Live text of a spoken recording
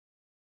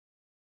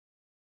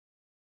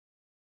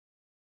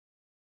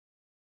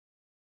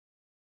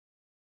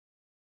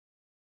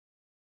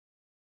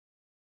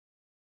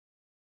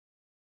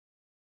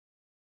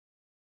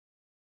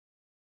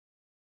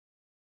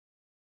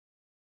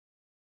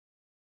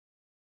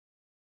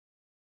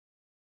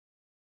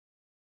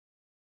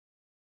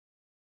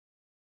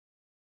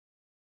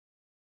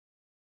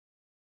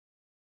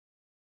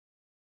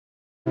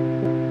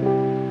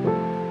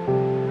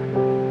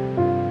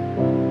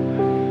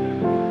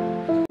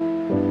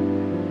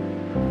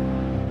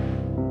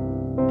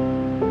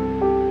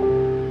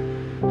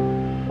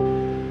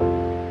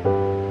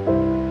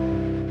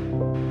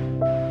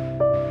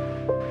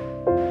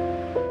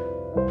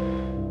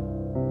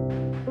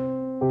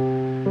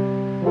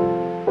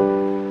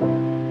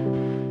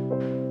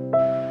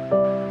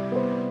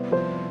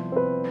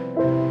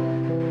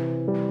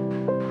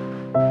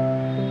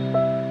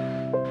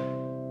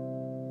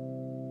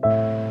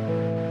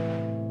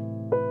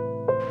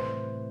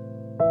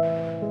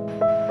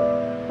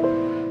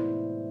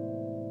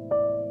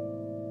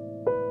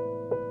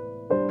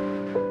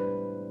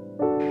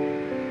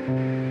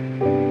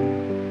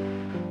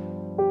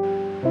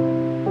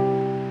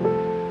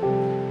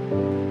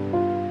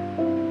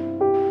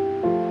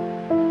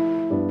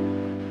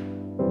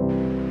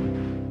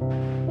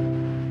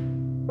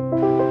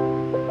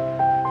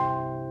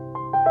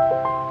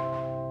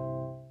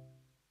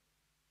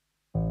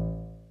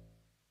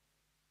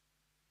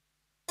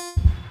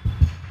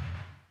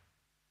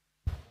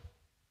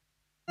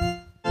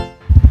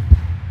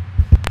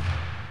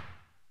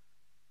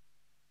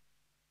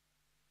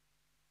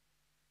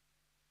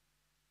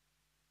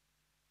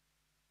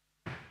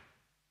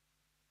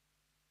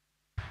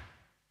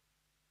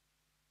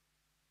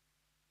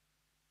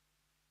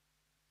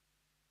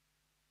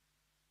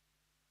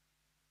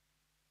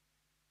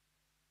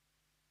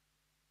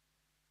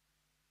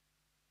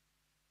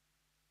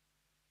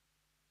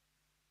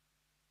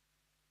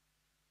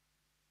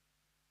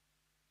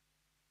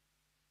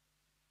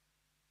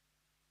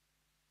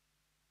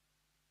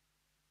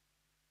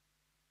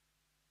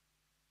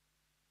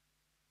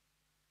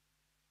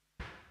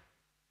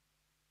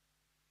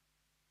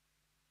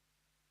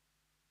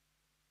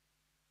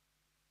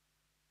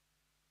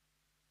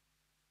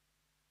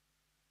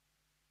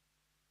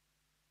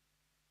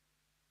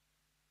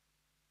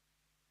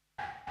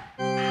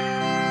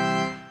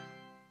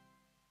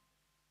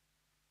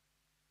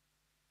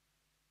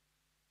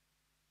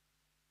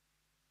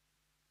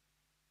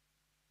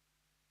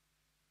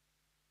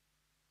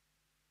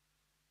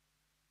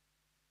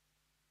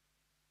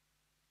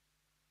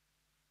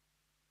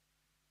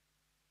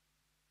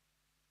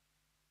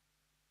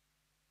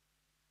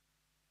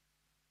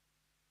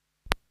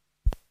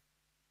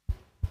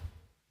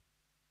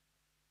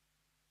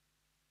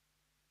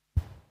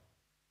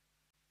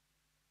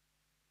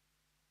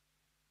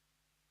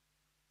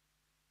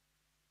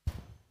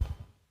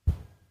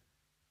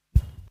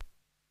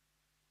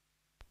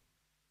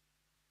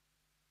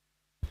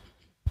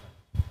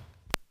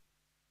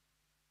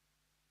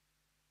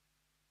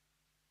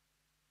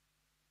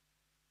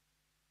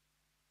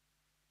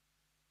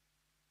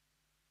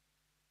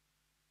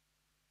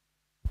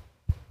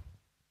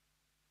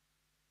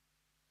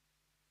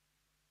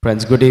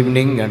Friends, good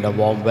evening and a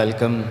warm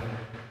welcome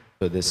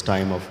to this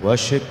time of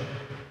worship.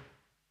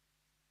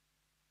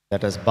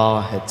 Let us bow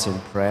our heads in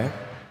prayer.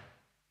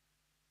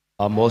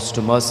 Our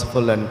most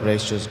merciful and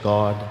gracious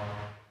God,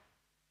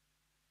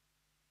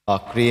 our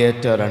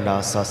Creator and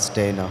our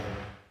Sustainer,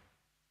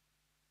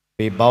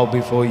 we bow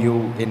before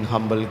you in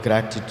humble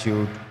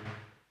gratitude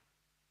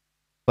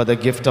for the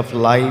gift of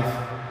life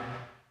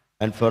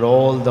and for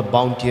all the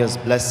bounteous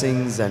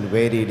blessings and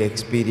varied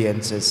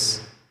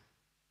experiences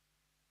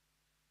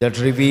that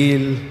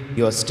reveal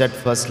your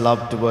steadfast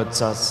love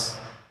towards us.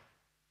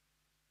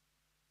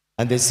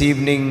 And this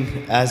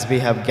evening, as we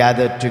have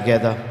gathered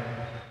together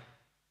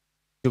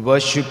to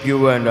worship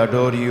you and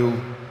adore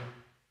you,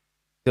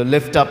 to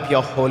lift up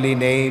your holy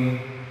name,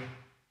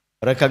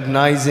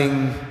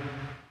 recognizing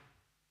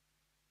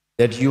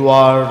that you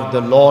are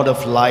the Lord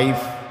of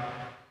life,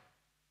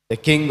 the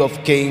King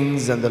of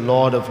kings and the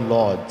Lord of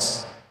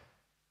lords.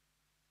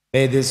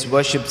 May this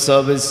worship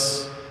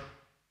service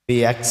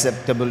be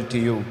acceptable to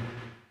you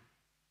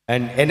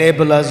and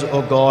enable us,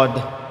 O God,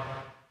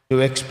 to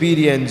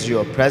experience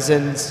your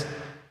presence,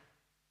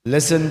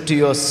 listen to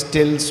your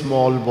still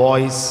small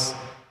voice,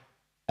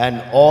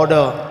 and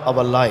order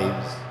our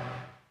lives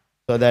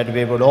so that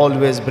we would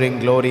always bring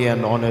glory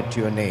and honor to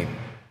your name.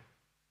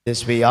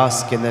 This we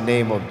ask in the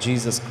name of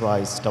Jesus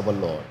Christ, our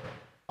Lord.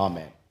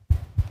 Amen.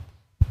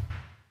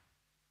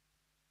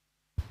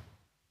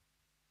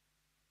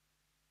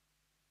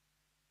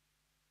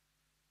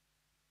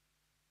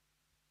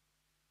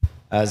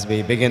 As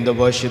we begin the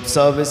worship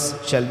service,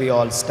 shall we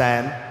all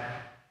stand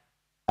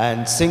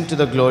and sing to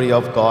the glory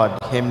of God,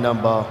 hymn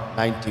number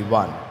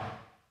 91.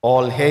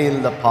 All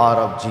hail the power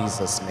of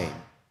Jesus' name.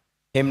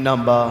 Hymn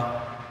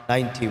number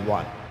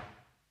 91.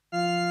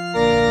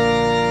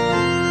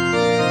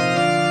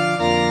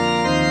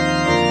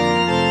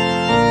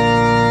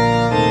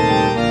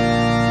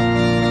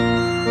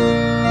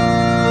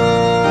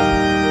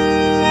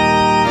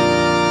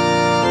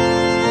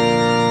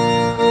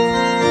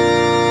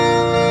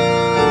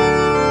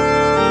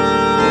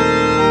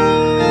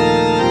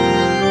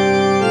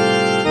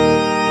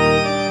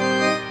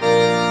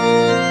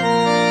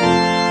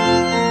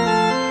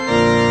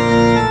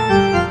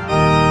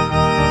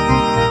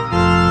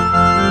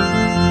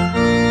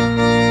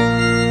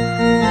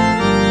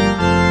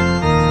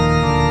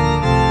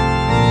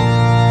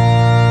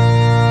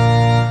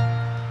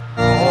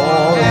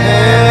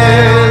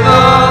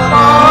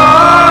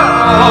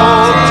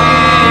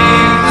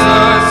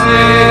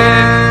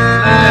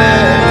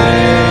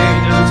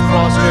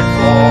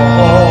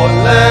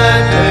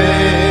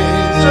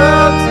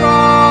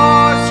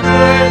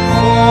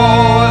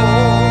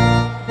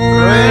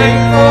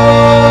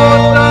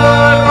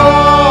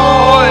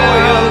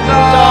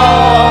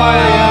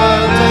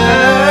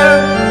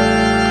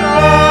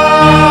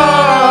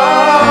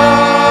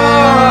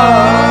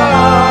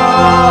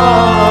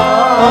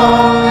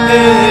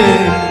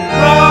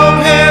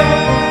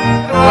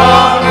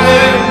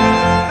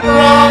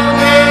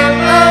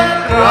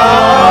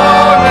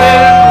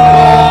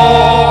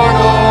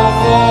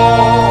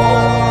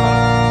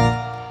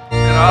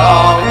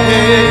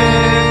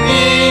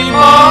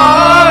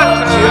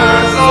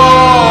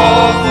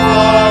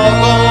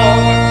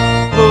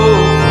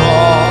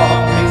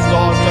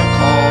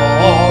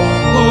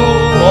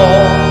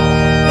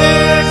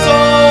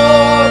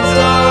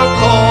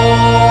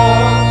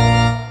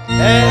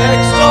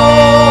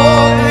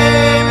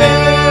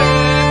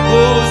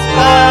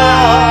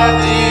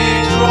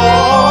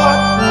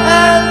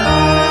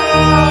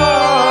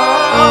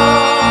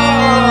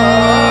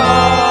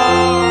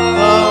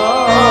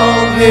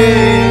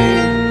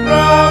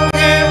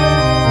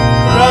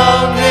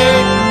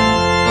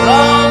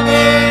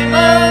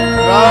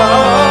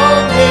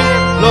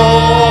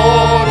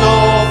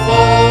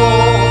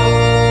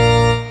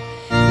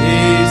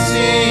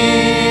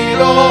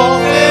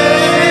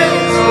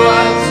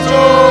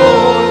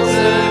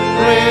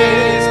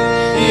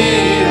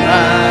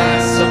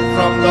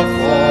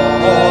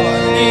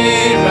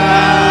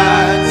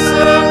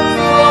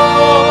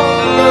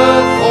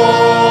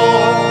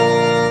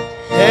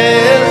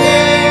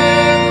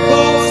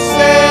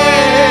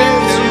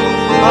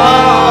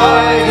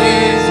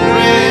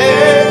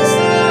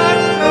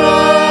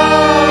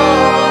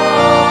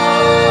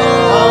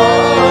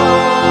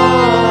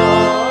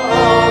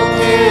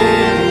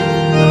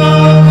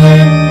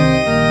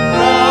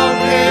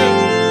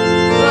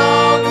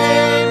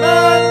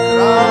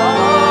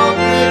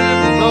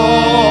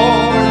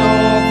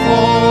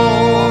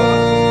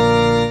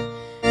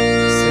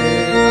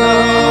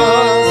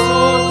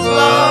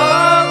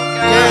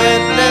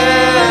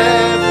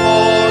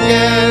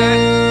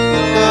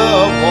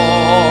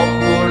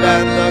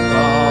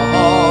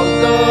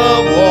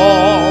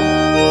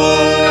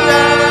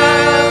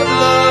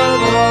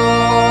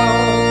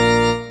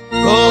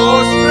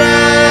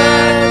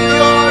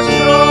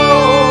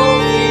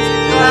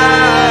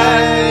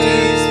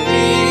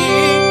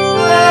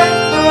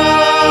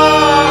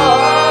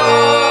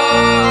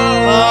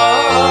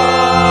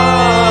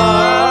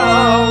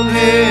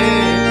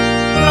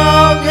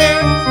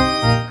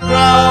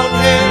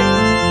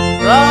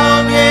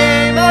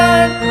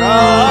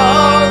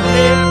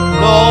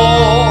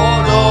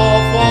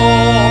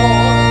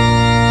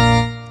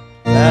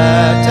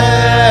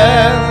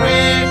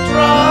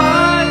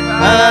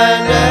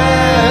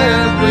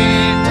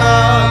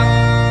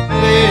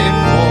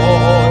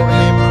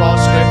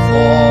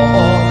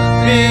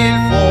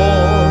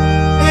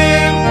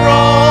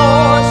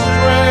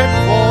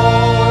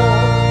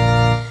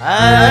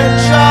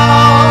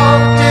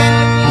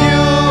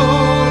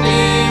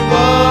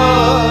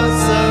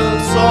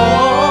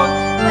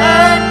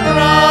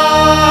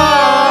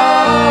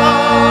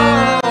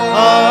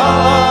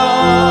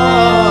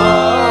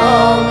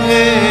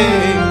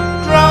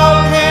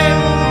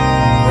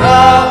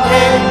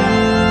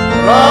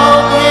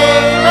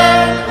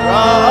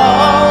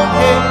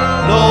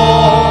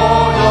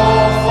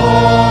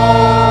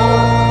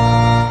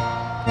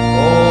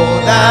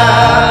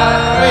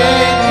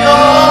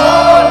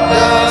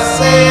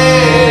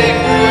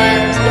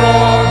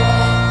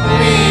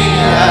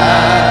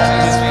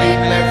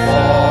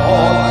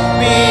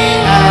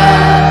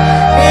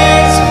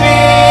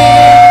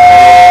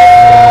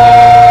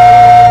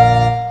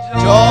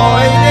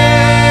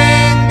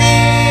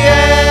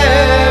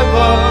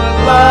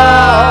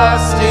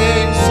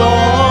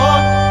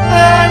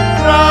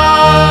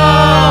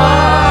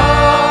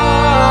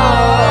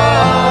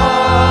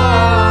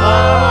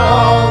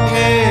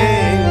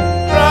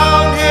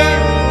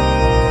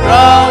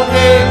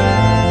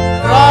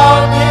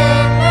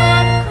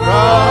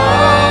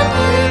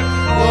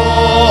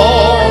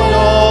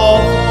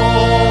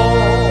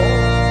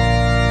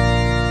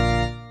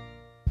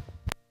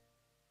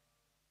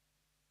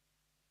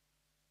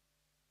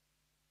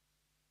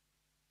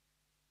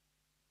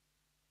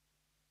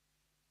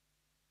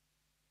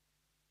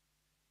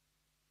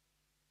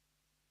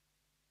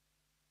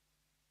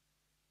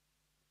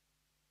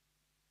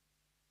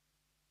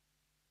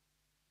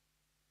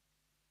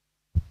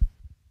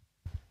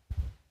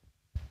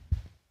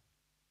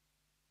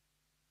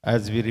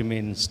 As we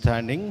remain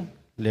standing,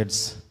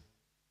 let's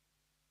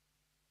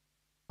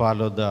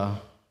follow the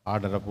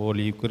order of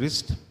Holy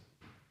Eucharist.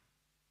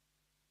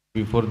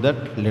 Before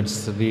that,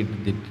 let's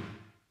read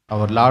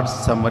our Lord's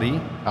summary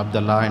of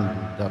the law and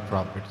the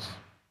prophets.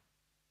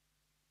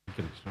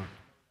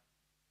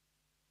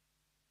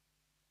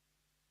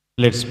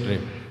 Let's pray.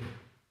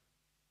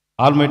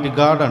 Almighty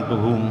God, unto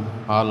whom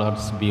all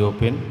hearts be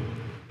open,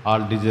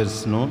 all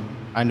desires known,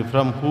 and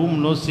from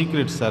whom no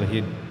secrets are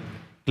hid,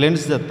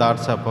 cleanse the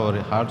thoughts of our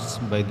hearts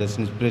by the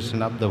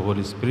inspiration of the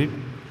Holy Spirit,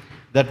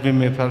 that we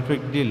may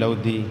perfectly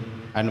love Thee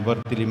and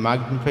worthily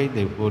magnify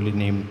Thy holy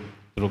name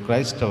through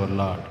Christ our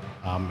Lord.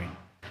 Amen.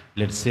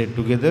 Let's say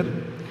together,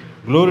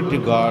 Glory to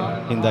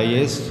God in the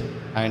highest,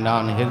 and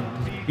on earth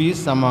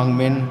peace among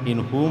men in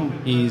whom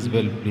He is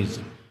well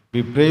pleased.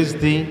 We praise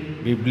Thee,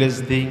 we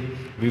bless Thee,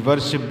 we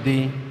worship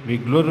Thee, we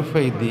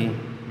glorify Thee,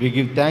 we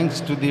give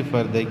thanks to Thee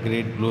for Thy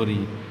great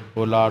glory,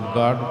 O Lord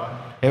God,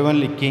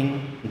 Heavenly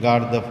King,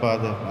 God the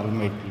Father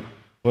Almighty.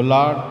 O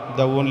Lord,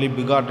 the only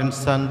begotten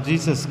Son,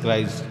 Jesus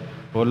Christ,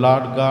 O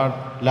Lord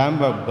God,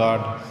 Lamb of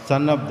God,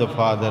 Son of the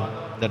Father,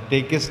 that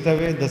takest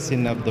away the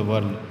sin of the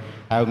world,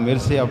 have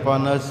mercy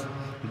upon us.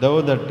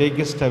 Thou that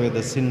takest away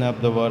the sin of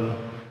the world,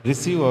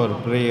 receive our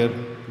prayer.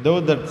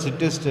 Thou that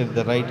sittest at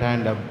the right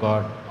hand of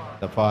God,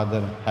 the Father,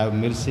 have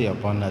mercy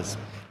upon us.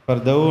 For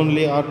Thou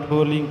only art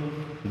holy,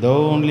 Thou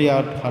only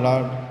art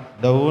Lord,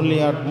 Thou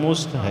only art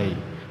most high,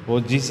 O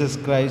Jesus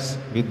Christ,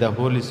 with the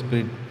Holy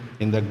Spirit,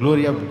 in the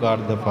glory of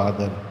God the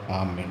Father.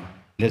 Amen.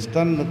 Let's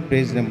turn to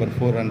page number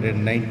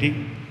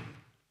 490.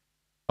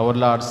 Our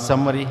Lord's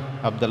summary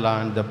of the law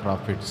and the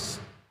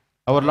prophets.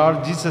 Our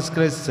Lord Jesus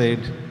Christ said,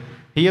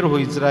 Hear, O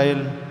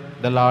Israel,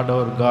 the Lord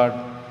our God,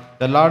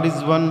 the Lord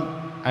is one,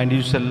 and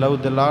you shall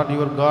love the Lord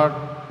your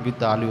God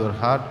with all your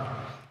heart,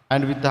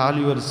 and with all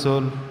your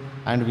soul,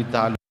 and with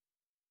all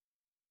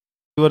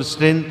your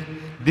strength.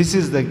 This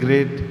is the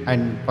great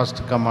and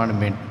first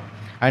commandment.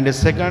 And the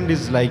second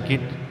is like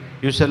it,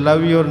 you shall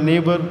love your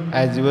neighbor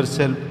as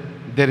yourself.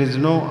 There is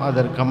no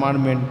other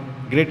commandment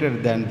greater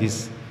than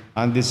this.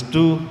 On these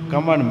two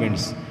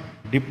commandments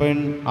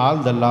depend all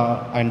the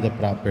law and the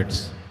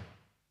prophets.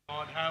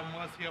 Lord, have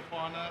mercy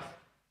upon us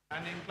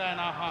and incline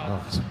our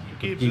hearts to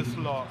keep this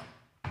law.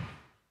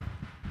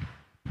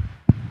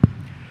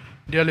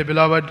 Dearly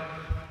beloved,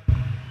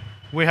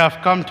 we have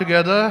come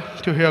together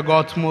to hear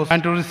God's most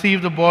and to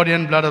receive the body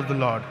and blood of the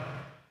Lord.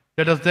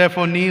 Let us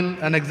therefore kneel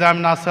and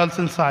examine ourselves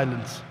in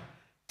silence,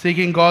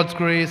 seeking God's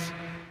grace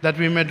that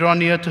we may draw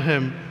near to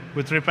Him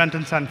with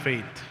repentance and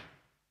faith.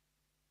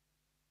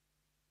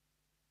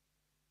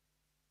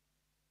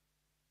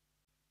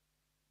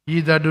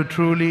 Ye that do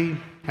truly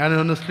and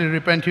earnestly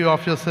repent you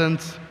of your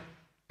sins,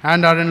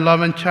 and are in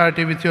love and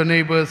charity with your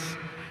neighbors,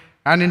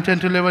 and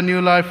intend to live a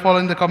new life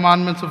following the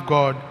commandments of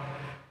God,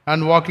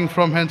 and walking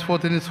from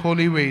henceforth in His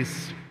holy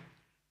ways,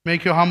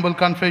 make your humble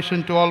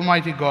confession to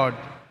Almighty God,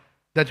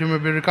 that you may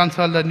be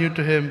reconciled anew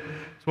to Him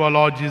through our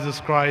Lord Jesus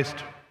Christ.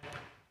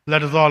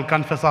 Let us all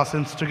confess our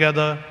sins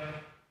together.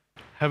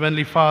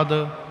 Heavenly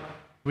Father,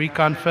 we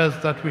confess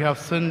that we have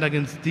sinned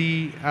against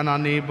Thee and our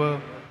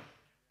neighbor.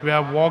 We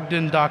have walked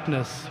in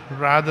darkness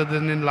rather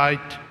than in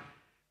light.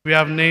 We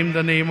have named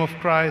the name of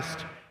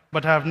Christ,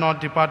 but have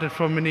not departed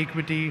from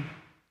iniquity.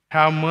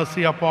 Have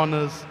mercy upon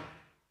us.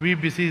 We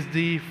beseech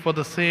Thee for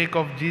the sake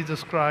of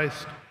Jesus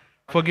Christ.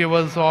 Forgive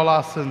us all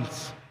our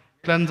sins.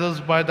 Cleanse us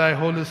by Thy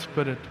Holy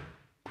Spirit.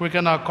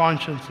 Quicken our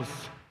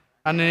consciences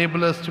and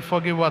enable us to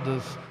forgive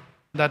others,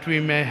 that we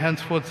may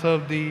henceforth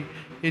serve Thee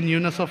in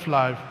newness of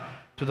life,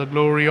 to the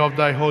glory of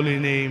Thy holy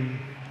name.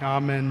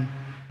 Amen.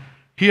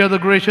 Hear the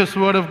gracious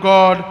word of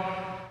God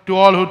to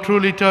all who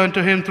truly turn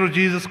to Him through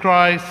Jesus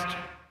Christ.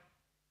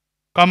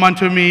 Come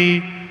unto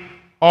me,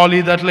 all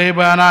ye that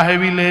labor and are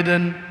heavy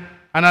laden,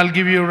 and I'll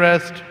give you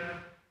rest.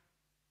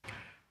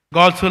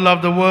 God so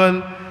loved the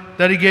world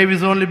that He gave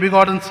His only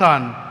begotten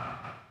Son,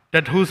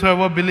 that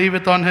whosoever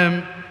believeth on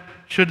Him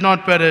should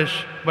not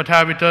perish, but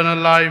have eternal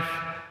life.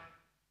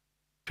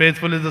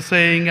 Faithful is the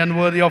saying and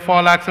worthy of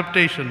all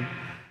acceptation,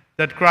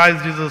 that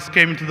Christ Jesus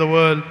came into the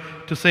world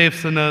to save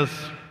sinners.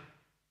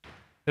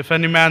 If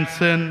any man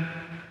sin,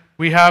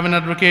 we have an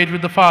advocate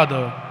with the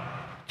Father,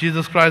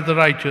 Jesus Christ the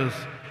righteous,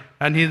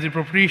 and He is the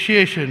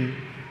propitiation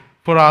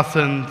for our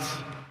sins.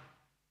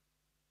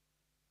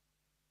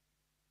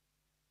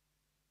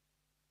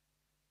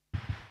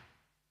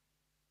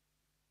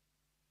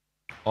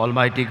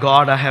 Almighty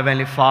God, our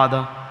Heavenly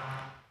Father,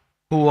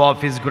 who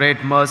of His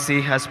great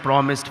mercy has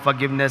promised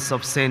forgiveness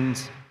of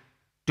sins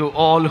to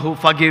all who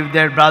forgive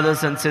their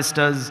brothers and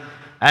sisters,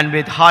 and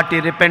with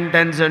hearty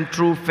repentance and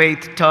true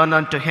faith turn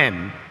unto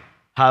Him,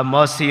 have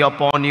mercy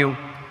upon you,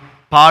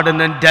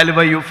 pardon and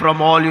deliver you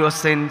from all your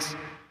sins,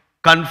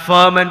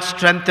 confirm and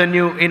strengthen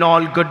you in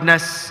all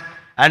goodness,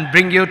 and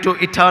bring you to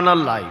eternal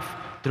life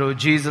through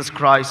Jesus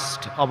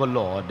Christ our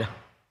Lord.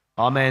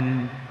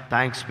 Amen.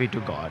 Thanks be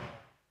to God.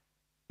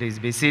 Please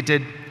be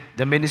seated.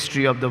 The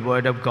ministry of the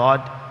Word of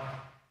God.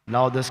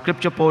 Now the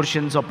scripture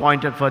portions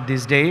appointed for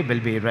this day will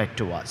be read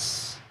to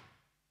us.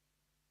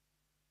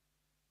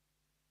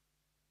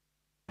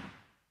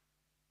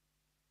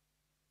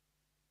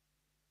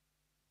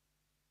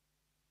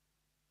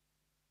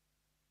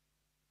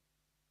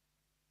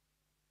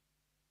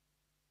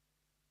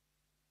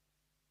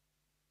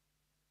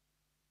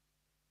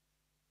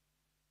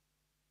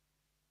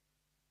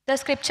 The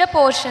scripture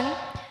portion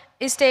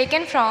is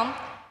taken from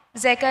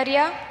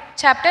Zechariah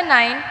chapter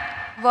 9,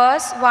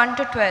 verse 1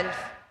 to 12.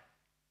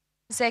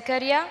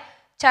 Zechariah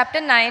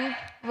chapter 9,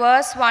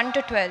 verse 1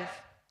 to 12.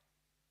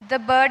 The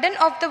burden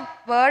of the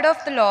word of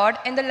the Lord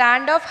in the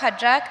land of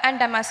Hadrach and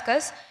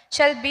Damascus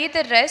shall be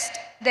the rest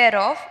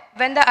thereof,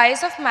 when the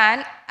eyes of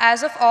man,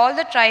 as of all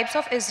the tribes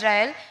of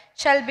Israel,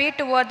 shall be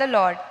toward the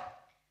Lord.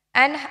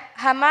 And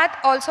Hamath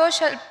also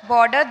shall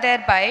border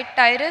thereby,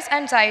 Tyrus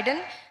and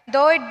Zidon,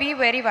 though it be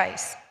very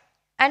wise.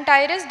 And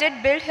Tyrus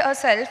did build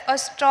herself a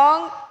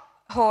strong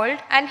hold,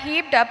 and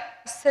heaped up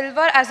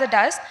silver as the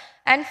dust,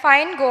 and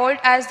fine gold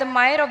as the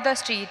mire of the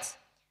streets.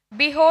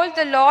 Behold,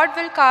 the Lord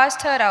will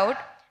cast her out,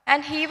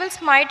 and he will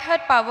smite her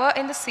power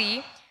in the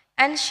sea,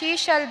 and she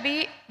shall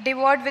be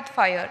devoured with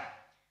fire.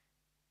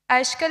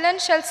 Ashkelon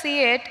shall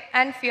see it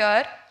and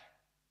fear.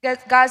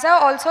 Gaza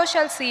also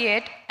shall see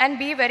it and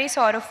be very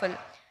sorrowful.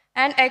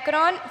 And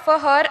Ekron for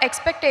her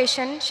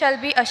expectation shall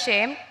be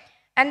ashamed,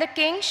 and the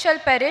king shall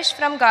perish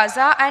from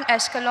Gaza, and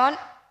Ashkelon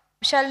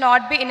shall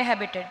not be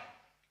inhabited.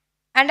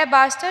 And a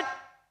bastard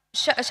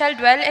shall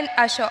dwell in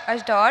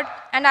Ashdod,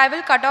 and I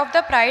will cut off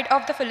the pride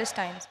of the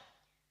Philistines.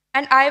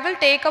 And I will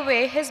take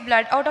away his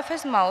blood out of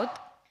his mouth,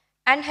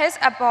 and his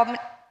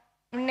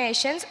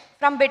abominations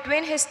from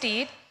between his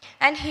teeth,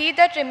 and he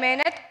that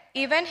remaineth,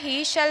 even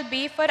he shall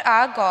be for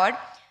our God,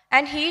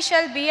 and he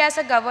shall be as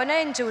a governor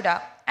in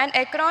Judah, and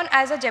Ekron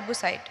as a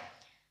Jebusite.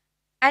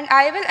 And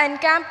I will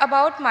encamp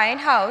about mine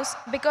house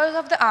because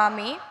of the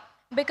army,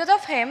 because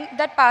of him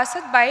that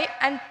passeth by,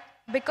 and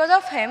because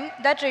of him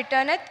that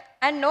returneth,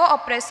 and no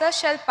oppressor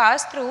shall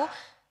pass through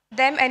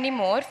them any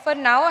more, for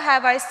now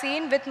have I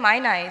seen with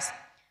mine eyes.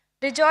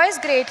 Rejoice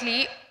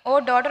greatly,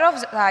 O daughter of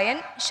Zion,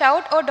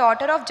 shout, O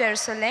daughter of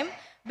Jerusalem,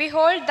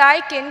 behold,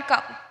 thy king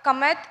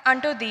cometh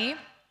unto thee.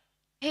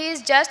 He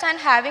is just and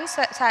having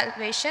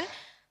salvation,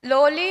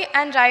 lowly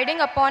and riding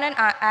upon an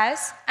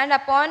ass, and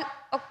upon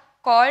a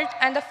colt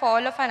and the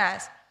fall of an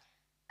ass.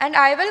 And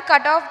I will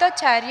cut off the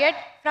chariot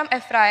from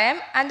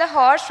Ephraim, and the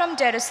horse from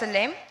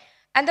Jerusalem,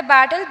 and the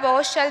battle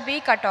bow shall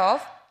be cut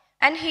off,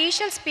 and he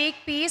shall speak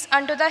peace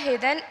unto the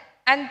heathen,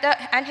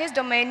 and his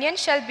dominion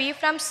shall be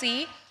from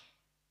sea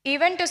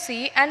even to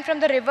sea, and from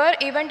the river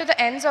even to the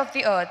ends of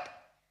the earth.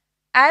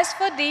 As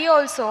for thee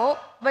also,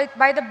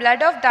 by the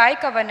blood of thy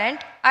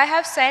covenant, I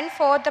have sent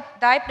forth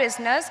thy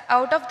prisoners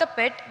out of the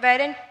pit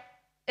wherein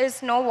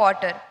is no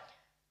water.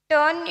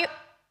 Turn you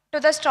to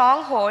the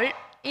stronghold,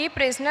 ye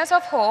prisoners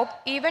of hope,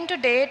 even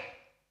today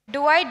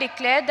do I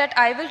declare that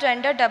I will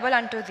render double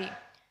unto thee.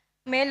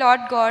 May Lord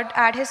God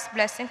add his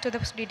blessing to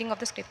the reading of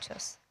the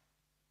scriptures.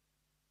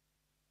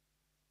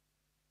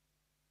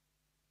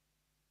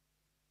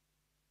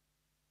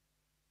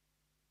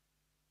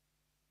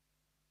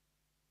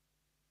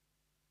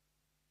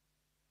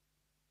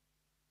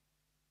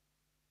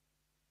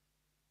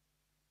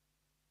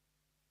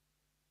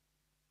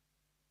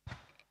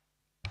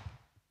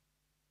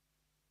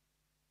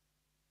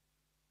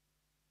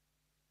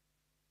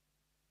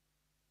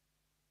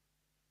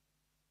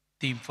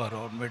 Theme for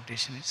our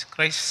meditation is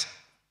Christ,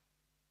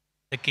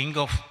 the King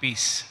of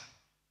Peace.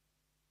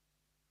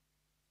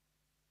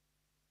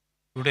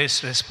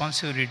 Today's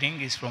responsive reading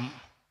is from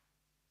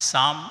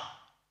Psalm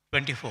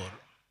 24.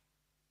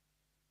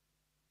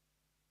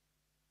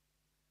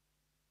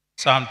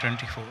 Psalm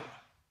 24.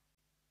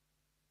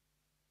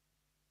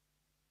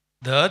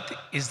 The earth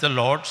is the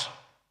Lord's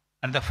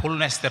and the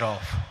fullness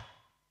thereof,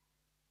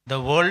 the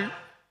world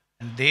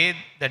and they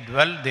that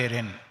dwell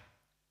therein.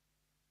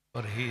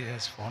 For he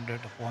has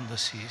founded upon the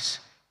seas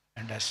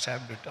and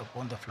established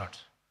upon the floods.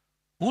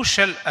 Who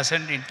shall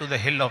ascend into the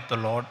hill of the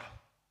Lord,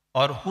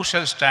 or who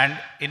shall stand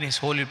in his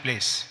holy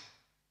place?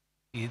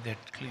 He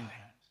that clean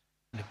hands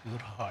and a pure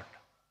heart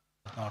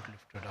hath not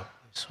lifted up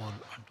his soul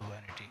unto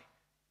vanity,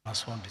 nor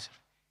sworn deceit.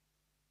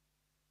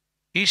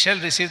 He shall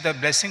receive the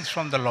blessings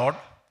from the Lord,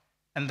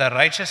 and the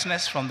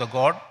righteousness from the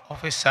God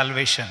of his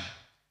salvation.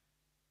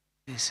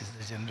 This is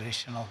the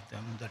generation of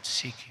them that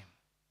seek him.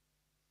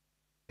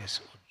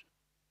 Yes,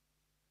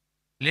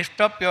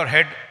 lift up your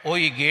head, O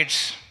ye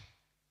gates,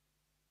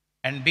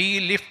 and be ye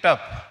lift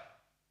up,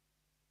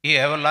 ye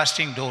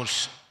everlasting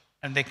doors,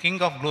 and the King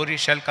of glory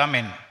shall come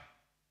in.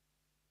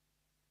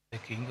 The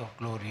King of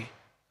glory,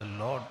 the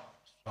Lord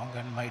strong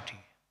and mighty,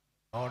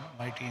 Lord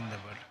mighty in the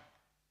world.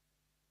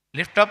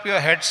 Lift up your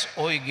heads,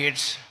 O ye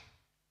gates,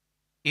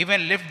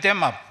 even lift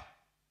them up,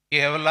 ye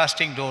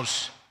everlasting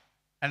doors,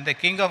 and the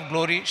King of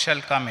glory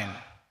shall come in.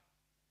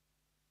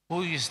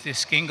 Who is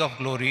this King of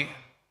glory?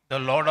 The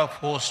Lord of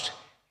hosts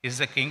is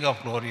the King of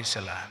glory,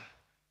 Salam.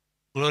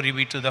 Glory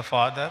be to the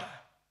Father,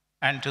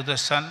 and to the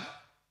Son,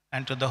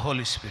 and to the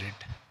Holy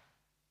Spirit,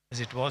 as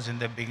it was in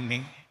the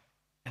beginning,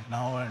 and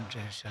now and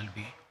shall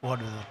be,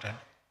 world without end.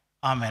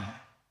 Amen.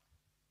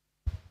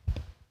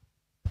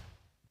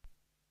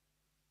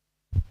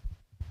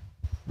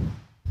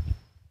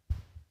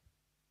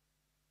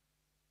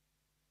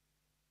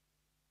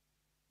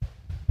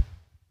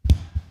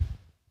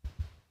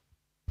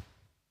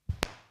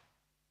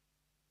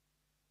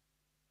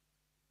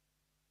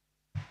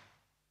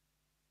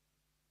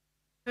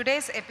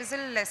 Today's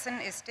epistle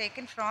lesson is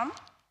taken from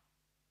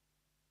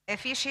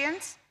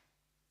Ephesians,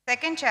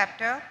 2nd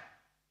chapter,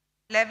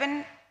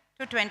 11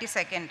 to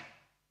 22nd.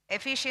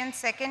 Ephesians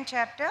 2nd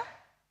chapter,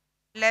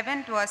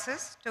 11th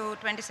verses to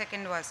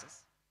 22nd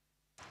verses.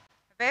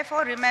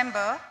 Wherefore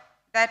remember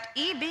that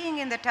ye being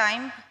in the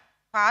time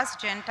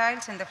past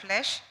Gentiles in the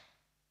flesh,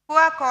 who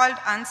are called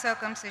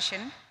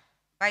uncircumcision,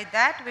 by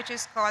that which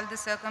is called the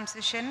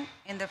circumcision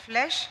in the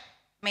flesh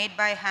made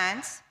by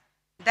hands,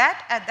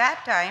 that at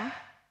that time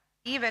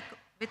ye were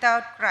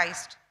without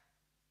Christ,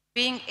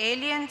 being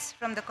aliens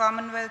from the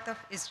commonwealth of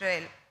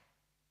Israel,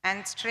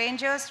 and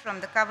strangers from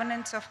the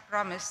covenants of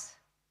promise,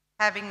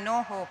 having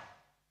no hope,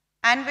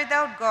 and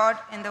without God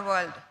in the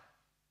world.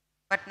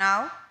 But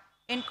now,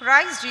 in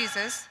Christ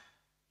Jesus,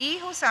 ye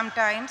who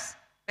sometimes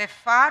were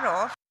far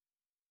off,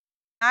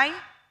 nigh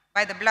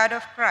by the blood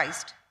of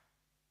Christ.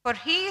 For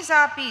he is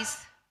our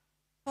peace,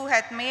 who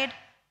hath made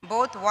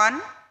both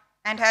one,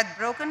 and hath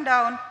broken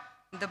down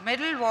the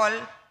middle wall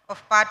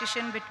of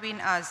partition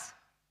between us,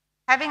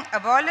 having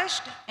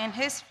abolished in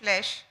his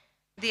flesh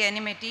the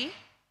enmity,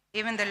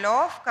 even the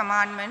law of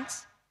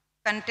commandments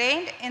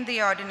contained in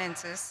the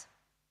ordinances,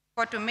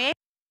 for to make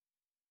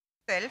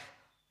himself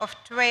of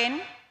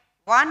twain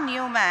one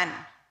new man,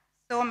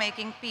 so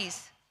making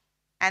peace,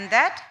 and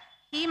that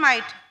he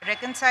might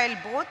reconcile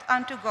both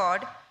unto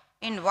God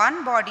in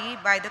one body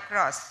by the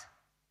cross,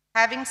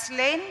 having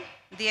slain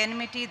the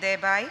enmity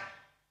thereby,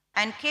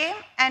 and came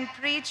and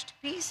preached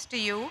peace to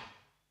you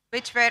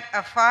which were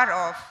afar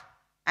off,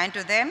 and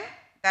to them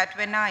that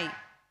were nigh.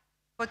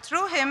 For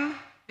through him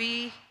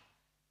we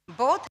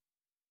both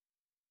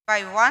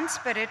by one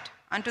Spirit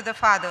unto the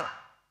Father.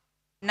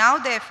 Now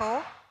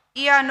therefore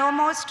ye are no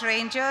more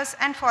strangers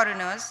and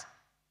foreigners,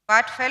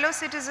 but fellow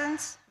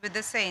citizens with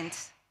the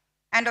saints,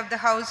 and of the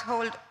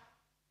household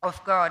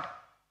of God,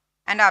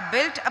 and are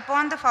built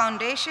upon the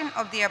foundation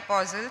of the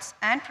apostles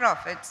and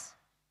prophets,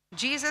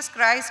 Jesus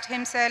Christ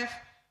himself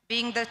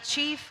being the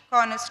chief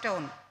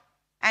cornerstone,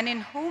 and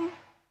in whom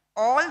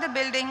all the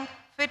building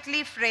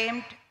fitly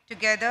framed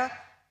together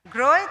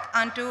groweth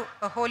unto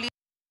a holy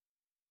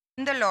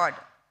in the Lord,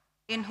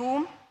 in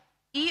whom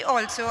ye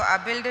also are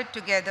builded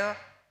together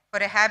for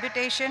a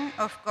habitation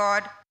of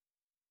God.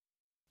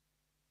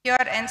 Here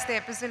ends the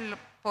epistle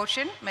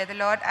portion. May the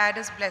Lord add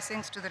his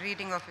blessings to the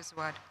reading of his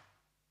word.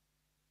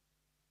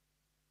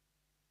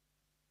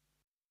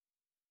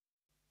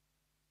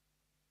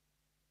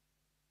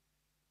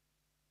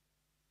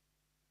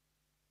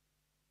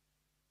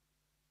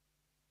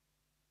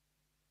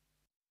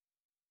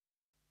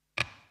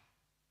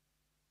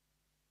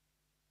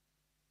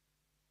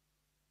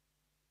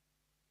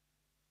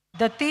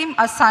 The theme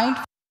assigned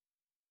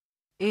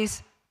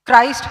is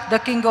Christ, the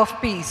King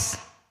of Peace.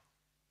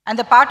 And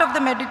the part of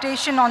the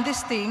meditation on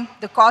this theme,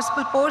 the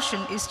gospel portion,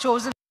 is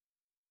chosen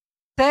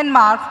St.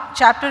 Mark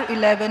chapter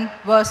 11,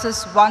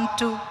 verses 1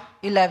 to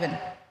 11.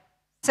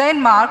 St.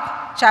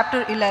 Mark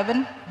chapter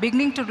 11,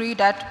 beginning to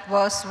read at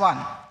verse 1.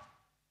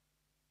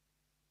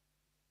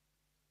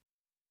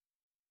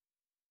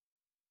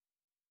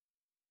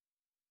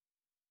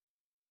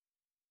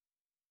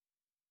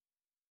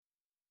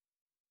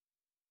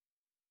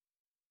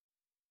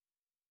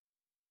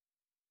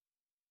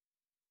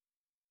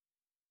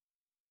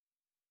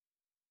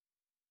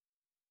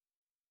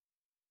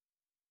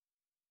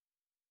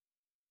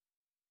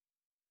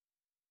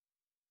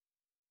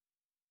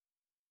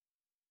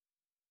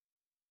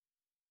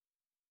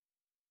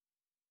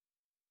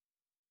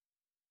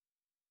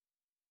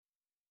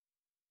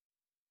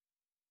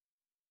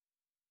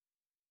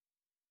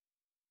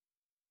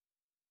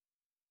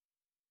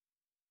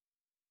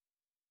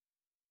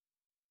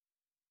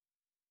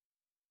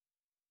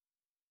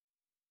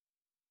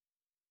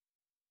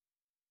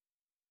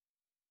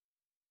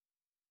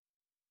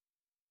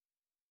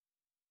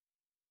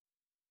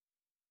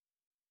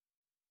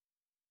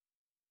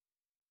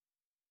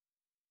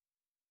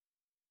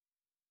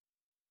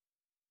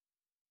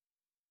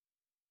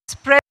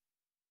 Spread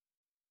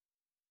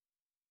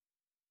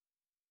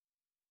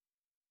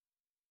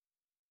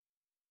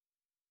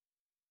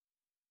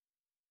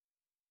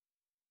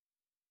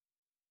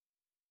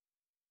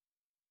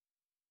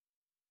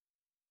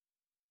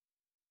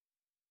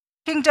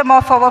kingdom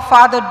of our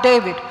father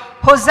David.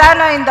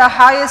 Hosanna in the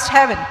highest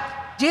heaven.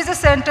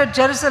 Jesus entered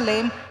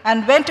Jerusalem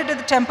and went into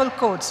the temple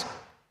courts.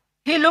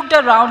 He looked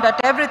around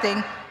at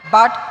everything,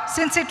 but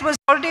since it was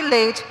already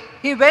late,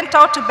 he went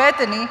out to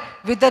Bethany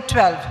with the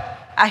 12.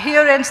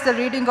 Here ends the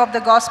reading of the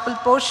gospel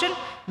portion.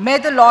 May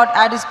the Lord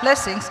add his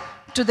blessings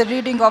to the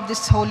reading of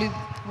this holy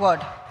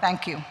word.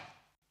 Thank you.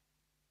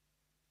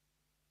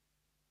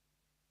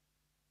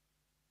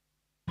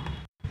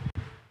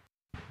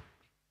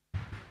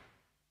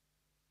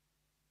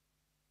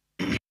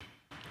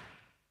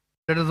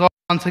 Let us all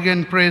once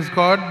again praise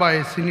God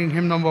by singing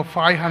hymn number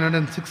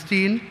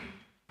 516.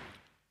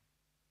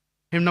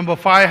 Hymn number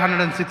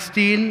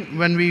 516,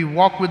 When We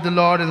Walk with the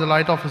Lord in the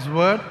Light of His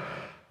Word.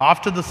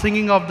 After the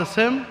singing of this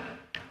hymn,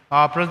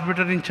 our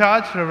presbyter in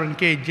charge, Reverend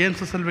K. James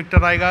Cecil Victor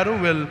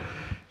Raigaru, will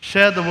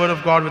share the word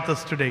of God with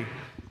us today.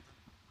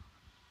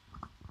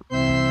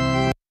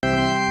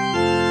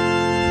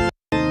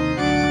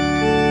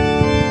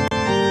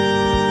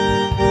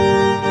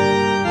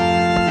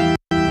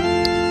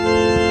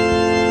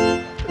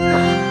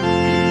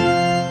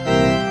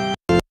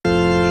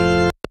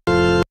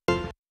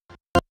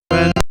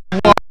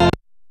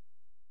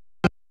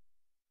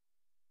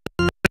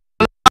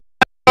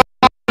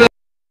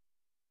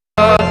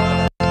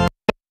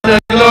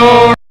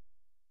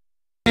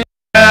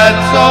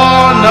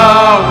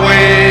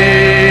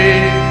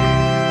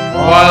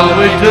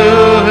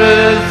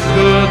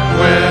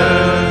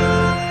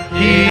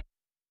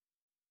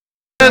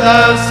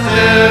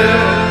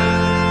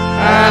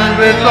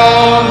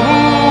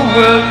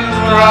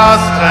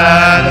 trust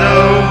and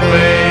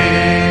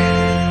obey.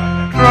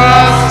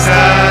 Trust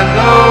and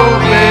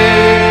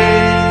obey.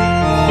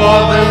 For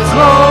there's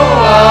no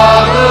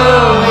other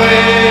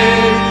way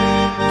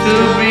to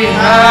be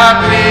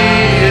happy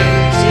in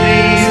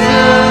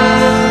Jesus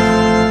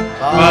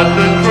but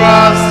to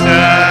trust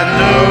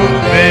and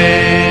obey.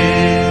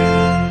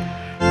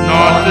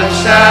 Not a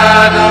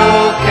shadow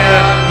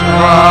can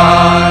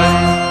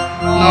rise,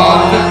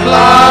 not a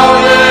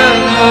cloud in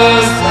the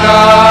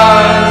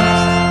skies,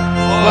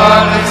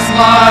 but a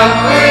smile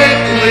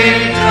quickly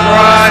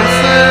drives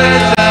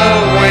it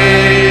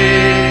away.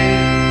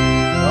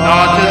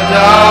 Not a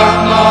doubt,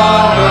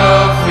 not a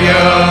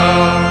fear,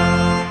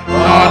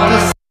 not a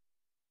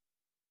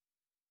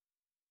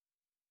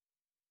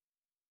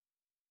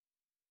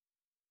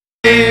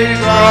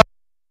trust.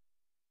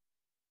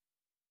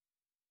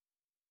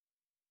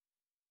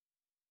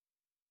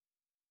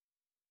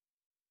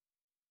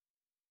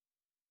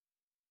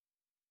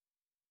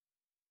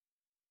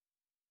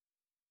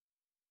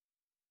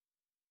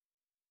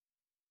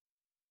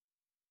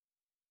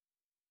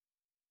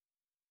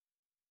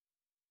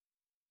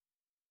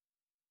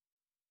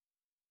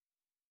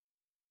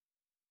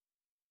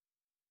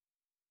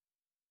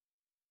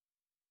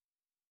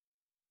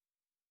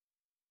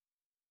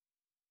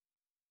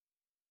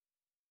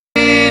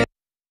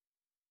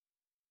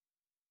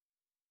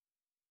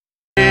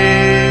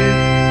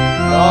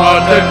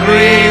 Not a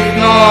grief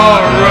nor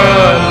a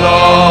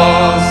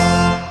loss,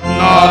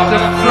 not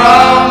a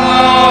frown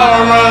nor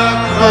a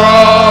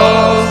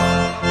cross,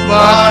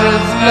 but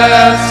is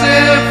blessed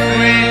if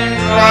we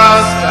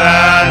trust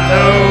and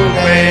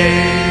obey.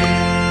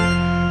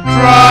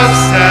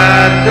 Trust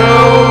and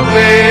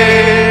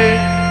obey,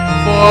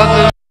 for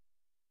the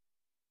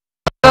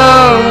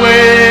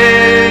way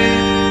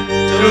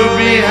to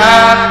be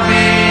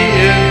happy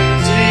in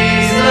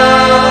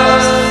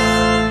Jesus,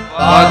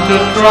 but to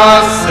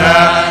trust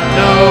and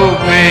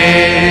obey.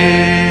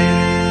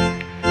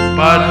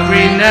 But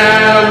we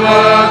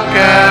never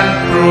can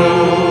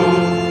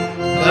prove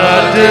the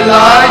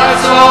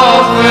delights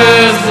of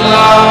His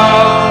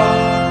love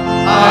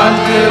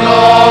until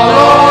all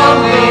on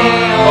the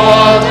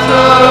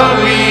altar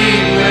we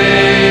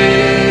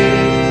lay.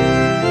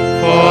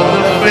 For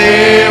the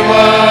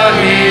favor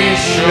He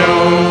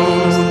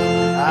shows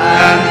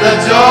and the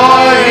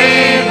joy He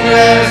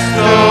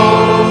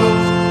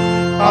bestows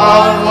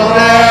are for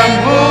them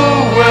who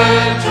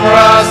will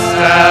trust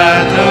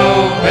and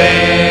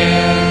obey.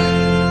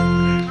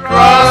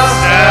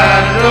 Trust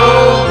and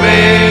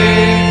obey,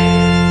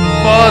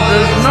 for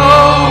there's no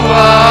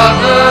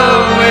other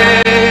way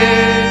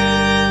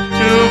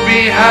to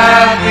be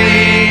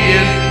happy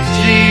in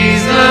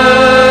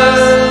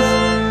Jesus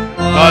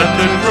but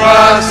to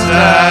trust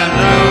and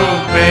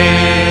obey.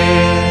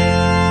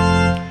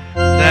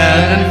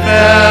 Then in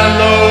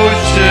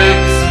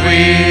fellowships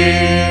we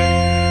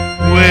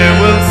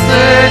will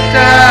sit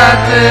at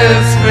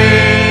His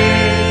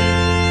feet,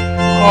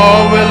 or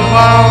will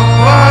walk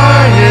by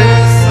His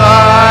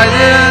side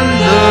in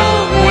the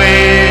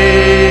way.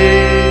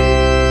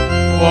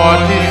 What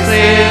He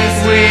says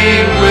we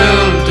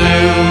will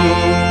do,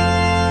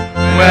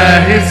 where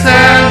He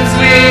sends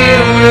we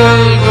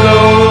will go.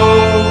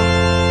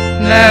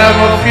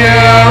 Never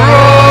fear,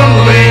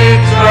 only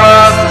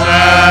trust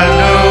and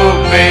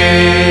obey.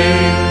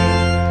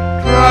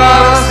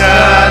 Trust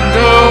and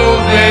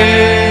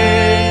obey,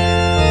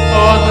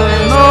 for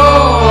there's no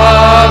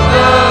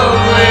other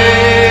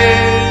way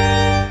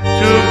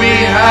to be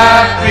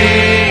happy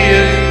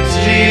in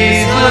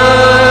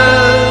Jesus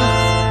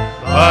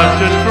but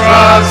to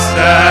trust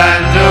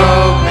and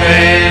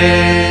obey.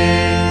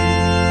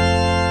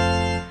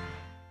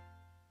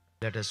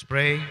 Let us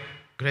pray.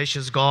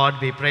 Gracious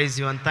God, we praise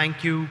you and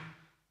thank you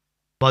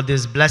for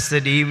this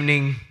blessed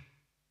evening.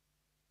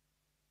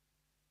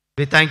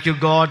 We thank you,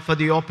 God, for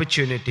the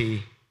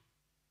opportunity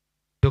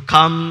to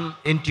come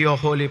into your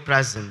holy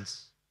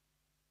presence,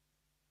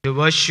 to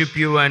worship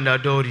you and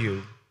adore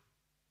you,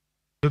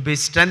 to be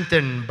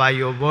strengthened by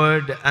your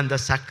word and the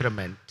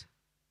sacrament.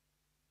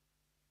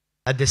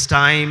 At this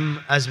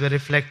time, as we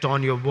reflect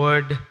on your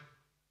word,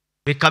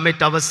 we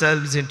commit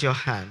ourselves into your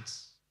hands.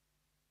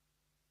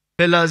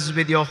 Fill us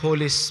with your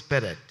Holy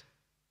Spirit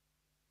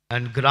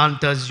and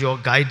grant us your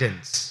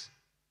guidance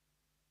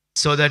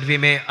so that we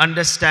may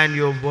understand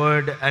your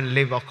word and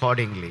live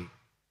accordingly.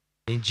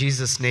 In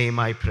Jesus' name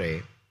I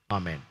pray.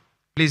 Amen.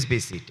 Please be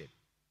seated.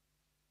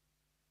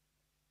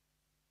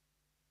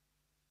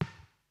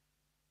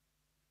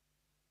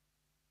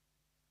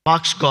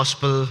 Mark's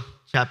Gospel,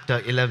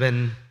 chapter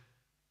 11,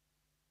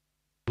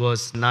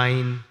 verse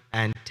 9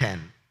 and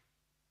 10.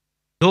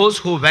 Those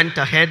who went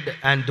ahead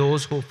and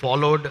those who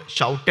followed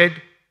shouted,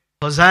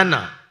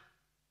 Hosanna!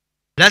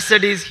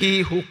 Blessed is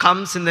he who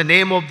comes in the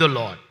name of the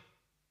Lord.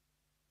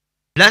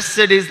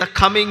 Blessed is the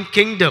coming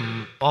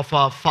kingdom of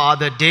our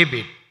father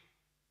David.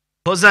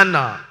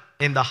 Hosanna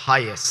in the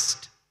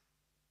highest.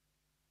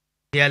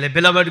 Dearly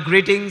beloved,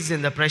 greetings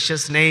in the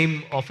precious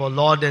name of our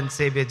Lord and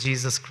Savior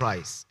Jesus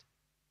Christ.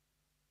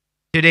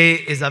 Today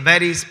is a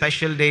very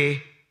special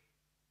day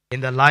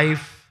in the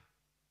life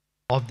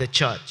of the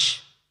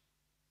church.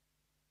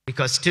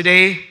 Because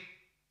today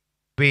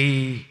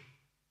we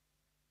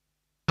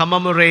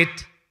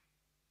commemorate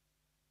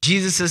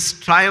Jesus'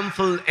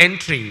 triumphal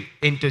entry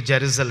into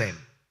Jerusalem.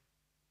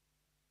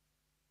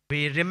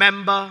 We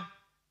remember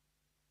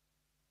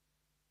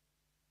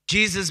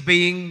Jesus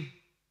being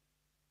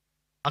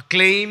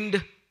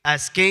acclaimed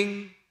as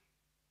king,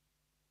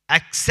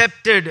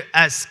 accepted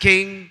as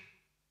king,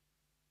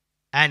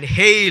 and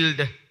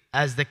hailed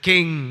as the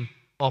King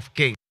of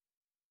Kings.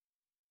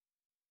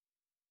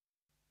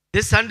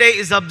 This Sunday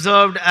is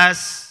observed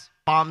as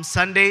Palm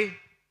Sunday,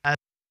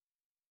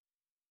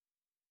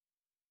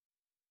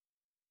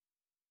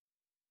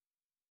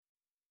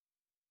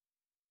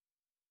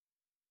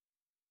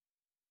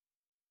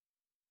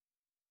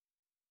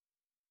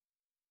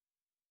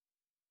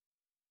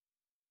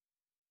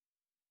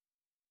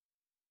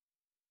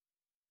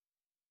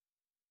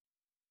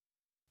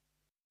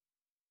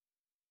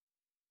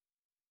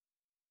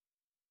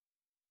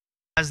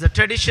 as the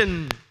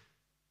tradition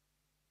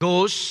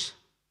goes,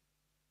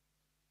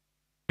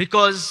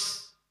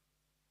 because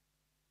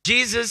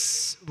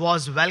Jesus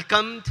was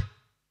welcomed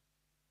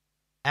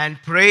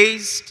and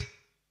praised,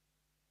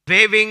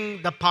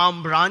 waving the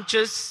palm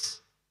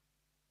branches.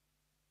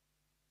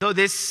 So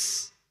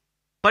this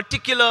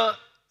particular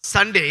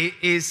Sunday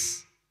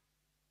is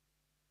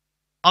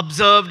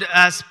observed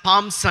as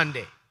Palm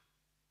Sunday.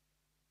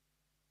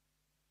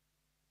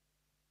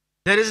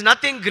 There is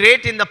nothing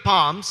great in the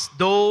palms,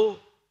 though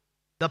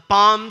the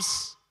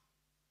palms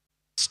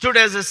stood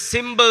as a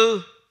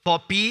symbol for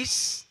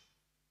peace.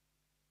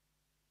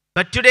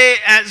 But today,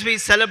 as we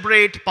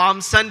celebrate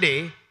Palm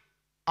Sunday,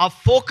 our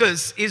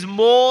focus is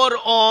more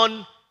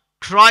on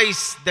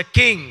Christ the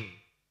King.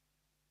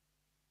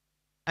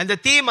 And the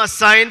theme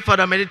assigned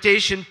for our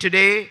meditation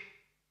today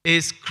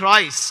is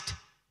Christ,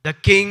 the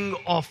King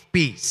of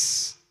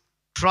Peace.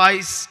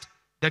 Christ,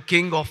 the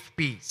King of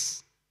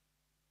Peace.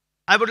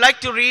 I would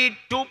like to read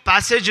two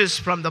passages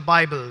from the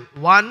Bible.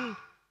 One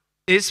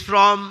is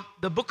from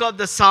the book of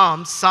the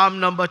Psalms, Psalm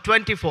number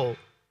 24.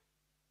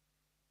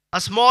 A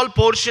small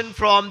portion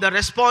from the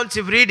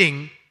responsive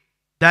reading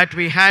that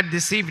we had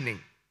this evening.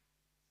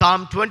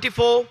 Psalm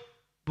 24,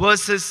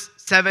 verses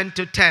 7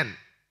 to 10.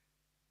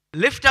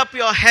 Lift up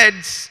your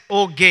heads,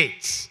 O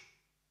gates,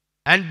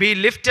 and be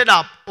lifted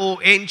up, O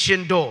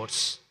ancient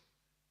doors,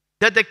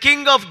 that the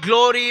King of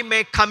glory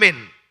may come in.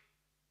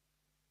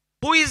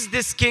 Who is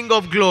this King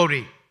of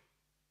glory?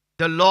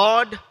 The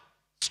Lord,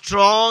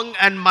 strong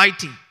and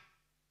mighty.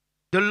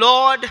 The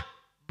Lord,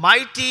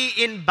 mighty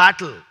in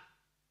battle.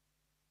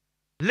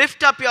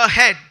 Lift up your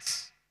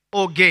heads,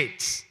 O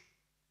gates,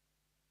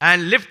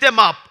 and lift them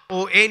up,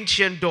 O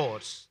ancient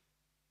doors,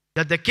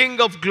 that the King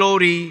of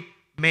glory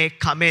may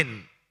come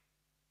in.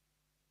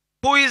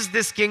 Who is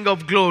this King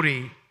of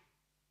glory?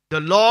 The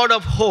Lord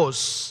of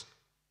hosts.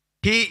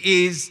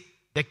 He is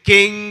the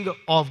King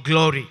of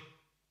glory.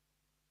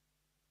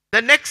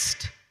 The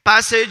next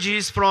passage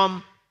is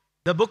from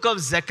the book of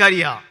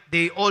Zechariah,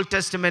 the Old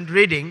Testament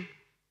reading,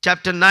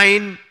 chapter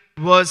 9,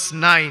 verse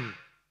 9.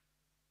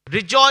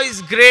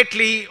 Rejoice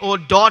greatly, O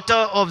daughter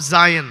of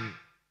Zion.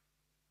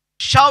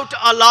 Shout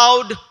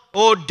aloud,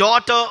 O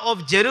daughter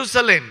of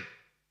Jerusalem.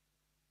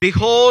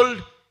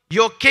 Behold,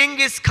 your king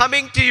is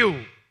coming to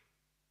you.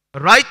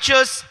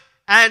 Righteous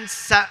and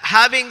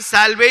having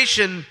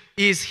salvation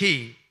is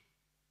he.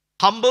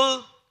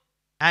 Humble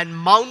and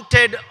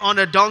mounted on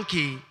a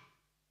donkey,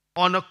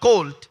 on a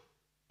colt,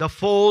 the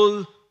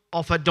foal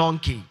of a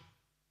donkey.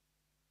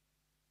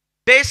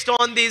 Based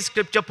on these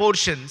scripture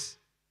portions,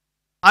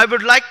 I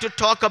would like to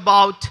talk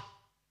about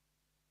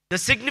the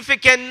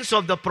significance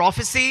of the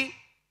prophecy.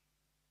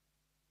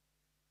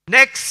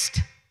 Next,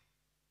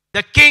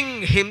 the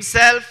king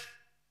himself,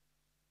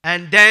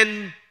 and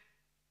then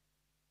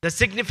the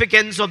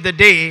significance of the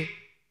day,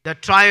 the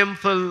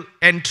triumphal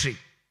entry.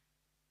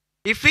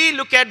 If we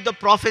look at the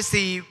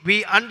prophecy,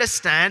 we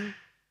understand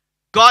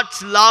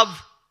God's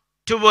love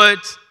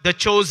towards the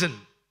chosen.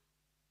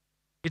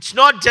 It's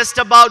not just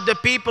about the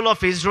people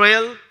of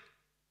Israel,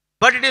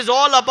 but it is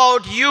all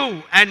about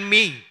you and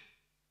me.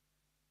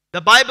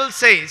 The Bible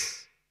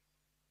says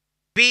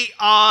we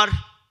are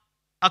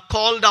a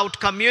called out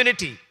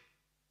community.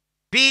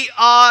 We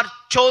are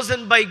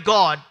chosen by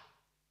God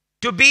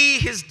to be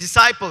his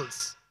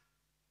disciples,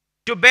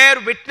 to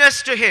bear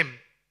witness to him,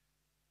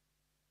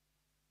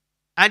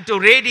 and to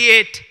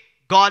radiate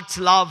God's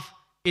love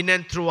in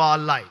and through our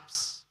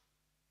lives.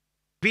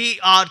 We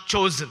are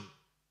chosen.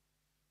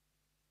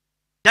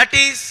 That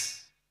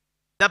is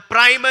the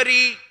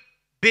primary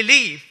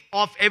belief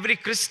of every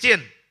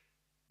Christian,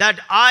 that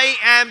I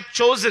am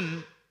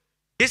chosen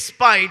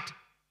despite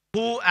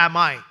who am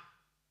I.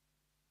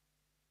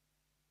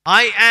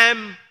 I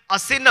am a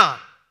sinner.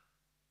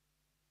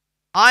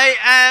 I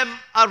am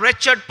a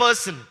wretched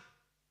person.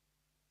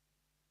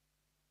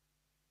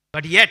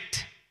 But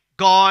yet,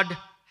 God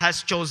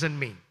has chosen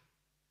me.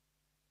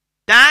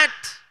 That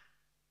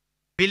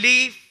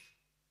belief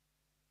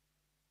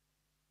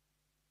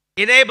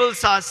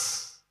enables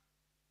us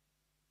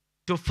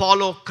to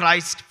follow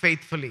Christ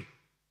faithfully.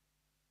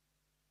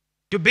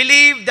 to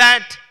believe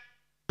that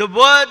the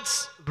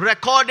words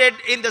recorded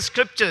in the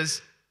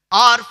scriptures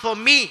are for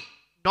me,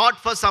 not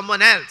for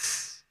someone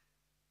else.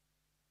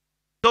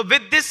 So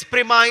with this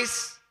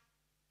premise,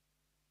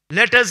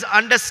 let us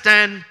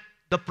understand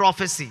the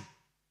prophecy.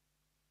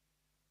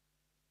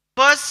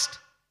 First,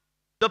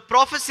 the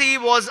prophecy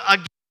was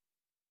again.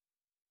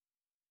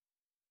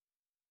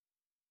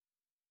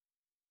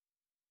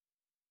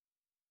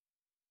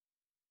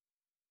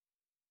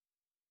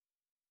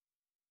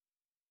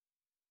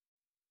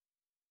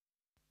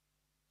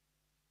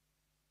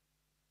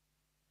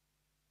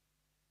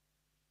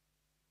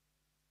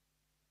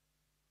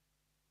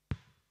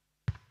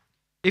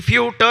 If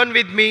you turn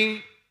with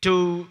me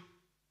to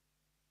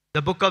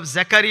the book of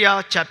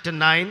Zechariah, chapter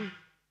 9,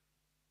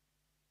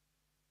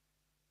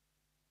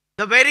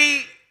 the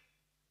very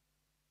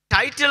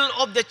title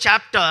of the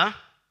chapter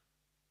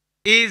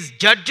is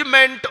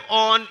Judgment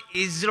on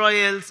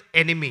Israel's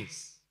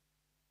Enemies.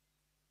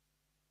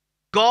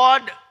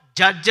 God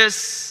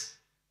judges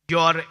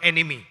your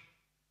enemy.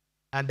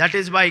 And that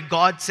is why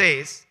God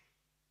says,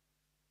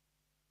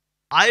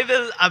 I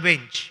will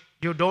avenge.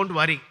 You don't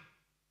worry.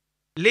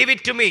 Leave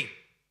it to me.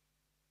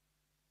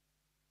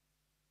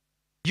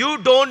 You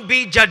don't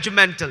be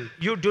judgmental.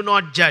 You do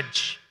not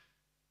judge.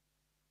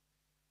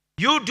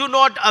 You do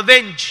not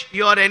avenge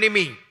your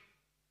enemy.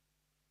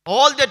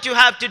 All that you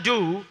have to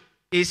do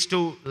is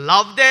to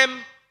love them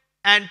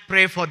and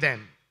pray for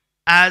them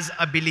as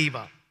a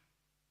believer.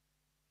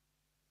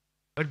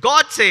 But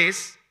God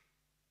says,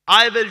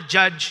 I will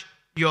judge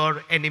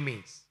your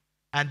enemies.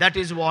 And that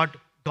is what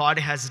God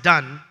has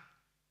done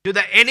to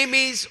the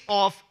enemies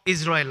of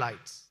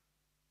Israelites.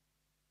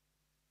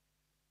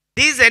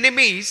 These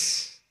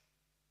enemies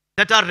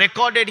that are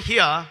recorded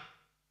here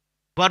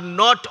were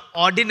not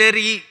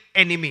ordinary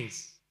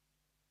enemies.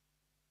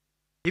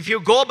 If you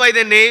go by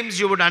the names,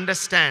 you would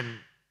understand.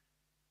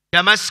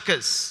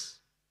 Damascus,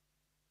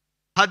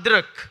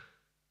 Hadrak,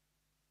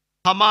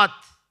 Hamath,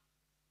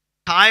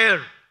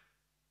 Tyre,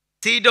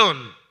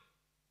 Sidon,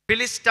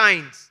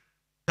 Philistines,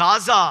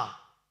 Gaza,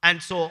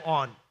 and so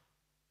on.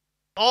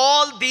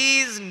 All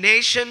these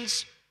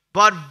nations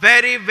were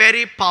very,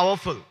 very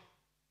powerful.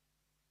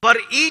 For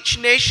each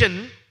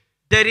nation,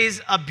 there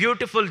is a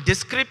beautiful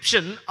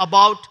description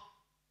about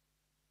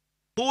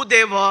who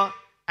they were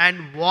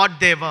and what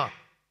they were.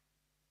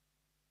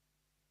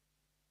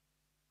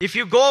 If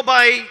you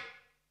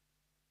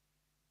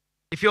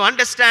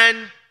understand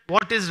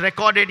what is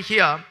recorded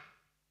here,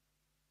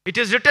 it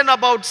is written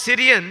about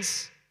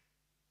Syrians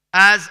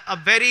as a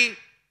very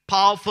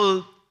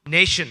powerful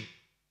nation.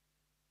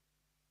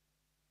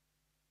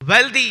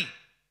 Wealthy,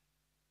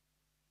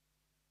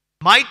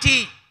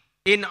 mighty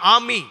in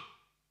army.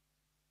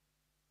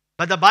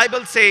 But the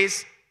Bible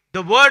says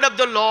the word of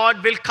the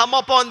Lord will come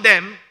upon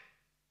them,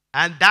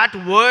 and that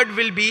word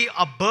will be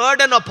a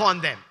burden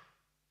upon them.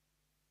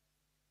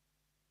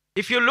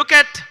 If you look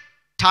at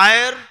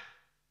Tyre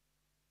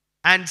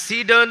and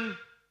Sidon,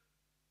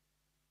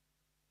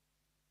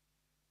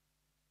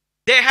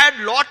 they had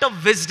lot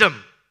of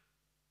wisdom,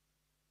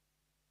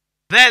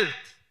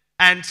 wealth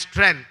and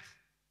strength.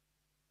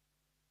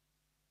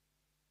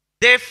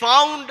 They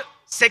found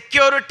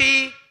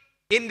security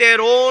in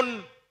their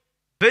own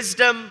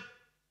wisdom,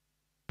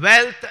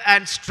 wealth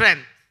and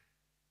strength.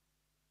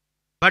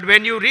 But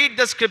when you read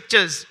the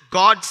scriptures,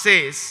 God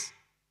says,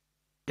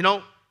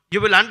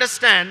 you will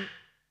understand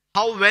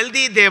how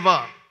wealthy they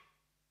were.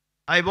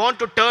 I want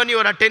to turn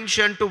your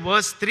attention to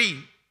verse 3,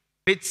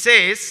 which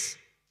says,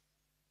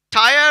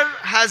 Tyre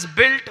has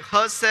built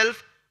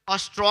herself a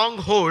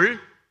stronghold.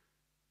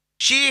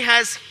 She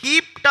has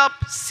heaped up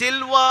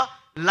silver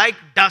like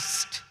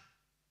dust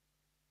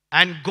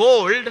and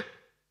gold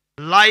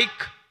like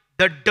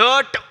the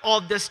dirt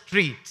of the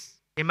streets.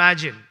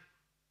 Imagine.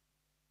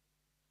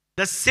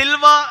 The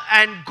silver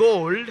and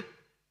gold,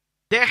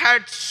 they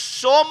had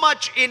so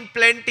much in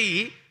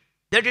plenty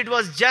that it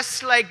was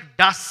just like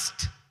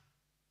dust.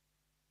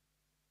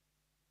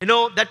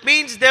 That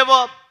means they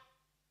were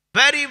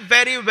very,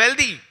 very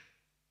wealthy.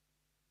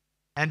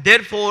 And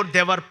therefore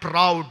they were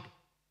proud.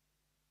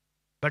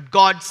 But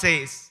God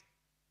says,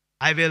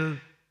 I will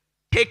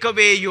take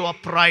away your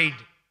pride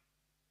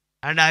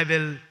and I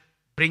will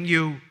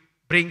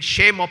bring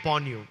shame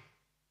upon you.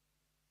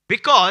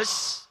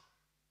 Because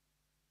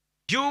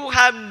you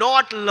have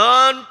not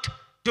learned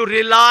to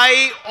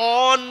rely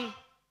on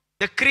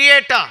the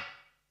Creator,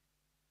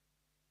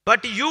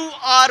 but you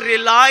are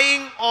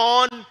relying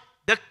on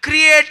the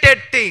created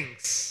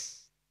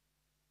things.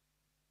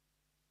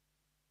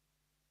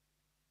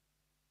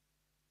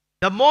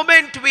 The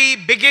moment we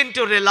begin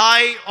to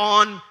rely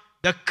on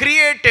the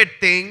created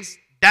things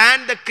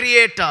than the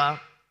Creator,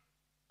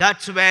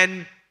 that's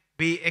when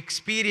we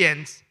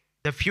experience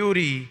the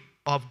fury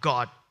of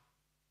God.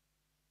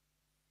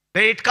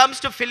 When it comes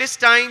to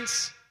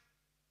Philistines,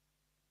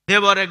 they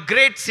were a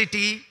great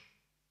city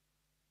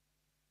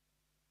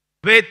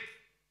with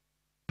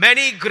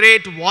many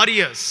great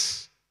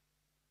warriors.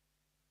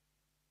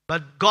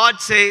 But God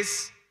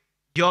says,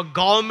 your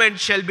government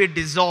shall be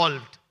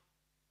dissolved.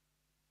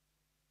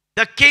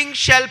 the king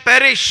shall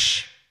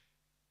perish.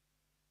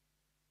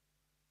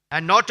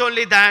 And not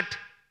only that,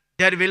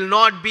 there will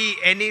not be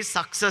any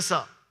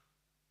successor.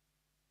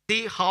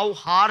 See how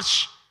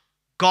harsh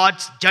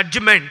God's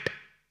judgment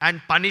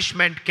and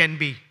punishment can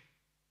be.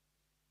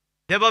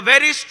 They were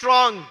very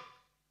strong,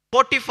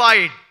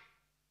 fortified,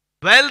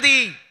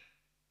 wealthy.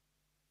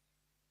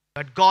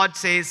 But God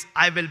says,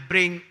 I will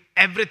bring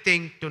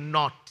everything to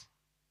naught.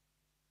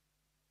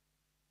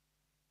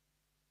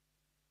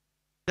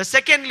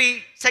 Second,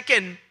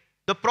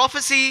 the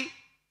prophecy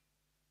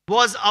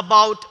was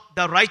about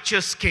the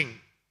righteous king,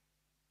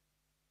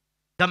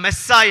 the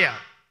Messiah,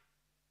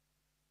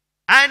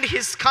 and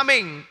his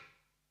coming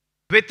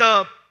with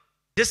a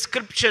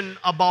description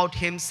about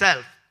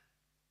himself.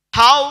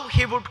 How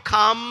he would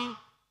come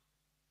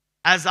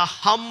as a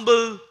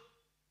humble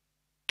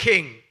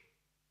king,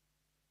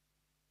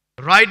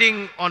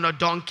 riding on a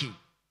donkey.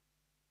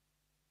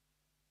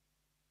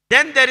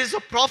 Then there is a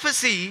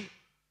prophecy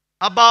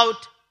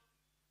about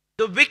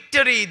the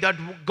victory that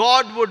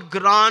God would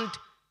grant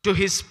to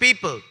his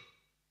people,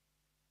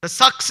 the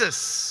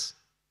success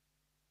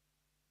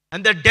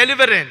and the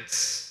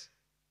deliverance.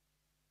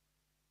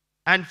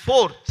 And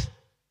fourth,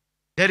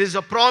 there is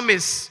a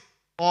promise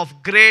of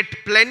great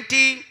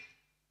plenty,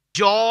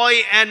 joy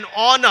and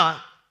honor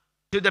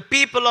to the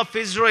people of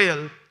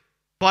Israel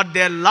for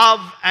their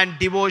love and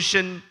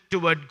devotion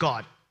toward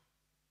God.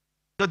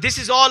 So this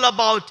is all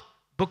about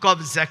book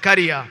of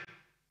Zechariah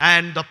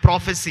and the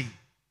prophecy.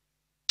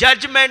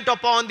 Judgment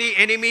upon the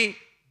enemy,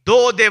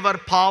 though they were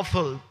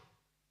powerful,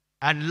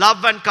 and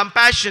love and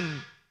compassion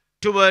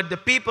toward the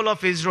people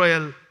of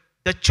Israel,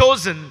 the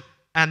chosen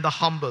and the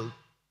humble.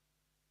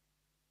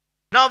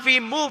 Now we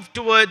move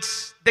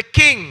towards the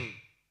king.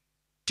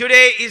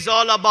 Today is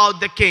all about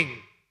the king.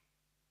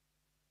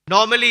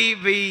 Normally,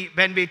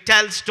 when we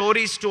tell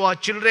stories to our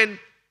children,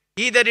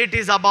 either it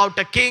is about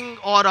a king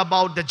or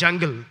about the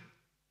jungle.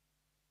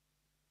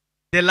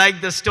 They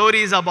like the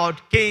stories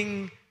about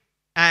king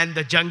and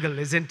the jungle,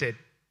 isn't it?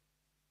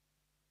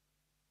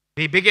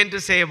 We begin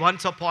to say,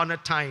 once upon a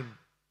time.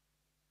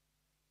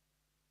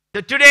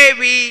 So today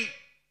we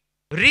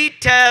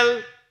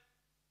retell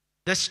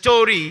the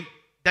story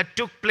that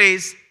took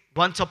place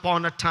once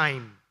upon a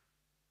time.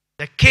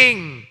 The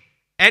king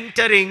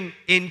entering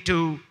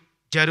into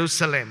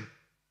Jerusalem.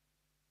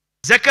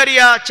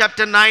 Zechariah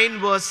chapter 9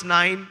 verse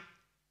 9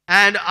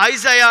 and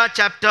Isaiah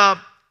chapter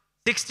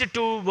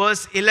 62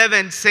 verse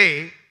 11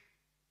 say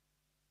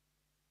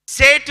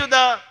to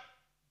the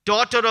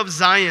daughter of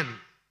Zion,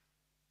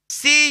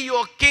 see,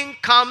 your king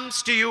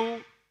comes to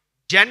you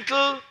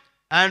gentle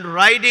and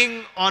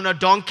riding on a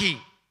donkey,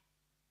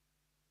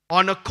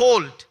 on a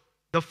colt,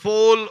 the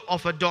foal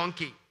of a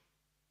donkey.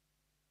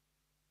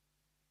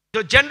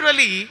 So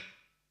generally,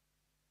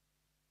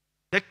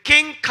 the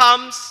king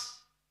comes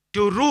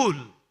to rule.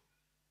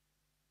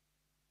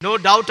 No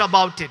doubt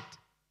about it.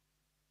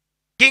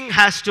 King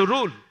has to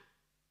rule.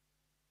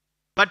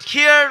 But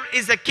here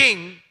is a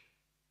king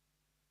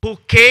who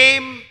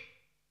came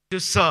to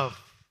serve.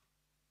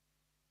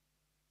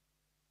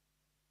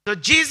 So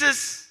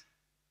Jesus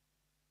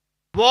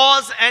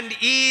was and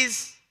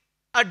is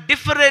a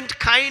different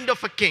kind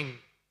of a king.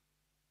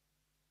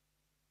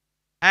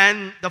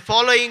 And the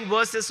following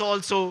verses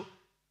also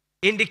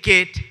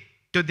indicate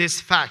to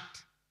this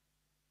fact.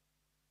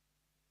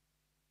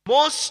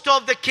 Most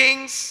of the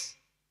kings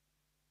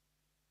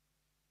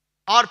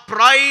are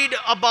pride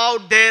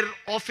about their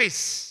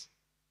office,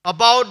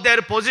 about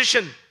their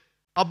position,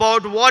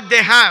 about what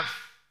they have.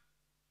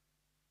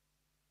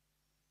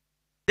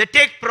 They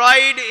take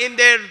pride in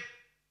their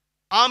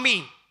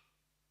army.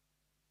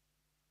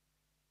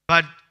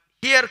 But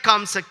here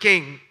comes a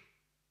king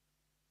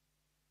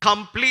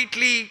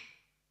completely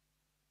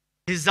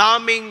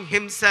disarming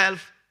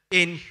himself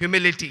in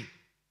humility.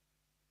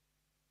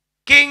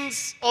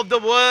 Kings of the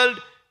world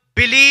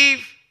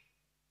believe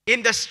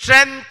in the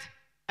strength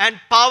and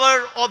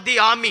power of the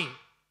army.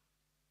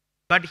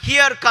 But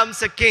here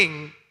comes a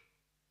king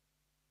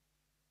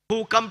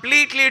who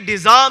completely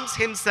disarms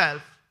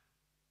himself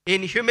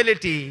in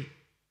humility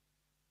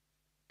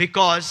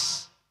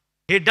because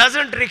he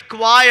doesn't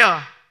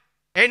require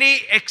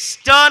any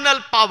external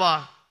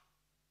power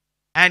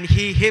and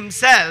he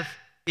himself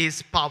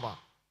is power.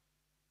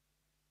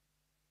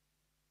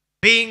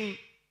 Being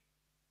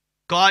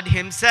God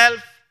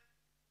himself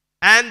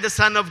and the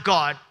Son of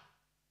God,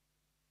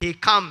 he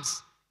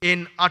comes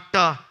in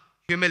utter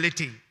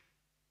humility.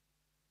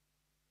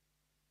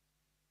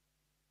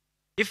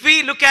 If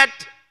we look at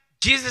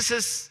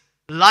Jesus'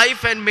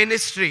 life and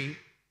ministry,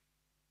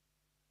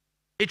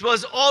 it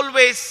was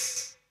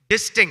always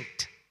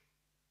distinct.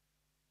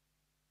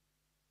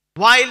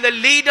 While the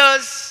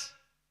leaders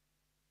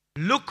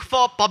look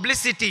for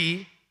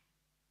publicity,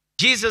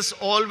 Jesus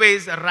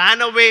always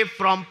ran away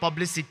from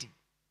publicity.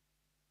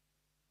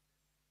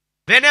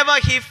 Whenever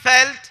he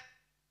felt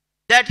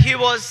that he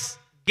was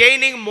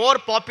gaining more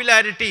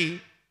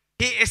popularity,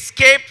 he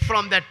escaped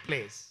from that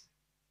place.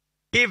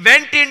 He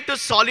went into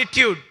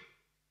solitude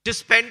to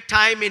spend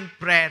time in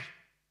prayer.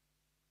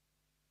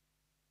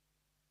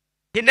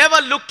 He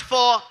never looked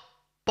for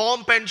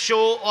pomp and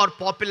show or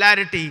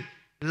popularity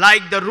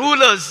like the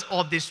rulers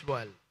of this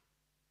world.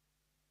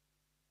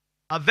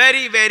 A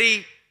very,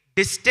 very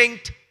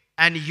distinct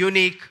and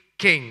unique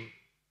king,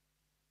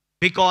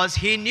 because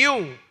he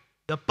knew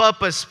the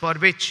purpose for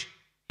which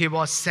he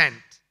was sent.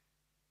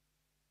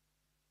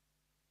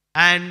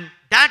 And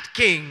that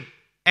king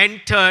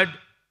entered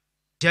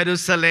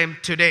Jerusalem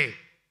today.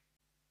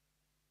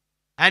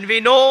 And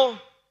we know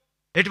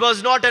it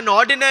was not an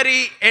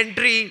ordinary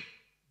entry,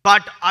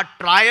 but a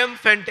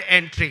triumphant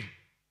entry.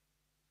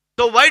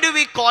 So why do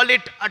we call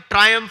it a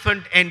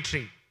triumphant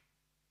entry?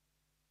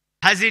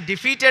 Has he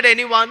defeated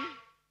anyone?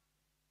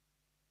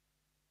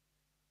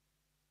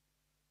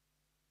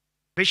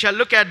 We shall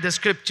look at the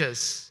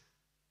scriptures.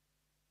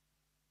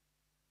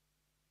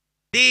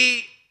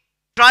 The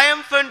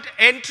triumphant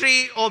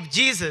entry of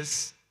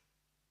Jesus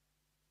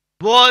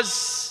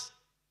was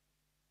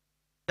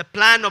the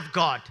plan of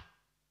God,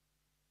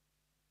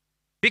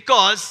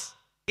 because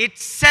it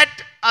set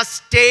a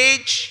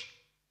stage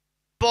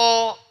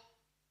for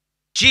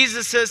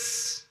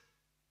Jesus's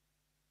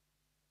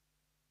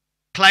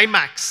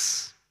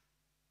climax.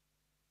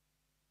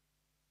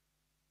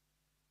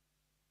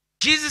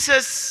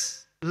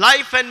 Jesus's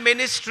life and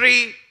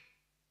ministry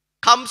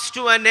comes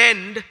to an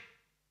end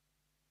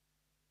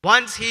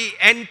once he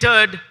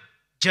entered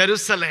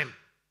Jerusalem.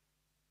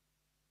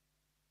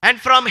 And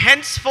from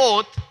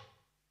henceforth,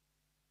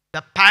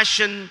 the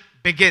passion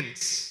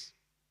begins.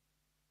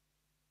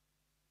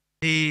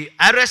 The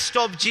arrest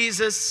of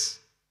Jesus,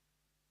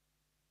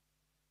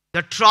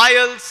 the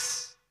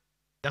trials,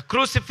 the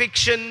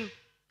crucifixion,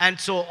 and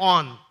so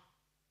on.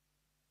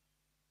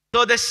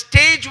 So the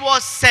stage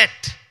was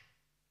set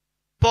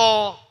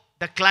for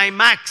the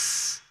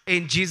climax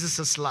in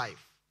Jesus'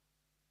 life.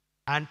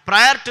 And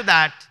prior to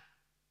that,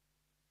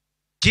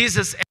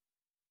 Jesus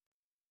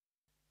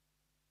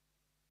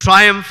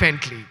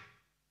triumphantly.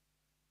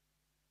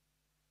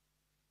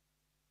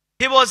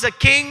 He was a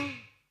king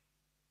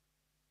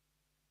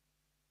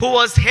who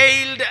was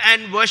hailed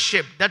and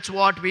worshipped. That's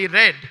what we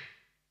read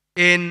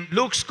in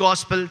Luke's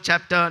Gospel,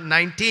 chapter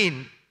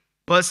 19,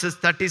 verses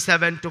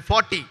 37 to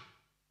 40.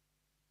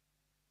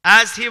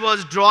 As he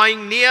was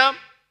drawing near,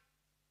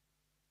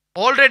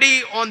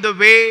 already on the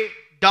way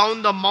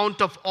down the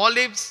Mount of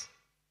Olives,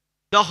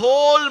 the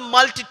whole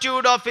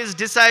multitude of his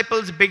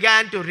disciples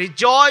began to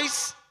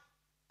rejoice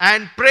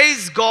and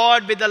praise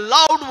God with a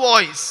loud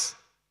voice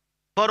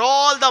for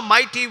all the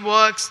mighty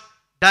works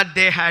that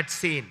they had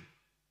seen.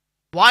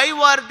 Why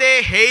were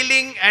they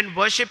hailing and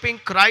worshipping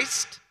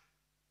Christ?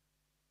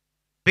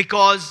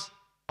 Because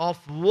of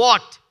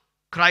what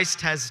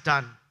Christ has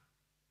done.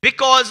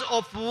 Because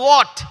of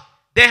what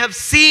they have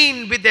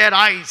seen with their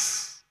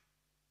eyes.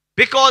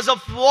 Because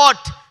of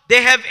what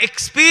they have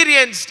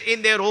experienced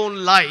in their own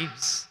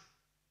lives.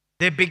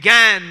 They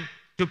began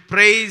to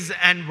praise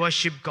and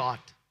worship God.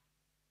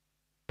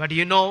 But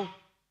you know,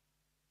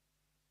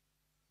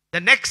 the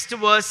next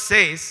verse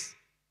says,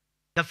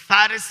 the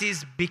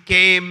Pharisees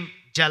became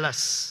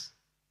jealous.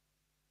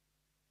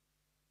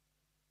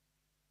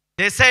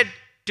 They said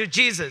to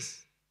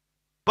Jesus,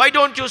 why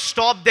don't you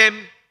stop them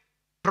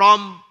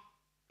from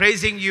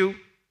praising you,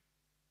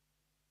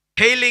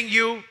 hailing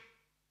you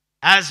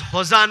as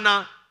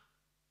Hosanna,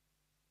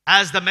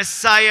 as the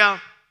Messiah,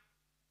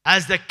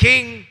 as the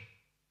King?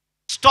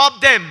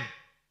 Stop them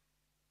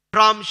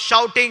from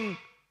shouting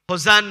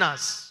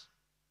Hosannas.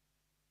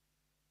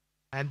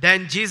 And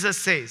then Jesus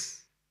says,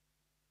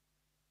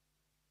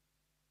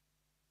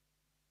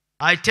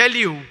 I tell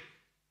you,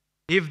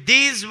 if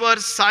these were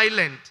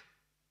silent,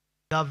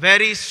 the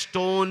very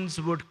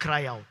stones would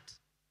cry out.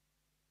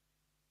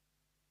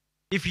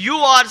 If you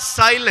are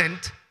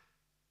silent,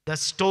 the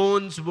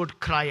stones would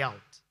cry out.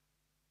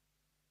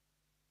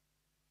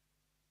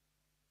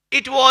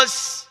 It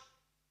was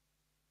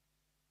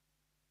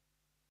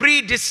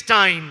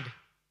predestined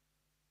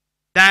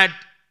that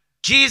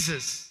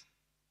Jesus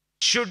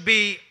should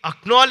be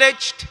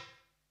acknowledged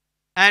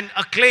and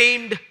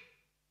acclaimed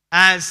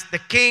as the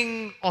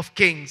King of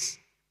Kings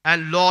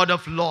and Lord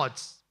of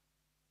Lords.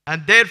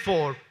 And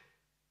therefore,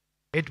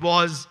 it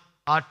was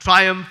a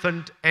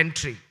triumphant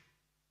entry.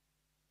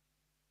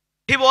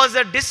 He was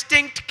a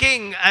distinct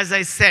king, as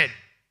I said.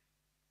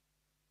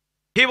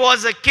 He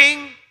was a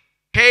king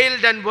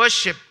hailed and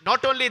worshipped.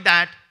 Not only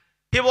that,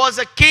 he was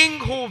a king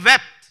who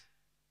wept.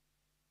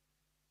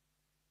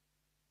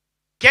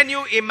 Can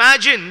you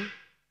imagine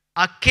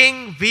a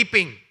king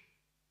weeping?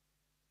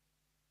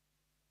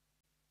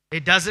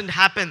 It doesn't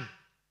happen.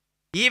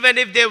 Even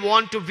if they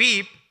want to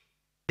weep,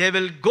 they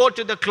will go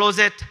to the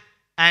closet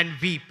and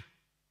weep.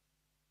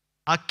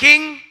 A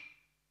king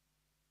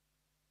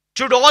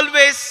should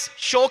always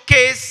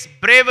showcase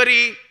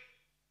bravery,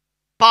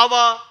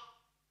 power,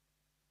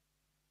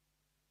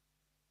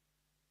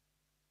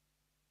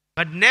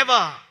 but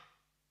never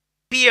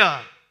fear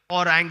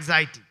or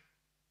anxiety.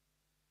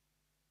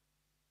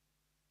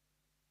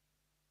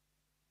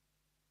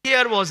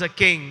 Here was a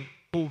king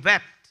who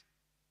wept.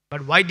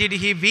 But why did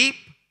he weep?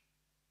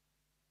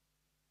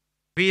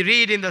 We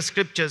read in the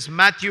scriptures,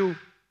 Matthew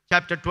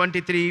chapter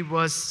 23,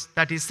 verse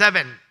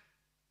 37.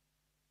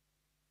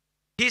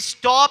 He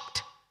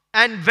stopped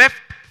and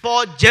wept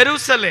for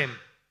Jerusalem.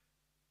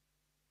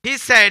 He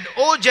said,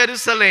 "O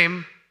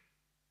Jerusalem,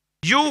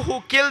 you who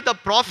kill the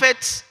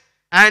prophets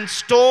and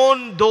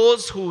stone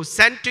those who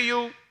sent to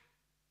you,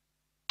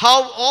 how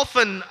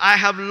often I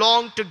have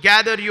longed to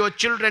gather your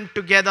children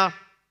together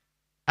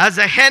as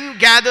a hen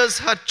gathers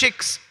her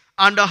chicks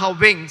under her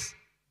wings,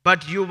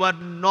 but you were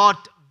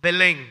not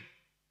willing."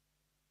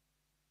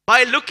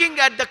 By looking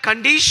at the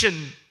condition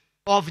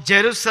of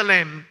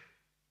Jerusalem,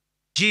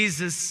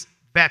 Jesus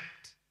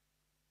wept.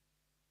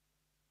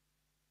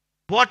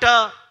 What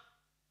a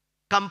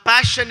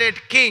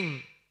compassionate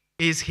king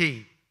is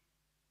he.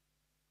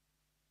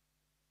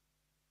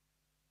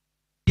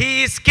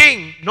 He is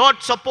king,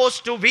 not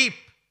supposed to weep.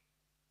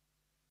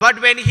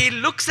 But when he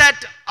looks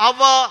at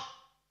our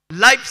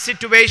life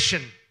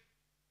situation,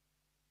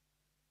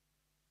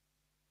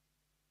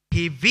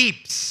 he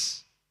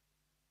weeps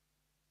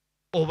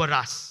over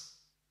us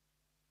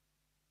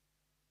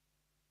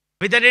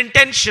with an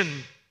intention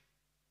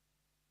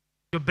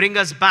to bring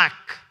us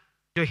back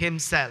to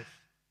himself.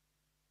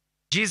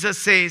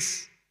 Jesus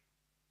says,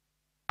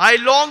 "I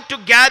long to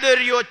gather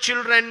your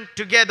children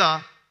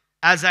together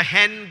as a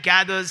hen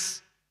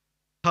gathers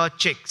her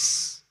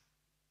chicks."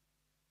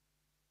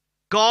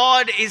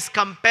 God is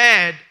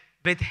compared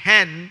with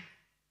hen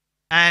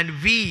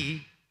and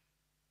we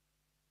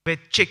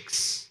with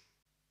chicks.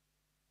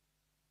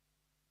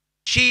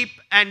 Sheep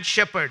and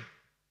shepherd,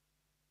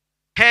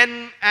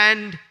 hen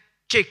and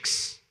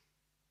chicks,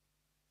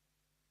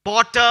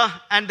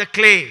 potter and the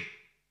clay.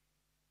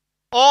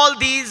 All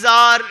these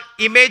are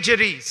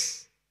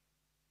imageries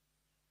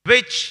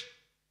which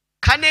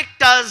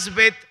connect us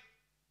with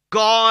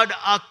God,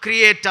 our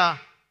Creator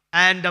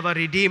and our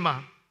Redeemer.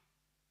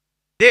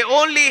 They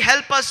only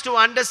help us to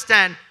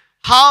understand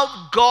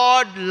how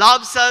God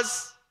loves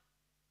us,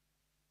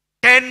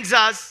 tends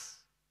us,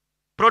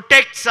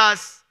 protects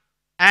us,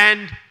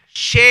 and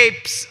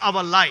shapes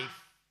our life.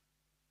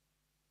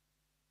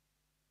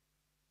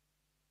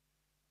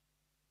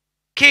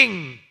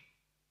 King,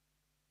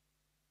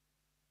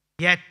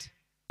 yet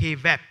he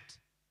wept.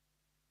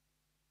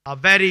 A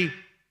very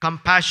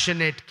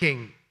compassionate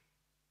king.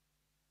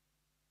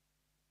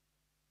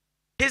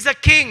 He's a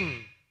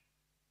king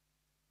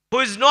who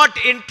is not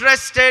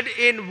interested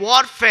in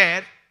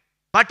warfare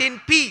but in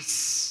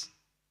peace.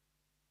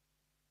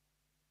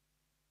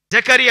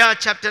 Zechariah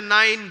chapter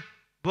 9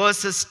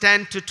 verses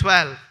 10 to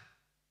 12.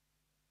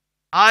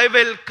 "I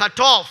will cut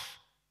off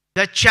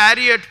the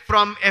chariot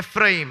from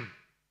Ephraim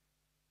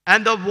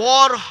and the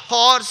war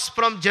horse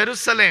from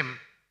Jerusalem,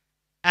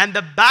 and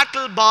the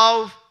battle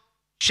bow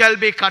shall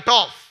be cut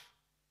off,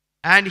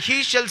 and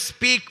he shall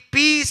speak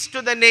peace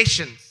to the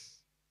nations.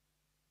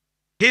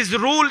 His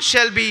rule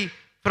shall be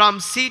from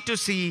sea to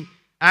sea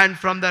and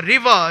from the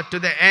river to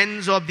the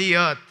ends of the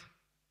earth.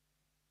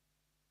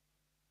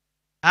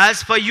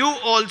 As for you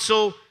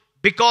also,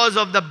 because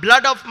of the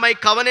blood of my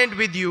covenant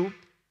with you,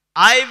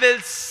 I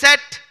will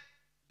set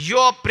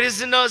your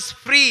prisoners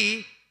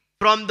free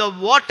from the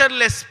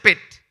waterless pit.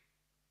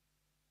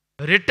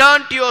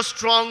 Return to your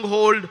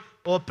stronghold,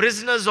 O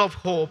prisoners of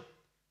hope.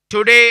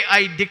 Today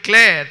I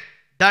declare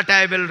that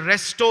I will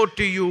restore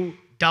to you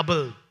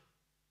double."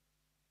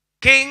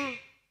 King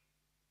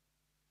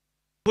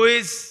who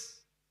is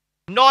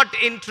not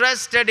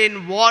interested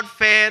in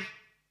warfare,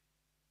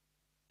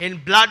 in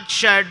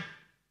bloodshed,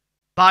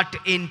 but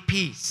in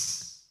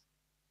peace.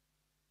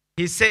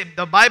 He said,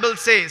 the Bible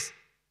says,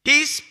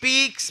 he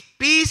speaks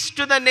peace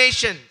to the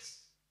nations.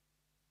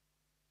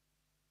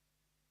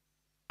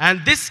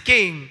 And this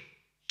king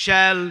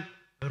shall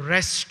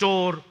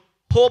restore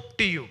hope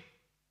to you.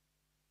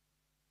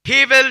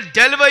 He will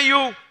deliver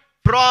you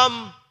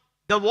from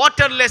the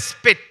waterless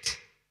pit.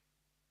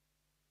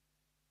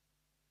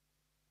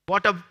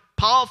 What a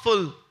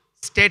powerful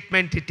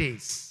statement it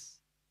is.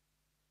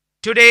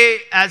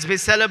 Today, as we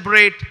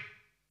celebrate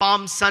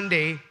Palm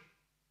Sunday,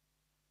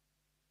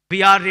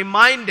 we are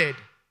reminded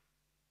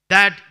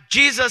that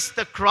Jesus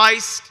the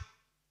Christ,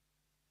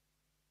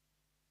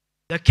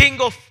 the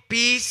King of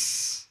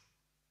Peace,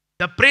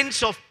 the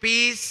Prince of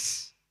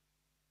Peace,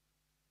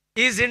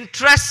 is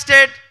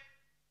interested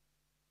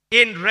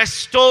in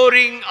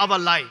restoring our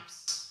lives.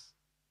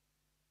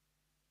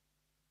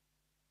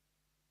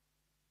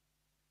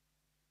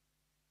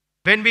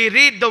 When we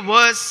read the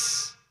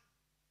verse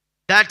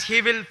that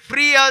he will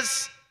free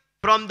us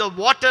from the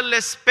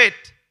waterless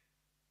pit,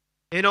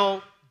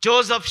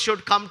 Joseph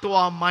should come to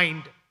our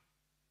mind.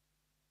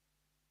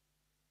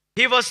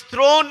 He was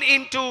thrown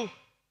into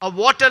a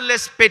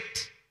waterless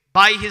pit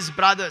by his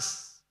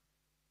brothers.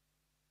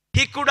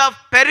 He could have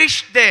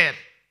perished there,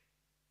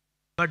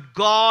 but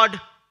God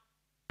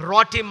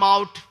brought him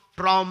out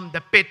from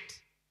the pit.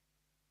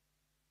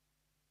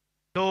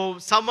 So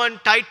someone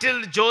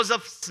titled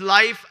Joseph's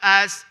life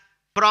as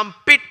 "From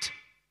Pit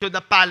to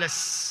the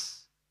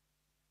Palace."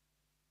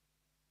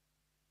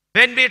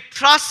 When we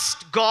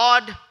trust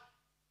God,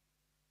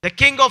 the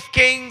King of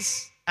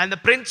Kings and the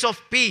Prince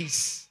of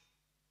Peace,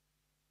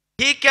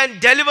 He can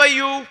deliver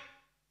you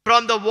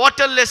from the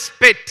waterless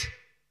pit,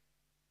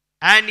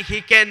 and He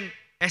can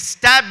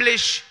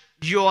establish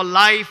your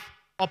life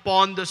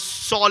upon the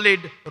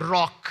solid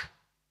rock.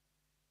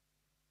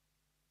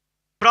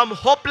 From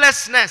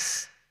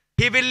hopelessness,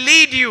 He will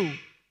lead you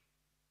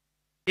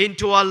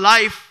into a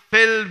life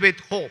filled with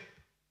hope.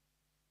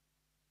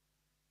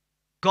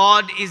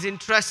 God is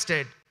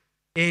interested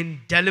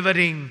in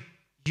delivering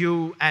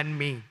you and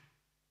me.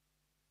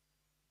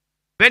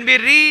 When we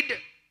read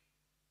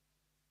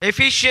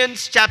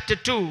Ephesians chapter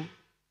 2,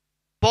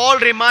 Paul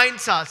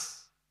reminds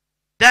us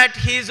that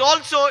he is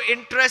also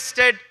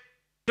interested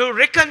to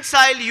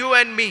reconcile you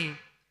and me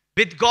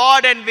with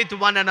God and with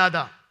one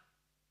another.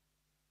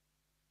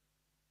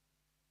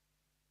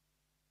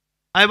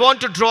 I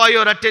want to draw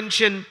your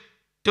attention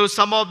to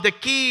some of the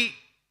key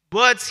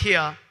words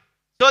here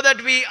so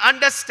that we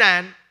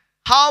understand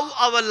how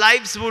our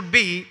lives would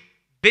be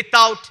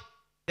without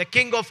the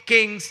King of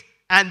Kings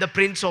and the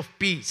Prince of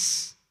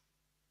Peace.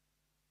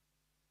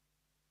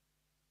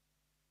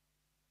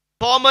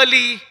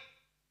 Formerly,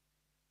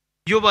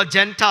 you were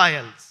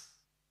Gentiles,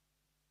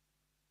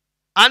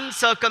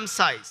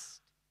 uncircumcised,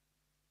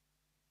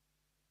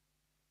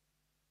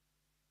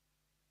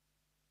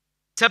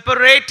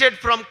 separated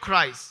from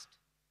Christ,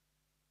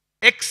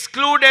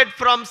 excluded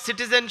from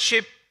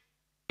citizenship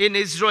in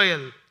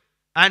Israel,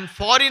 and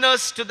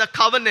foreigners to the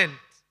covenant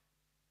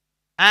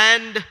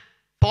and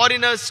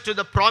foreigners to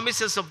the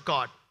promises of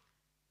God,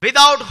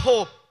 without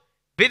hope,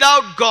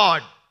 without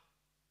God,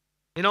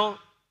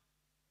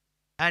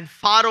 and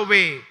far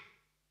away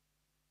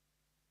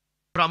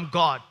from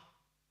God.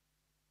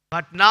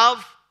 But now,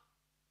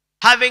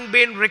 having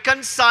been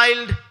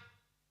reconciled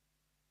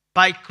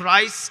by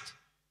Christ,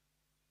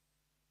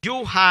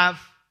 you have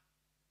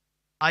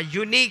a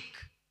unique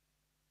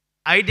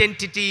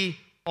identity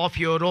of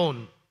your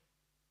own.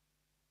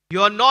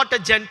 You are not a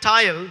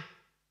Gentile,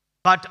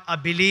 but a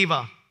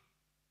believer.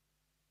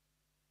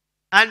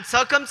 And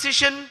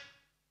circumcision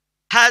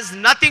has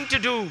nothing to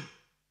do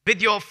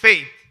with your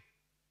faith.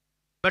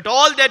 But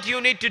all that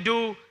you need to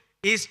do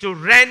is to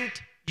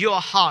rent your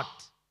heart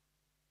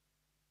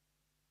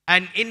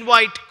and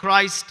invite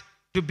Christ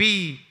to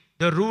be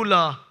the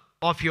ruler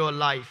of your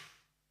life.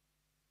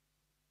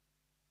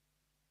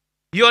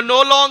 You are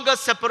no longer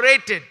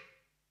separated,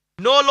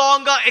 no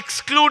longer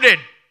excluded,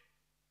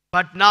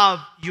 but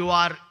now you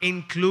are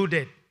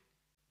included.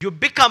 You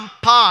become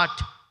part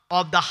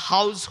of the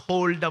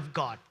household of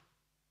God.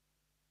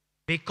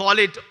 We call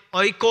it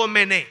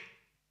oikomene,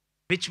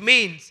 which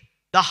means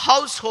the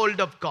household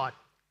of God.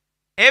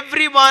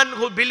 Everyone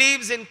who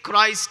believes in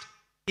Christ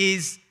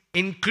is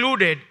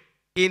included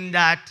in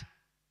that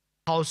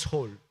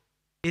household,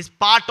 is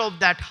part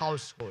of that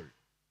household.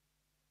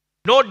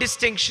 No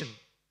distinction.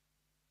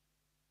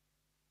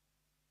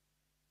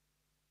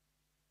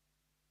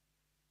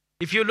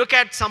 If you look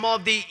at some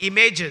of the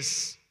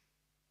images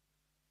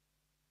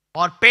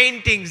or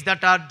paintings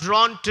that are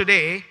drawn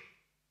today,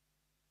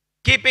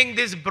 keeping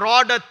this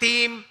broader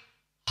theme,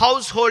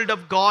 household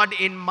of God,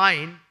 in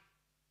mind,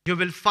 you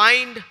will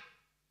find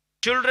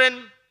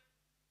children,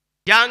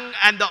 young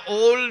and the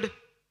old,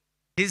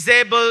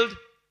 disabled,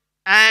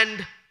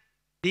 and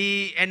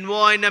the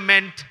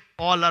environment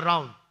all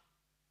around.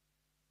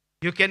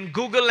 You can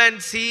Google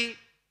and see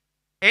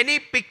any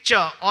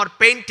picture or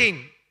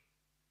painting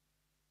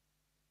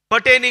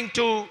pertaining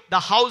to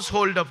the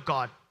household of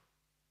God.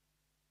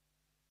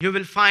 You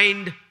will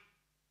find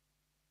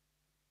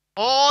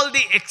all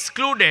the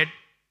excluded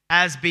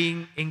as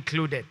being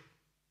included.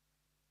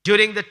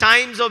 During the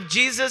times of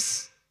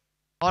Jesus,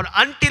 or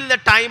until the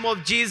time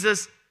of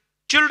Jesus,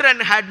 children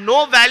had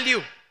no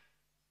value.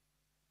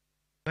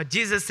 But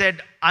Jesus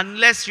said,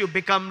 unless you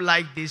become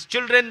like these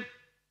children,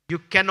 you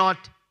cannot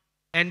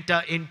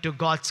enter into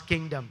God's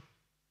kingdom.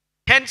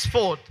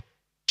 Henceforth,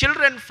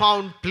 children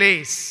found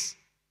place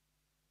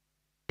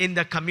in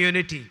the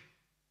community,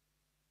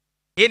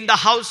 in the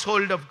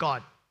household of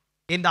God,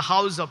 in the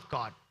house of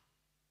God.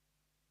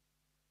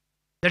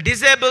 The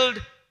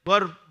disabled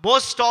were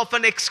most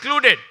often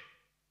excluded,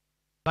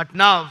 but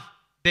now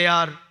they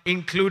are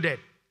included.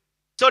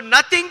 So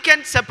nothing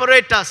can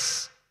separate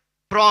us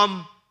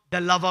from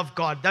the love of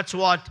God. That's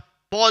what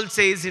Paul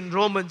says in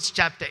Romans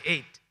chapter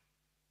 8.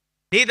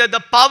 Neither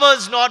the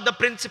powers nor the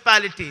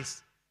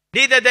principalities,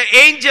 neither the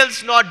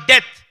angels nor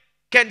death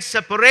can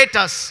separate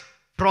us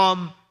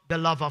from the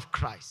love of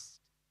Christ.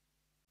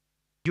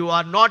 You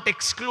are not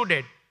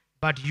excluded,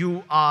 but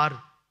you are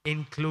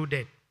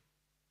included.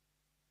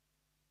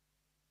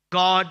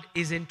 God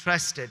is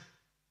interested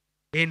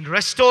in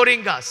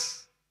restoring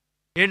us,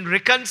 in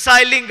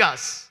reconciling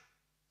us,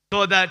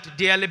 so that,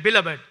 dearly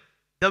beloved,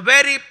 the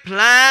very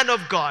plan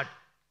of God,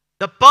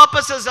 the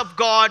purposes of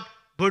God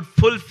would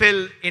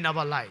fulfill in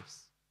our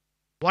lives.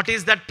 What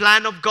is that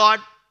plan of God?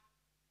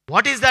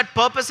 What is that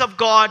purpose of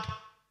God?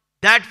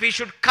 That we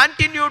should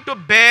continue to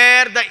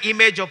bear the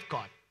image of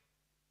God.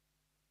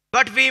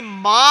 But we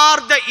mar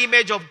the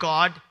image of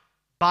God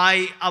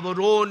by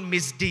our own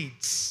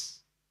misdeeds.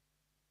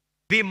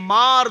 We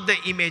mar the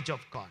image of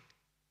God.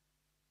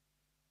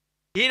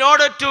 In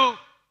order to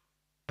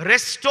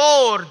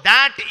restore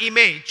that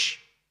image,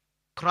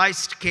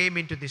 Christ came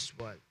into this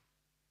world.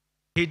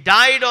 He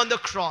died on the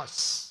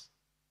cross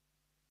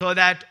so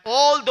that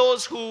all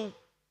those who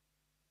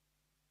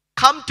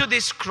come to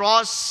this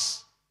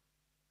cross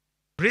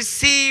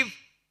receive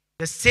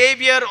the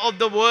Savior of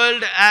the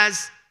world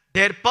as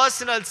their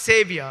personal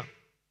Savior.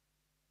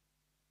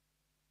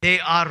 They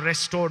are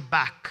restored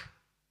back.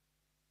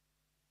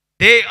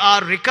 They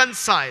are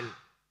reconciled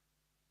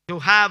to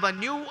have a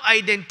new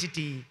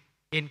identity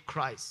in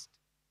Christ.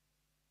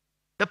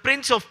 The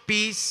Prince of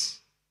Peace,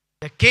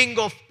 the King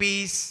of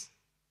Peace,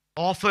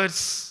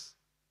 offers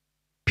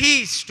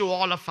peace to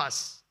all of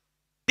us.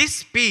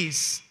 This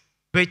peace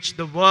which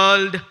the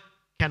world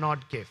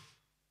cannot give.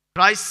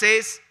 Christ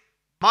says,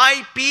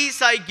 "My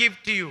peace I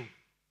give to you.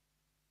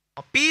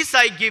 A peace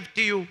I give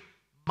to you.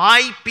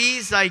 My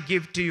peace I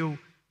give to you,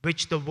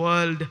 which the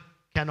world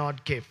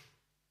cannot give."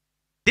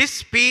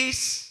 This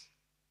peace,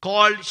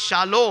 called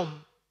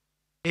shalom,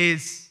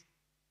 is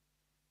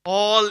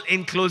all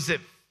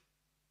inclusive.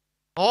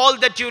 All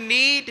that you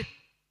need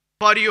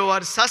for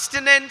your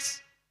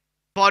sustenance,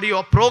 for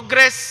your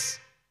progress,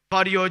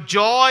 for your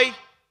joy,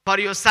 for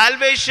your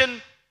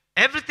salvation,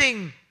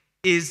 everything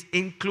is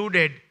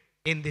included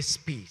in this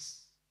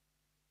peace.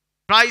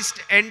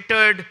 Christ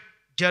entered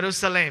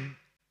Jerusalem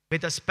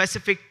with a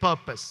specific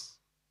purpose.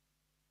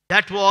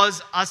 That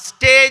was a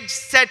stage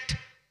set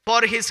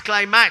for his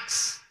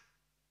climax,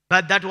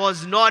 but that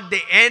was not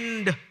the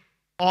end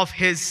of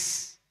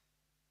his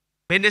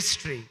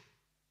ministry.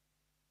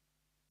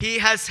 He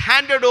has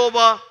handed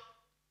over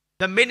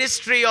the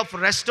ministry of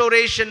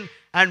restoration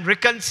and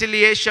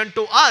reconciliation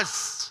to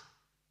us,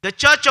 the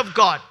Church of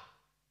God,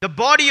 the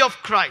body of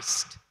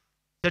Christ.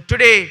 So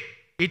today,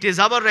 it is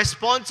our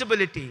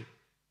responsibility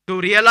to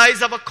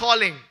realize our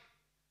calling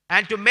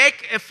and to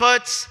make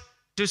efforts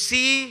to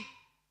see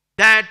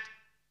that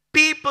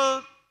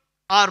people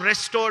are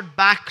restored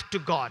back to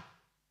God.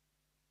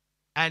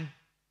 And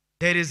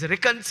there is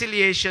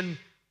reconciliation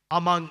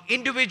among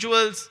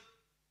individuals,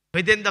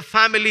 within the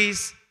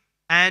families,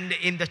 and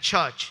in the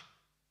church,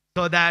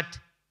 so that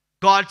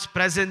God's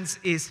presence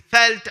is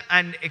felt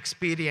and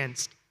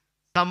experienced.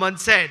 Someone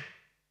said,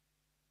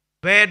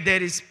 "Where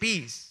there is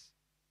peace,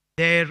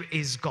 there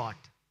is God."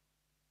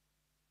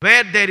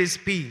 Where there is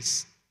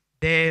peace,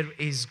 there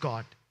is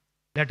God.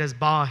 Let us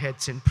bow our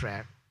heads in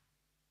prayer.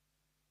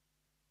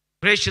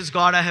 Gracious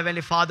God, our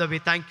Heavenly Father, we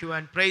thank you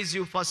and praise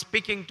you for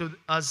speaking to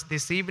us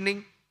this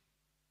evening.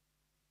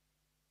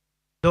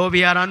 Though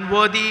we are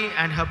unworthy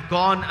and have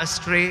gone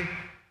astray,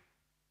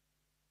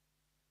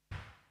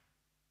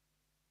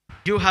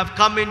 you have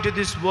come into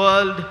this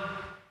world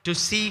to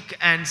seek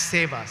and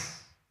save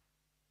us.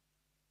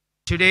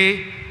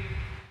 Today,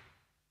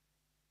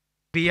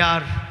 we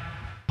are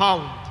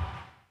found.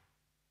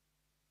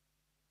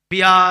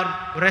 We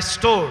are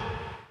restored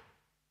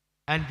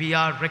and we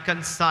are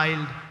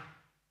reconciled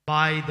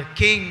by the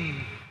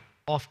King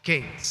of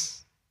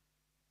Kings.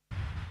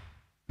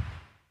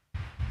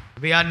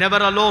 We are never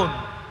alone.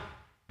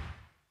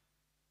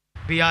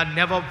 We are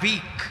never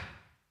weak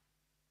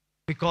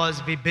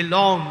because we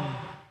belong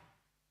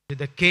to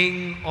the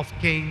King of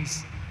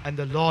Kings and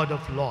the Lord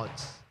of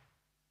Lords.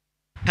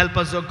 Help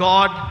us, O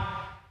God,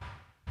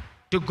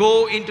 to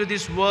go into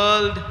this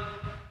world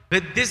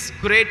with this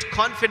great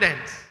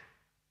confidence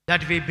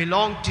that we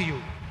belong to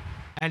you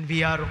and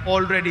we are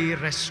already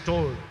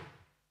restored.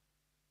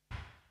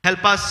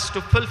 Help us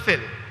to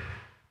fulfill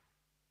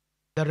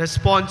the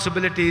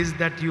responsibilities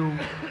that you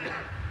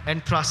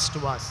entrust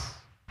to us,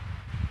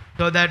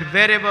 so that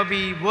wherever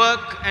we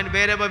work and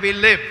wherever we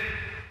live,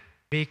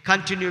 we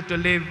continue to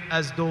live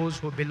as those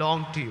who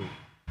belong to you.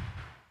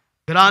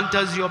 Grant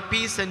us your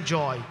peace and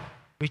joy,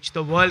 which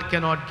the world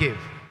cannot give.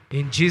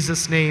 In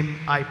Jesus' name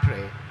I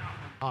pray.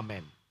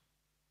 Amen.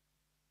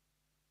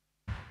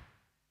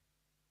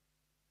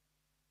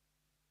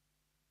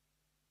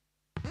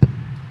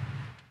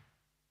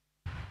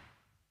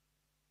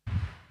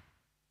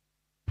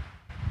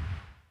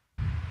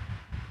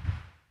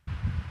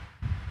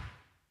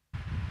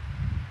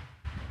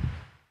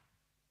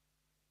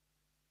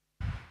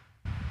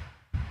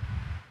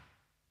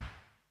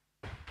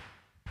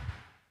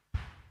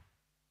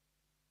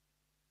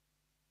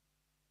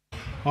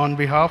 On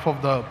behalf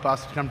of the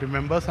Pastor Committee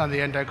members and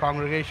the entire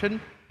congregation,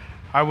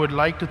 I would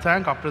like to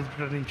thank our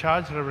Presbyter in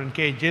charge, Reverend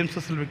K. James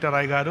Cecil Victor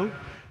Aigaru,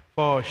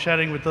 for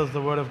sharing with us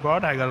the Word of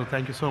God. Aigaru,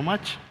 thank you so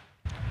much.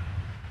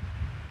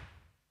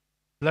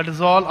 Let us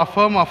all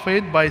affirm our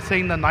faith by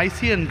saying the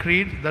Nicene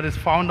Creed that is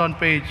found on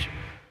page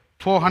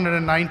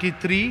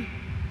 493.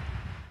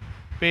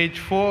 Page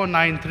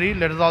 493.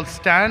 Let us all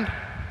stand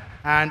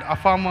and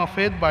affirm our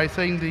faith by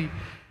saying the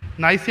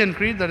Nicene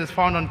Creed that is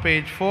found on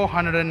page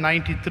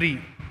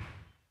 493.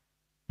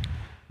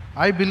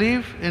 I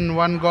believe in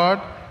one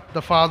God,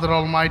 the Father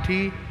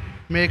Almighty,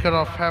 maker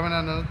of heaven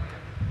and earth,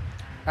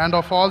 and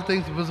of all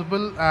things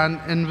visible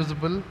and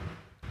invisible,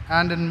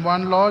 and in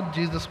one Lord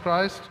Jesus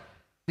Christ,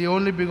 the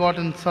only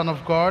begotten Son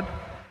of God,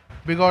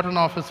 begotten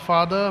of his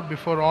Father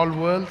before all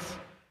worlds,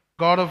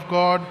 God of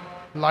God,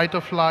 light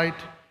of light,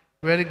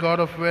 very God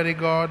of very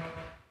God,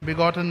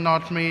 begotten,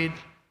 not made,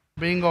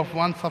 being of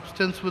one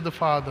substance with the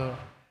Father,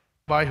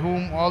 by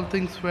whom all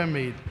things were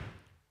made,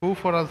 who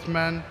for us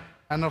men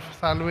and of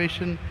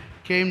salvation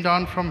came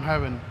down from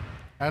heaven,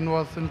 and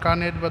was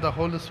incarnate by the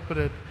Holy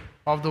Spirit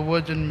of the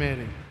Virgin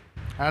Mary,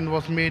 and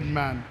was made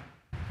man,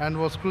 and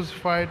was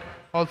crucified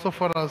also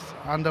for us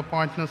under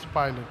Pontius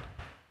Pilate.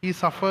 He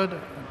suffered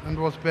and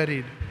was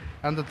buried,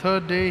 and the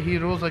third day he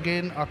rose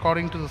again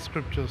according to the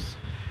Scriptures,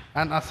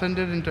 and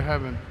ascended into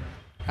heaven,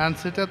 and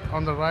sitteth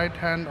on the right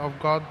hand of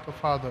God the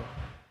Father.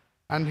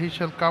 And he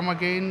shall come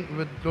again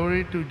with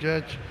glory to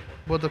judge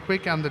both the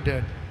quick and the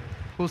dead,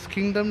 whose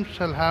kingdom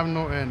shall have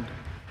no end.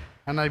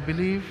 And I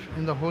believe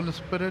in the Holy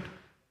Spirit,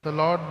 the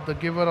Lord, the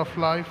giver of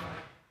life,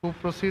 who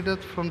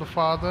proceedeth from the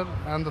Father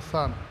and the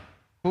Son,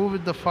 who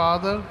with the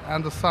Father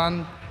and the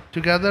Son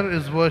together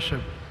is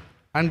worshipped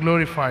and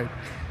glorified,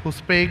 who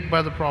spake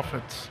by the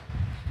prophets.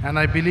 And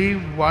I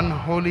believe one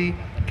holy,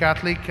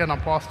 Catholic, and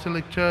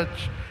Apostolic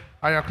Church.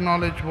 I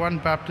acknowledge one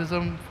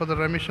baptism for the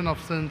remission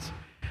of sins,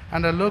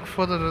 and I look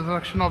for the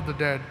resurrection of the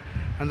dead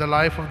and the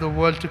life of the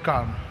world to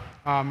come.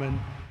 Amen.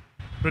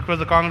 Request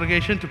the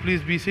congregation to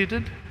please be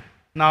seated.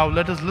 Now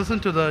let us listen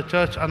to the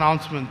church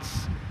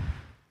announcements.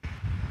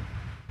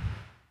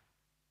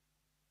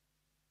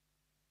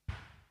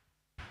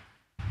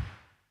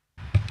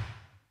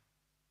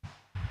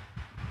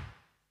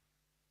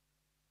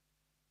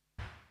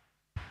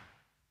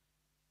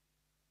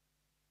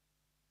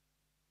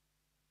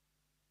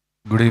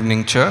 Good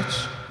evening,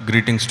 church.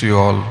 Greetings to you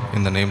all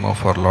in the name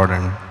of our Lord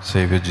and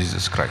Savior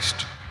Jesus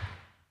Christ.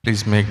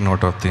 Please make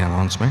note of the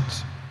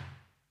announcements.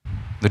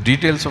 The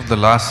details of the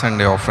last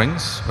Sunday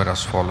offerings were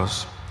as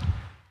follows.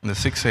 In the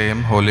 6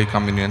 a.m. Holy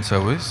Communion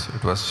service,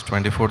 it was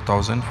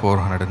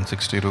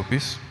 24,460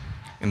 rupees.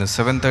 In the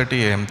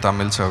 7:30 a.m.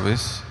 Tamil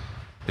service,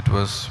 it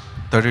was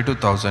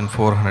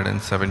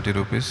 32,470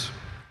 rupees.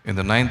 In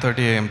the 9:30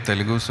 a.m.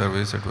 Telugu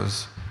service, it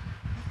was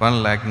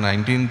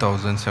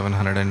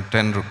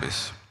 1,19,710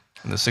 rupees.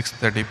 In the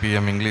 6:30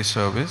 p.m. English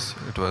service,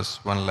 it was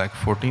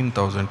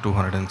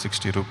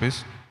 1,14,260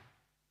 rupees.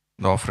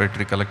 The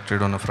offertory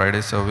collected on a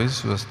Friday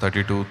service was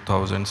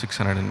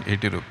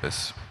 32,680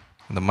 rupees.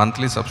 The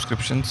monthly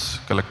subscriptions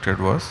collected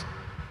was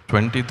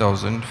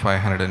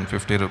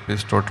 20,550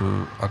 rupees,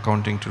 total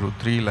accounting to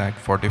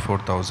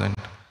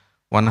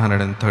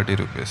 3,44,130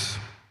 rupees.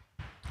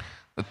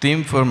 The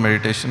theme for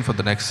meditation for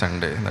the next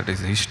Sunday, that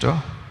is Easter,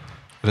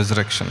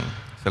 Resurrection,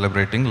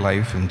 celebrating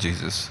life in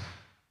Jesus.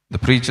 The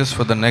preachers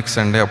for the next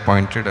Sunday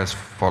appointed as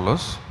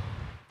follows.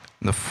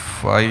 In the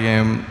 5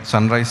 a.m.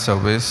 sunrise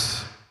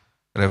service,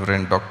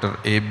 Reverend Dr.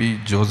 A.B.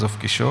 Joseph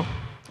Kishore.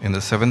 In the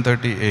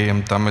 7:30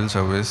 a.m. Tamil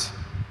service,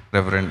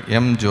 Reverend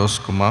M.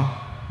 Jose Kumar.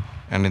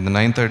 And in the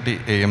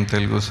 9:30 a.m.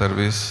 Telugu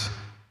service,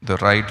 the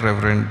Right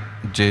Reverend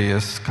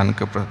J.S.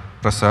 Kanaka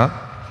Prasad,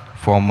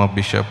 former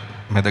Bishop,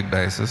 Medak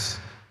Diocese.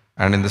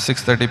 And in the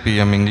 6:30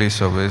 p.m. English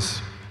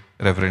service,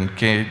 Reverend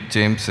K.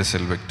 James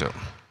Cecil Victor.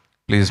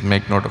 Please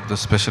make note of the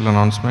special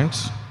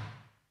announcements.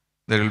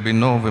 There will be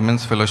no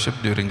women's fellowship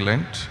during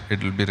Lent.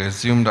 It will be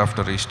resumed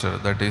after Easter,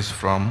 that is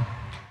from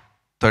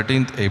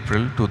 13th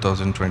April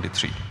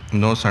 2023.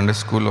 No Sunday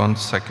school on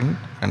 2nd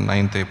and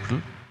 9th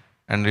April,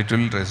 and it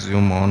will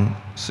resume on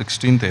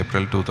 16th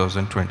April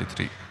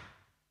 2023.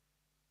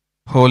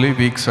 Holy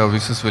Week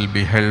services will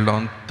be held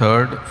on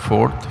 3rd,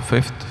 4th,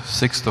 5th,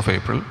 6th of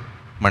April,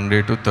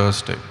 Monday to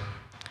Thursday.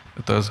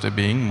 The Thursday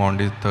being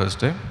Maundy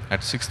Thursday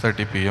at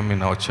 6:30 p.m.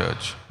 in our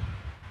church.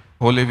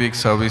 Holy Week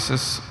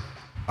services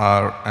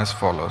are as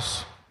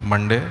follows.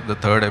 Monday, the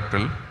 3rd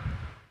April,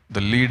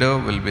 the leader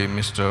will be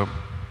Mr.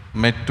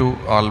 Mettu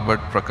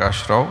Albert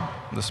Prakash Rao.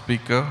 The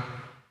speaker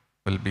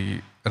will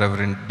be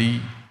Reverend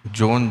D.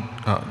 John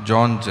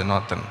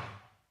Jonathan.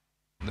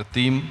 The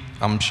theme,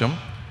 Amsham,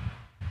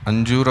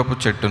 Anjurapu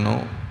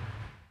Chettunu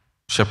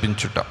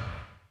Shapinchuta.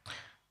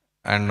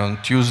 And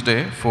on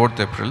Tuesday, 4th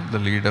April, the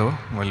leader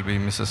will be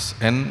Mrs.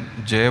 N.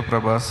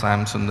 Jayaprabha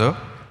Samsundar,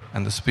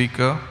 and the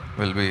speaker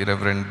will be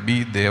Reverend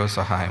B.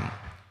 Devasahayam.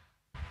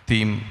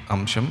 Theme,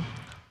 Amsham,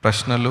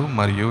 Prashnalu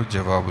Mariyu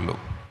Javabulu.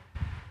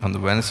 On the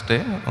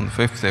Wednesday, on the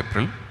 5th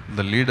April,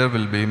 the leader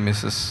will be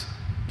Mrs.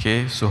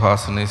 K.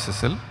 Suhasini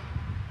Cecil,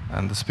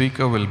 and the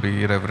speaker will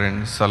be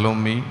Reverend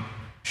Salomi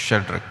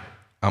Shadrach.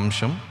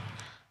 Amsham,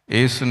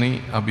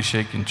 Esuni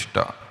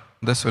Abhishekinchuta.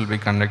 This will be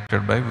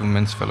conducted by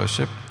Women's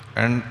Fellowship.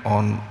 And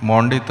on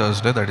Maundy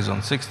Thursday, that is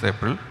on 6th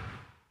April,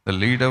 the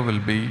leader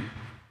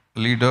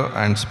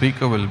and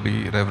speaker will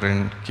be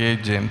Reverend K.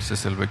 James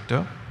Cecil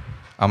Victor.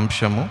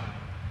 Amshamu,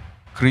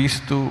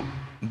 Kristu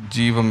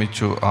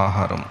Jivamichu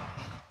Aharam.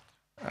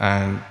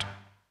 And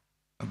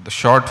the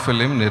short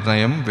film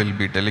Nirnayam will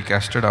be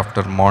telecasted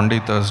after Maundy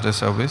Thursday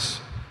service,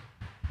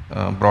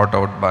 brought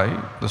out by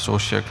the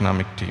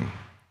socio-economic team.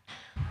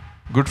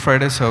 Good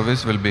Friday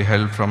service will be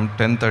held from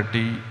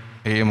 10:30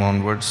 a.m.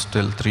 onwards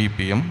till 3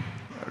 p.m.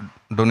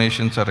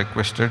 Donations are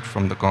requested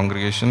from the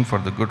congregation for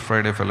the Good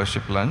Friday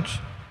Fellowship lunch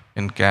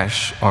in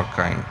cash or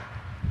kind.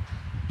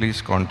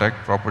 Please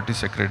contact Property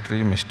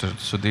Secretary Mr.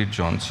 Sudhir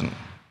Johnson.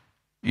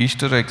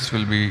 Easter eggs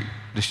will be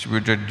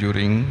distributed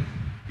during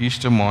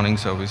Easter morning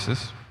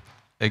services.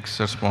 Eggs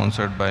are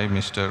sponsored by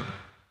Mr.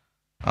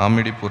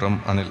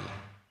 Amidipuram Anil.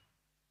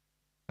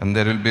 And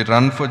there will be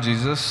Run for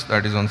Jesus,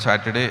 that is on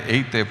Saturday,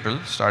 8th April,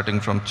 starting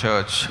from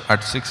church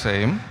at 6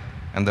 a.m.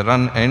 And the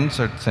run ends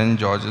at St.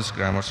 George's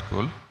Grammar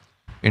School.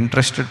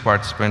 Interested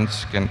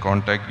participants can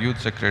contact Youth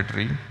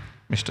Secretary,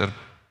 Mr.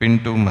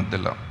 Pintu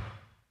Madilla.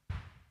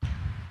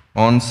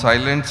 On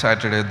Silent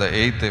Saturday, the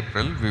 8th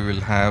April, we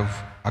will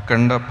have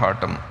Akanda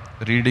Patam,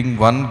 reading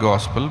one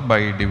gospel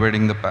by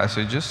dividing the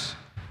passages.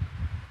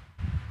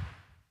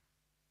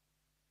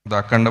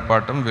 The Akanda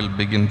Patam will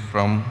begin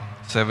from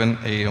 7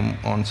 a.m.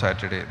 on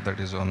Saturday, that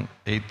is on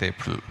 8th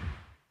April.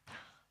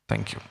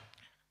 Thank you.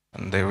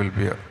 And there will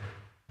be a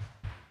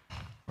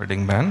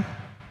wedding band.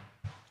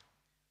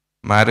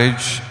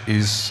 Marriage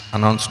is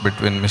announced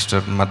between Mr.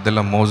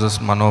 Madilla Moses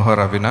Manohar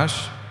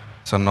Avinash,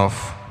 son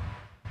of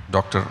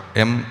Dr.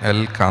 M.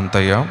 L.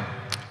 Kantaya,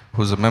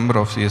 who is a member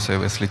of CSI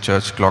Wesley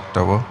Church Clock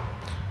Tower,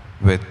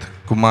 with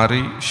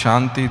Kumari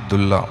Shanti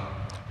Dulla,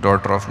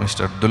 daughter of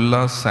Mr.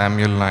 Dulla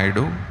Samuel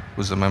Naidu,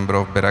 who is a member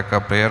of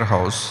Beraka Prayer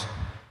House.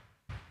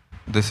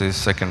 This is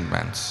second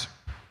bands.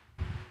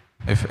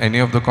 If any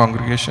of the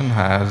congregation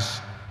has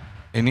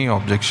any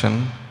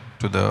objection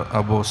to the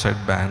above said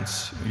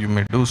bands, you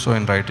may do so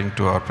in writing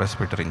to our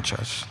presbyter in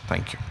charge.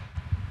 Thank you.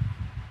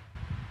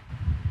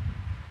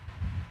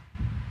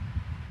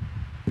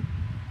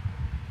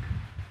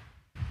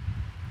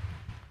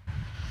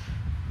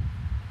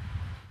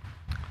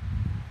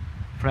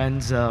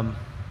 Friends, I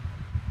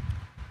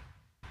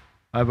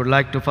would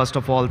like to first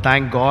of all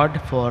thank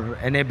God for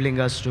enabling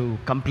us to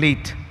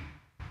complete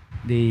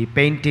the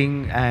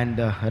painting and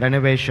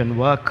renovation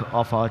work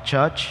of our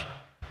church.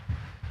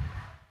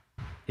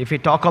 If we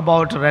talk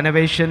about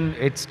renovation,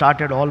 it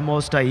started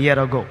almost a year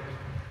ago.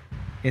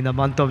 In the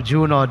month of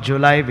June or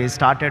July, we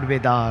started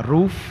with our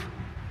roof,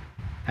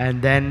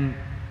 and then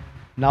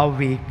now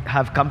we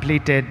have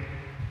completed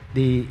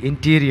the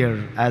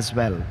interior as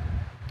well.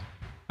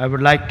 I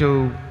would like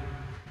to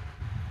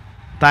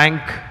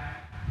thank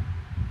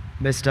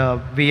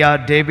Mr. V.R.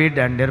 David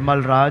and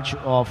Nirmal Raj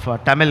of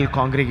Tamil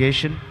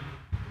congregation,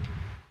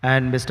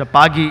 and Mr.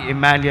 Pagi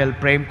Emmanuel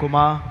Prem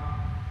Kumar,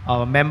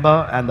 our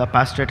member and the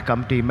pastorate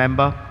committee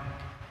member,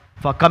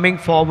 for coming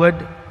forward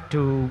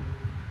to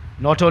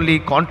not only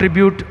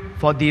contribute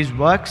for these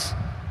works,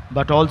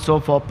 but also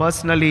for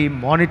personally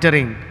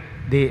monitoring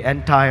the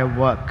entire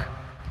work.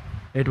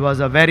 It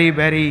was a very,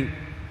 very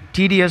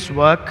tedious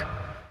work.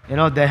 You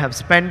know, they have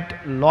spent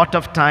a lot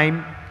of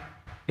time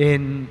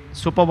in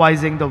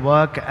supervising the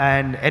work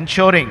and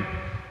ensuring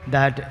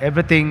that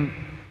everything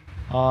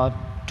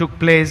took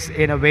place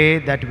in a way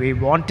that we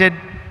wanted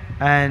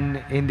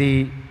and in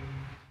the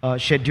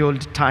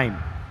scheduled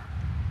time.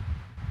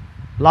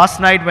 Last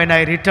night when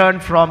I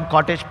returned from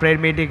cottage prayer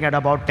meeting at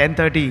about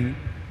 10:30,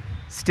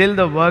 still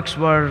the works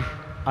were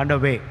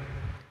underway.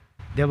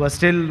 There was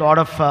still a lot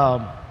of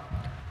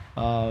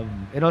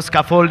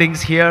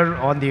scaffoldings here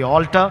on the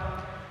altar,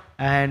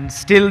 and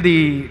still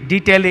the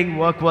detailing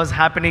work was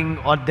happening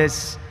on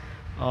this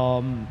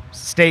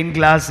stained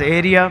glass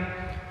area,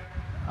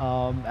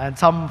 and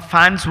some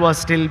fans were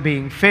still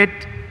being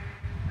fit,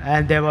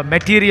 and there were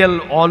material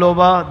all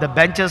over. The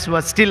benches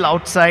were still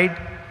outside,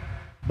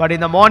 but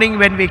in the morning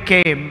when we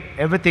came,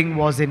 everything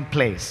was in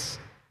place,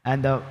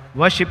 and the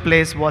worship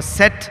place was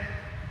set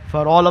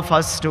for all of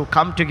us to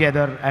come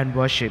together and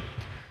worship.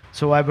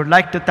 So I would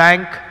like to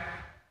thank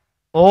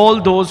all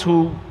those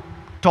who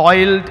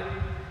toiled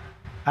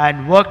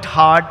and worked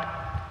hard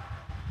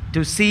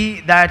to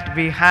see that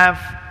we have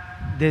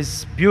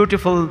this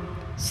beautiful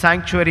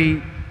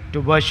sanctuary to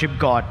worship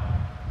God.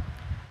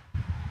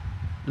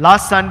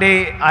 Last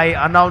Sunday,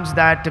 I announced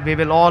that we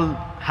will all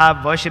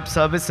have worship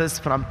services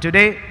from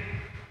today.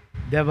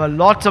 There were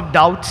lots of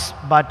doubts,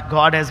 but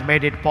God has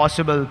made it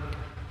possible.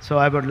 So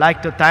I would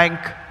like to thank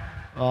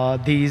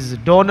these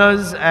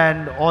donors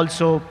and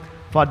also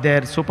for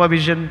their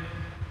supervision,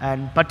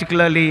 and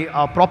particularly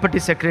our property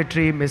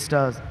secretary,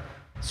 Mr.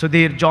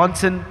 Sudhir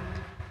Johnson,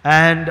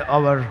 and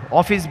our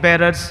office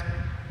bearers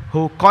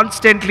who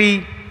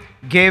constantly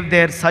gave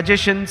their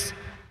suggestions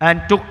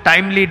and took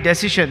timely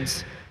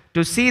decisions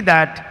to see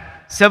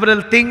that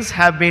several things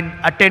have been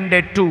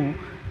attended to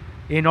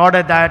in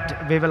order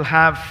that we will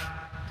have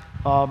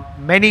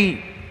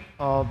many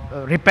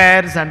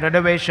repairs and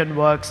renovation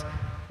works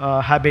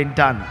have been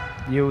done.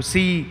 You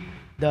see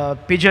the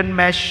pigeon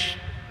mesh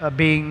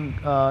being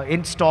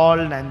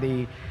installed and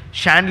the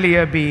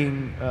chandelier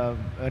being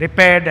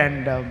repaired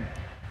and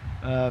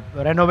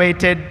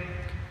renovated,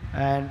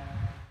 and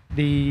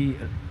the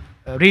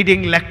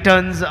reading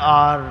lecterns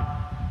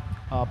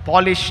are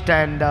polished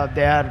and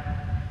they are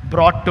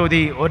brought to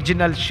the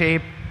original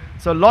shape.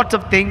 So lots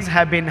of things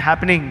have been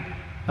happening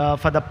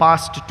for the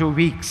past 2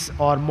 weeks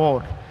or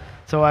more.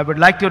 So I would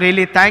like to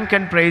really thank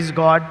and praise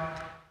God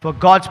for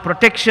God's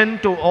protection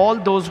to all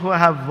those who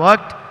have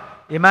worked.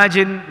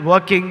 Imagine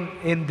working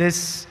in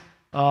this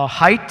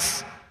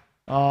heights.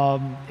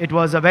 It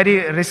was a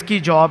very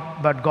risky job,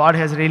 but God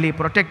has really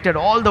protected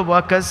all the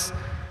workers,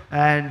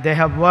 and they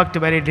have worked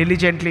very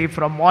diligently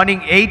from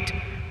morning 8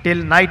 till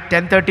night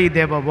 10:30.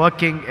 They were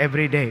working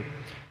every day.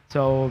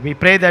 So we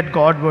pray that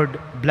God would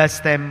bless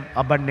them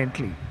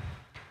abundantly.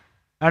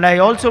 And I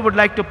also would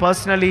like to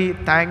personally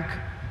thank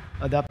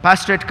the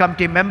pastorate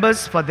committee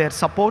members for their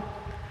support,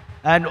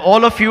 and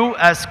all of you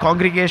as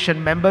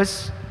congregation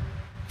members,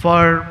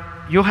 for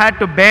you had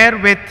to bear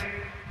with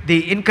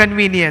the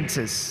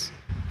inconveniences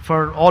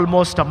for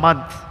almost a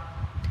month.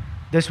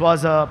 This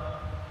was a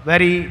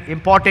very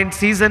important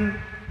season,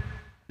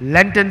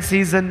 Lenten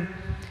season,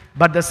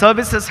 but the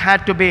services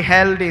had to be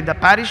held in the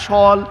parish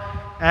hall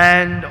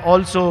and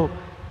also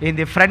in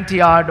the front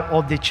yard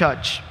of the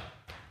church.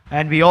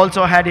 And we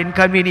also had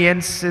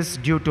inconveniences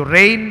due to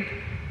rain,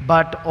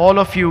 but all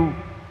of you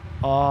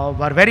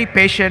were very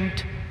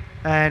patient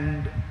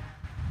and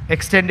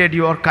extended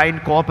your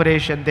kind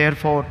cooperation.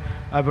 Therefore,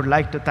 I would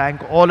like to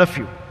thank all of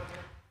you.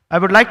 I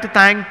would like to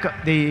thank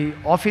the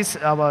office,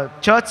 our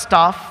church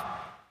staff,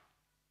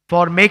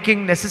 for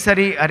making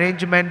necessary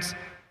arrangements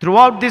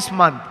throughout this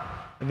month.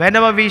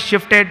 Whenever we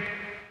shifted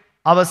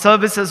our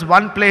services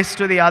one place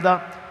to the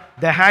other,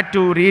 they had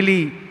to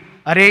really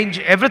arrange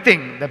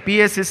everything, the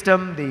PA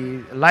system,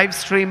 the live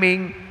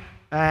streaming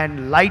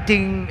and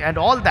lighting and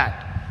all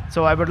that.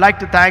 So I would like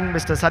to thank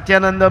Mr.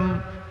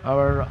 Satyanandam,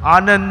 our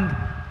Anand,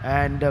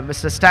 and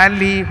Mr.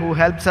 Stanley, who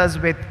helps us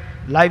with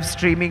live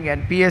streaming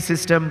and PA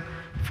system,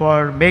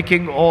 for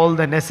making all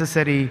the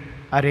necessary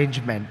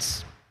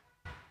arrangements.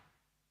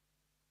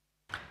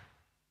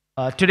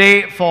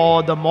 Today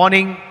for the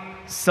morning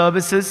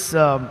services,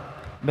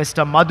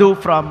 Mr. Madhu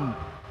from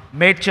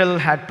Mitchell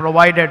had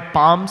provided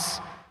palms.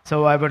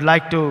 So I would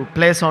like to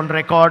place on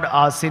record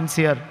our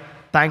sincere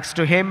thanks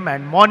to him.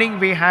 And morning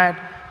we had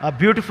a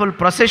beautiful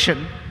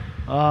procession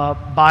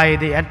by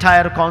the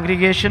entire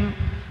congregation,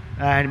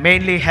 and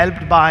mainly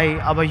helped by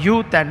our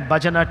youth and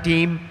bhajana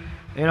team,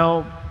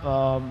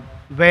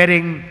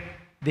 wearing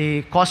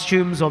the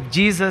costumes of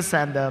Jesus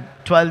and the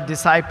 12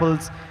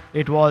 disciples.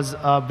 It was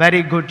a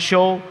very good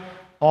show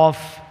of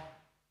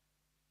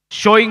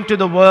showing to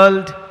the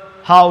world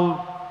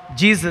how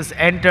Jesus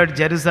entered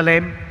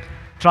Jerusalem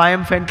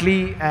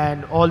triumphantly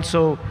and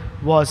also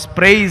was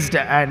praised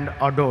and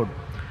adored.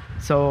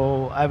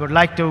 So I would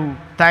like to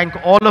thank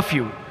all of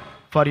you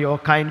for your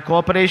kind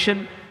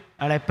cooperation,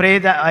 and I pray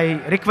that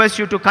I request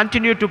you to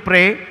continue to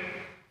pray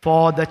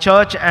for the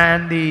church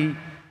and the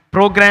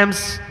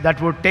programs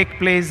that would take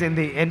place in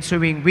the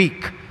ensuing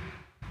week.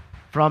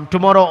 From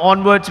tomorrow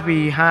onwards,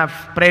 we have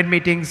prayer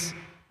meetings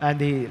and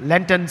the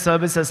Lenten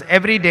services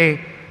every day.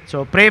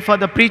 So pray for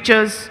the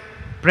preachers,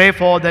 pray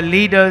for the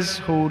leaders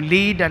who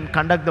lead and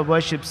conduct the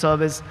worship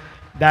service,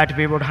 that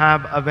we would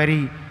have a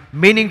very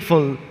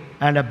meaningful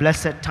and a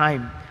blessed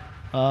time.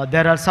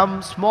 There are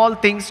some small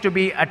things to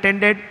be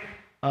attended,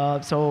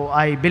 so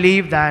I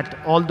believe that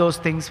all those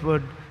things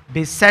would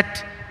be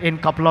set in a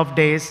couple of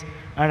days.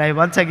 And I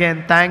once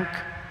again thank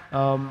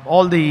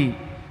all the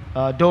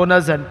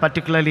donors, and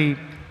particularly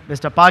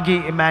Mr.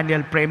 Pagi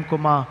Emmanuel Prem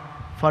Kumar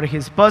for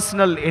his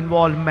personal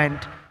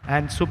involvement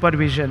and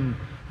supervision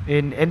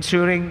in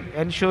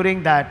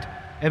ensuring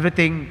that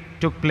everything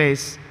took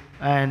place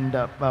and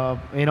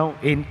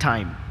in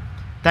time.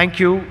 Thank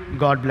you.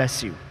 God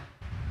bless you.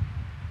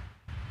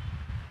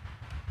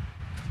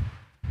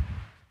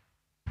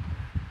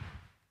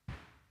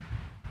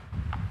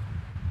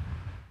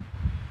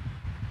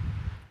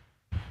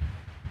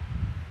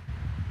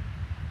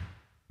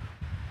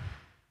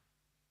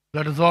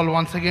 Let us all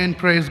once again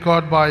praise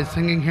God by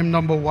singing hymn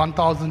number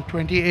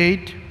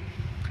 1028,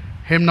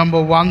 hymn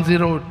number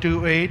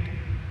 1028,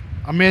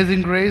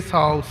 Amazing Grace,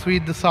 how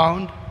sweet the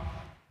sound.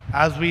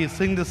 As we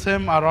sing this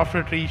hymn, our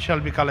offertory shall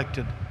be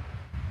collected.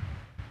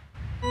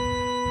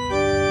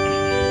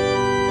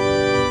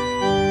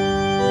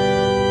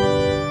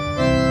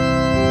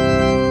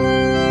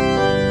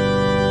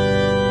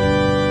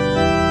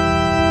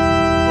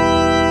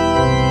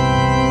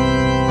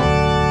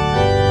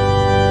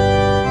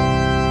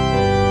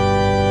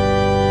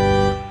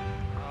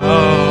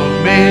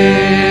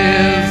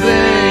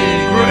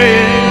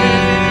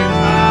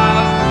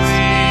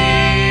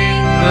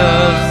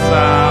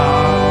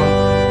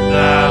 Sound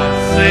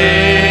that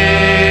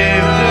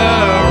saved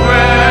a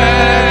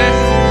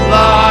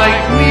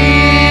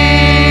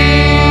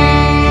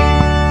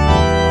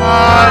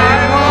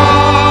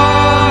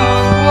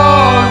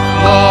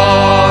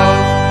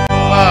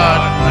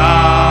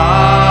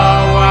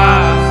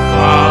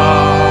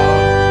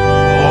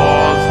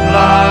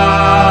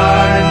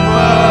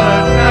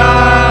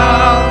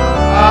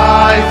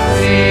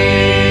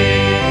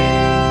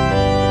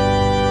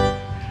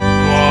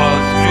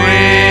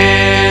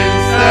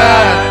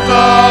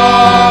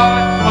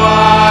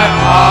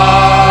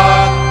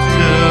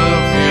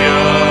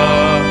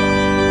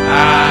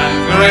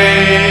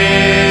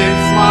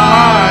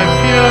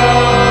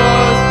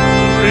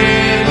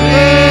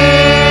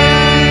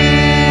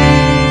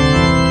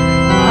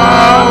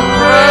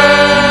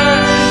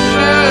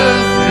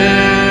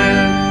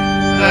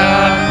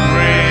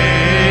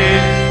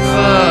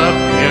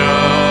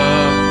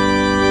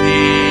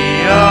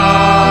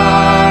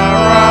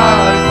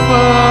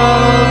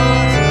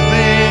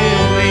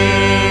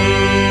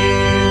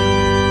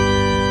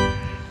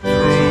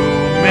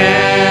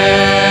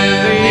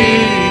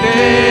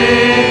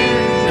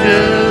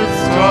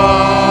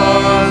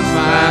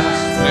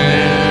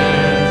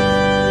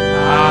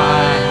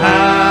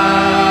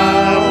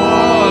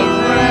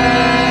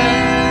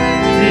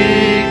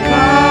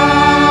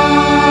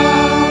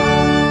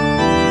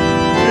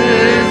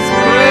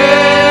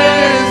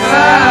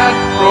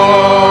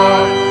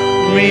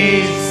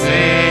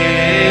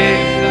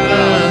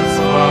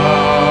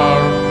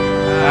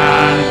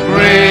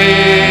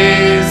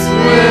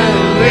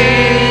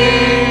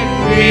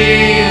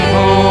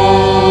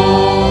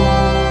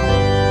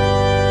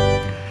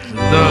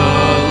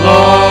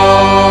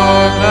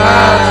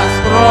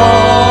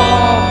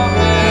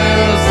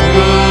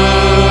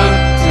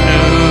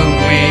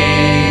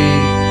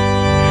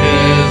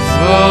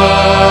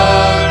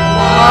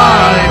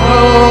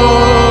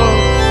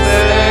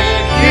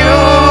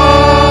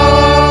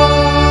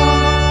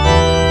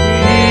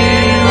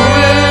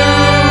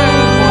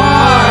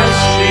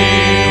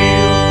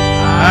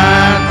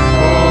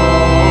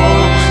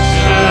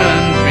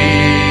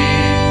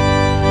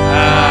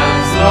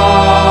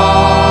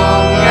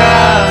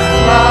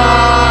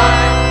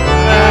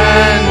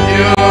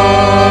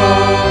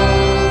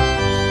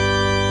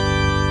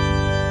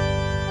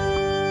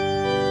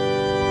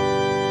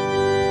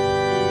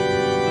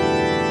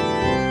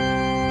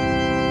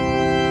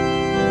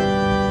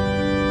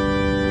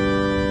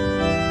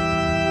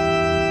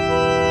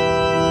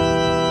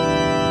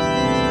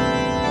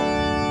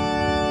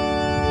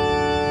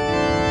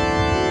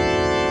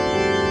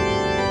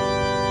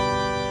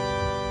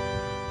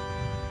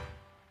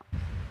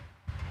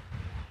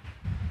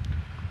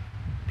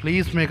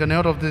Please make a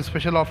note of the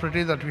special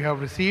offering that we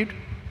have received.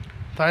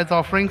 Tithe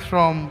offerings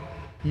from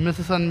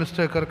Mrs. and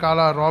Mr.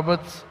 Karkala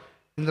Roberts,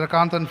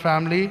 Indrakant and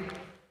family.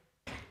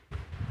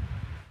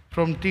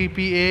 From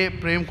TPA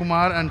Prem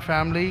Kumar and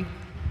family.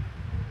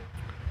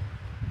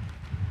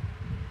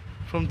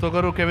 From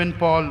Togaru Kevin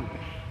Paul.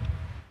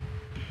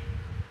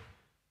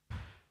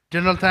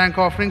 General thank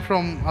offering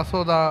from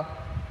Asoda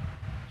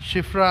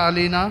Shifra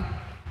Alina.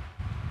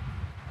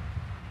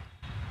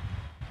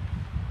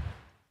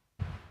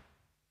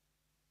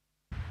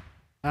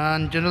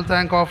 And general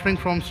thank offering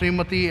from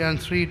Srimati and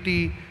Sri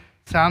T.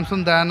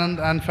 Samson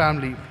Dayanand and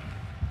family.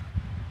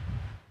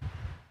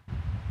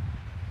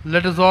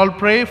 Let us all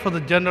pray for the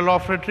general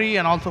offertory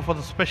and also for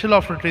the special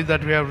offertory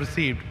that we have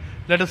received.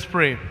 Let us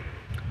pray.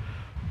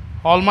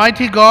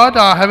 Almighty God,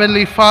 our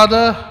Heavenly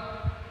Father,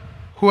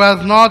 who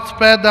has not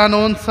spared thine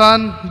own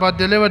Son, but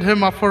delivered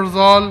him up for us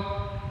all,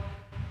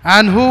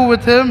 and who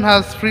with him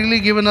has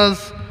freely given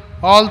us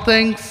all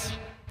things,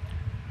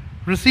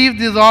 receive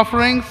these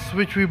offerings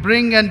which we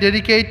bring and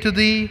dedicate to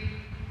thee,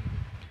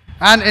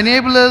 and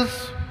enable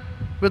us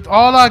with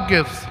all our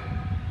gifts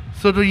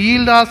so to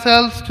yield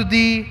ourselves to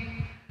thee,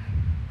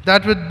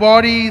 that with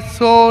body,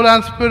 soul,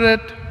 and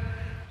spirit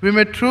we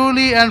may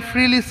truly and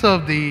freely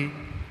serve thee,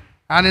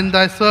 and in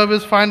thy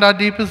service find our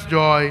deepest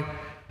joy.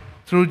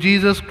 Through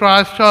Jesus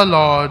Christ our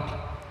Lord.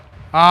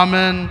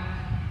 Amen.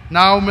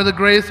 Now may the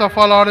grace of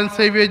our Lord and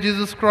Savior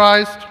Jesus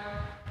Christ,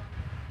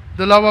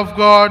 the love of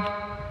God,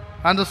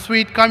 and the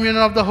sweet communion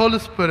of the Holy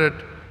Spirit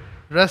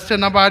rest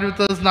and abide with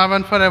us now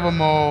and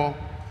forevermore.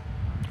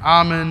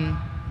 Amen.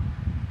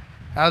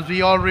 As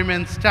we all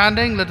remain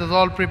standing, let us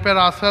all prepare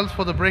ourselves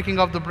for the breaking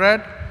of the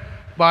bread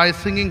by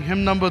singing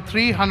hymn number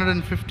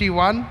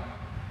 351.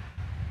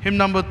 Hymn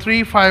number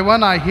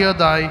 351, I Hear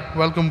Thy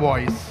Welcome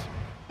Voice.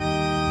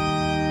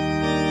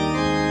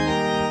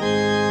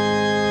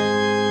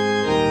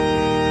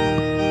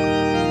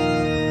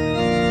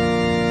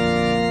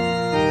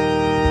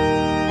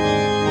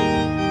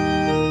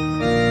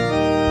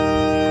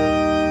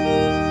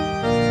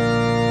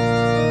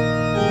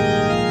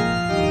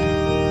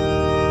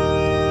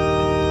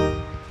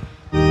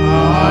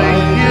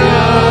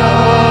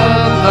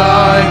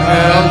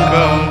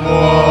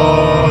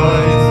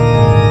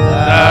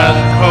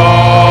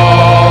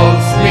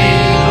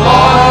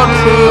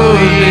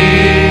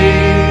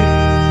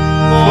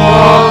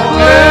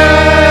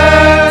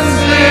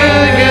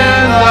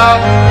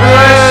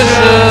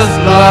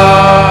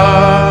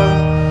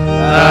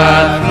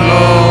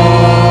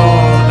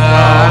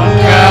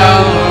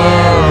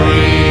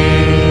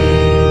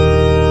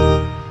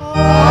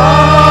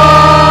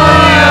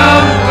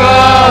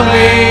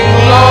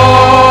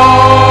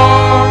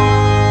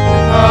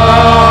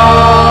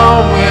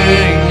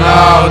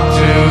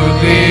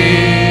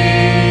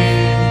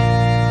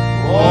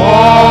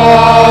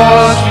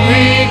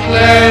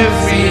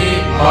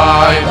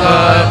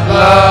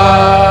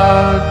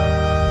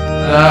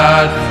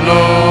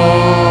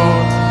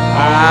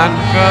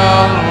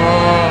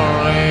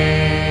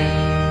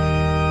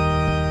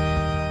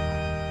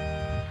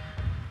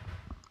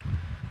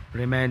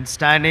 Remain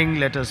standing,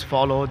 let us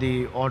follow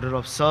the order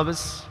of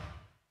service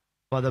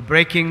for the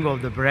breaking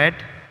of the bread.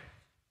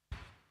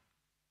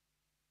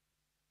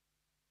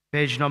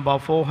 Page number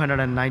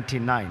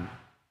 499.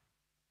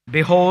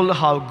 Behold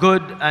how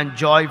good and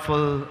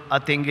joyful a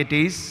thing it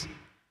is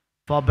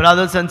for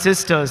brothers and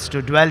sisters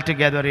to dwell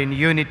together in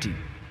unity.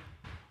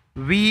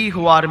 We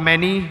who are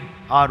many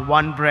are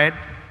one bread,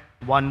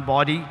 one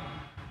body,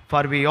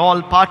 for we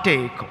all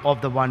partake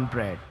of the one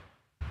bread.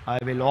 I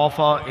will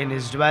offer in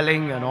his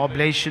dwelling an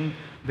oblation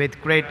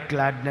with great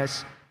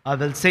gladness. I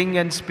will sing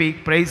and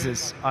speak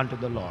praises unto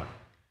the Lord.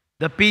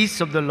 The peace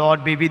of the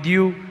Lord be with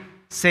you.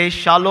 Say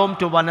shalom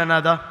to one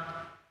another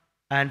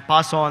and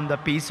pass on the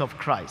peace of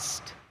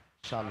Christ.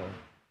 Shalom.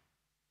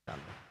 Shalom.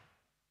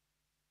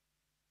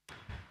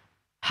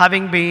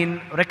 Having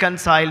been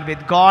reconciled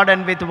with God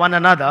and with one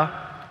another,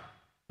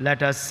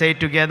 let us say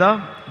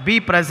together,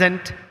 be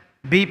present,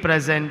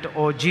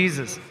 O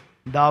Jesus,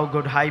 thou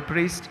good high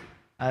priest,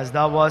 as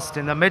thou wast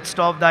in the midst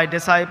of thy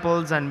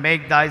disciples, and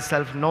make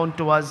thyself known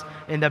to us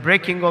in the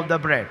breaking of the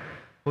bread,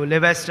 who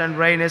livest and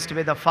reignest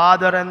with the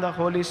Father and the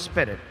Holy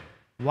Spirit,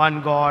 one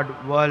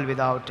God, world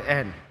without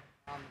end.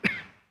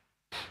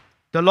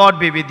 The Lord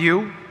be with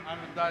you.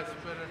 And with thy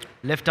spirit.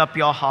 Lift up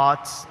your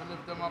hearts. We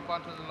lift them up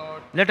unto the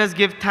Lord. Let us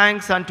give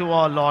thanks unto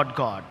our Lord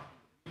God.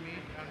 Meet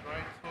and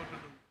right so to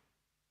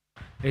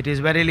do. It is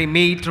verily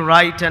meet,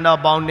 right, and our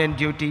bounden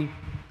duty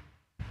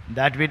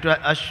that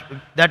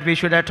we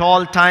should at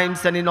all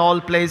times and in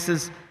all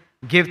places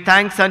give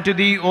thanks unto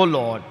thee, O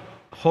Lord,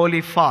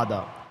 Holy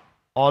Father,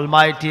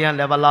 Almighty and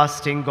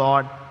everlasting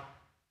God,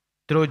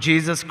 through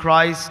Jesus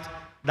Christ,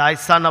 thy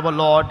Son, our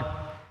Lord,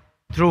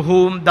 through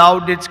whom thou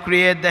didst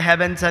create the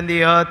heavens and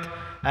the earth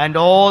and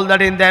all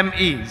that in them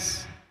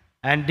is,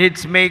 and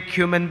didst make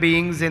human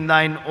beings in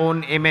thine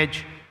own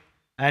image,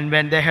 and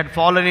when they had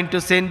fallen into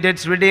sin,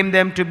 didst redeem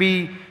them to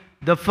be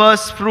the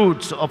first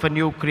fruits of a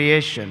new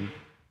creation.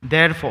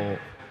 Therefore,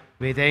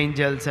 with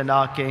angels and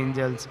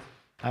archangels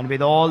and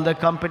with all the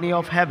company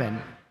of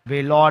heaven,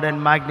 we laud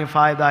and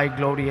magnify thy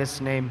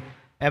glorious name,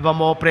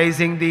 evermore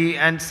praising thee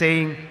and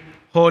saying,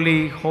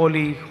 Holy,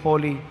 holy,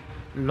 holy,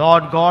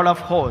 Lord God of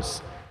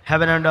hosts,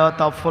 heaven and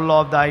earth are full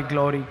of thy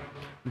glory.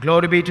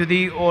 Glory be to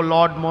thee, O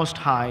Lord most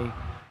high.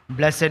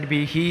 Blessed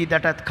be he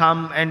that hath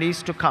come and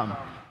is to come.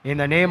 In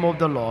the name of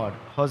the Lord,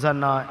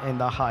 Hosanna in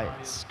the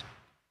highest.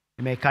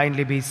 You may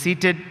kindly be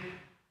seated.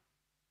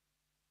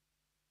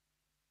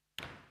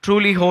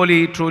 Truly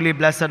holy, truly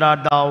blessed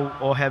art thou,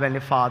 O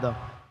heavenly Father,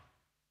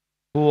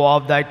 who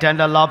of thy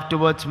tender love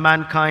towards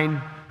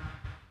mankind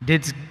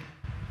didst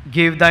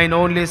give thine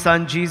only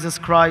Son, Jesus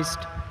Christ,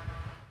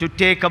 to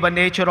take our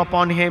nature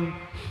upon him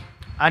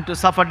and to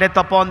suffer death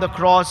upon the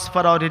cross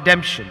for our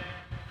redemption,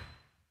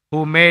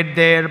 who made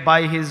there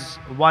by his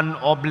one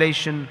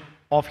oblation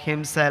of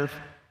himself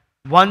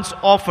once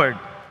offered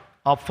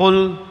a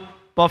full,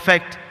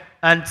 perfect,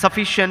 and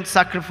sufficient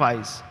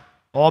sacrifice,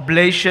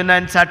 oblation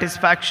and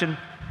satisfaction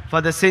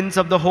for the sins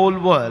of the whole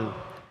world,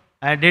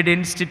 and did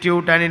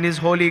institute and in his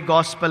holy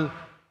gospel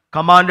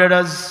commanded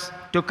us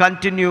to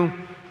continue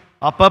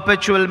a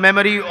perpetual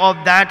memory of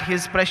that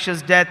his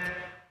precious death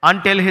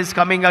until his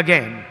coming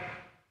again,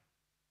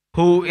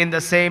 who in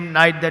the same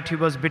night that he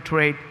was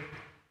betrayed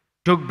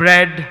took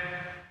bread,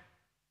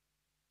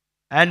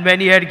 and when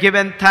he had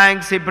given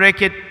thanks, he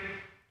brake it,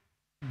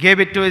 gave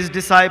it to his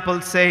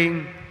disciples,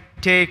 saying,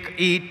 Take,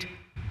 eat,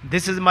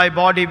 this is my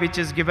body which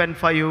is given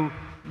for you.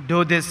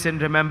 Do this in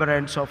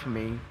remembrance of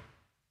me.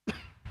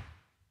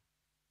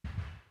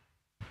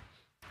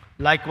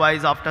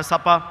 Likewise, after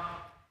supper,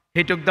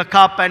 he took the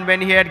cup, and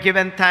when he had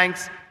given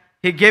thanks,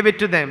 he gave it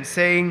to them,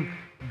 saying,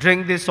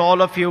 Drink this,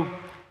 all of you,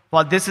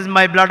 for this is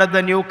my blood of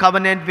the new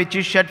covenant, which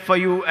is shed for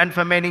you and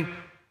for many,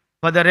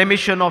 for the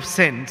remission of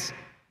sins.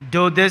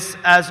 Do this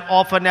as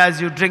often as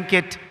you drink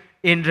it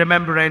in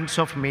remembrance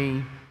of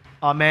me.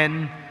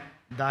 Amen.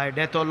 Thy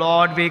death, O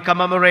Lord, we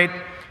commemorate.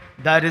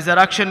 Thy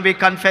resurrection we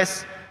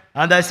confess,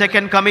 and thy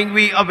second coming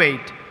we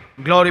await.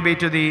 Glory be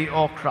to thee,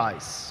 O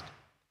Christ.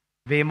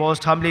 We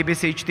most humbly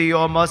beseech thee,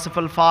 O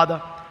merciful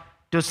Father,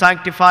 to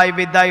sanctify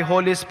with thy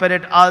Holy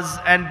Spirit us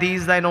and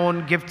these thine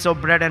own gifts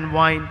of bread and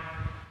wine,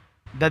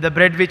 that the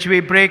bread which we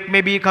break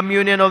may be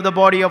communion of the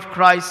body of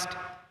Christ,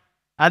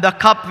 and the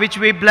cup which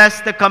we bless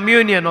the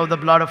communion of the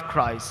blood of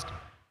Christ.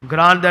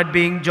 Grant that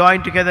being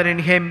joined together in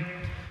him,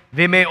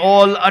 we may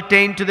all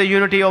attain to the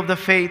unity of the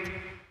faith,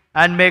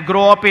 and may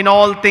grow up in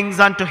all things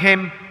unto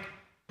him,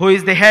 who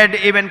is the head,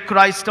 even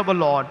Christ our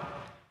Lord,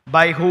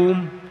 by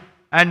whom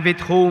and with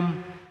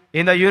whom,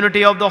 in the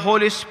unity of the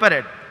Holy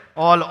Spirit,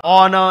 all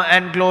honor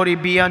and glory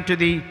be unto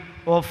thee,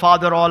 O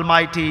Father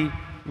Almighty,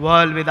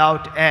 world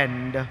without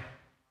end.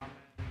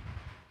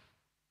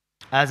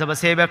 As our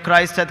Savior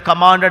Christ hath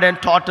commanded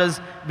and taught us,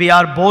 we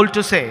are bold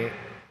to say,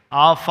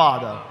 Our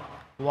Father,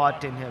 who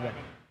art in heaven.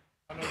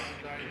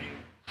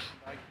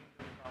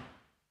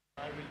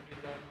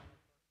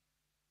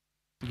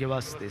 Give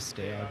us this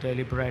day our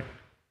daily bread.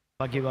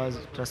 Forgive us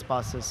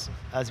trespasses,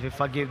 as we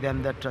forgive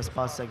them that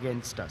trespass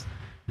against us.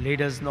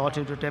 Lead us not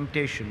into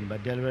temptation,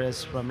 but deliver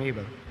us from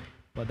evil.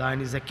 For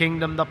thine is the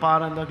kingdom, the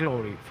power, and the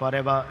glory,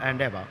 forever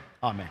and ever.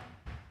 Amen.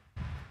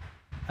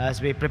 As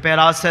we prepare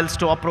ourselves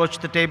to approach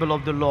the table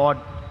of the Lord,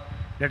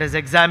 let us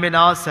examine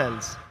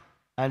ourselves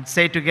and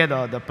say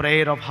together the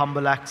prayer of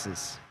humble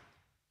access.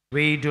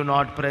 We do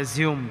not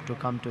presume to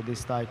come to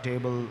this thy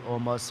table, O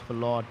merciful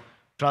Lord,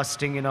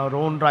 trusting in our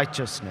own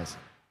righteousness,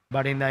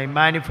 but in thy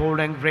manifold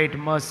and great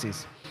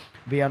mercies.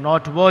 We are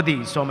not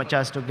worthy so much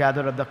as to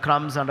gather at the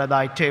crumbs under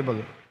thy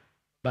table,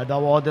 but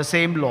thou art the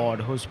same Lord,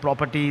 whose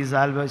property is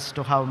always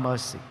to have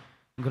mercy.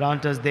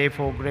 Grant us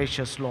therefore,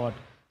 gracious Lord,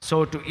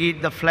 so to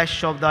eat the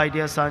flesh of thy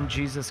dear Son,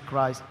 Jesus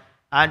Christ,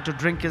 and to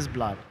drink his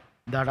blood,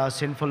 that our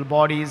sinful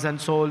bodies and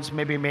souls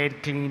may be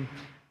made clean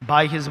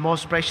by his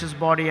most precious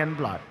body and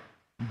blood,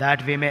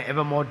 that we may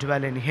evermore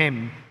dwell in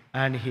him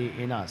and he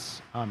in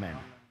us. Amen.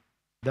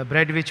 The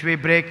bread which we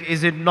break,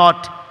 is it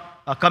not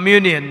a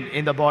communion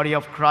in the body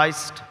of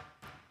Christ?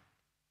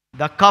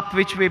 The cup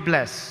which we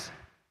bless,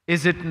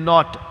 is it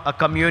not a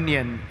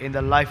communion in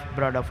the life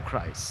blood of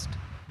Christ?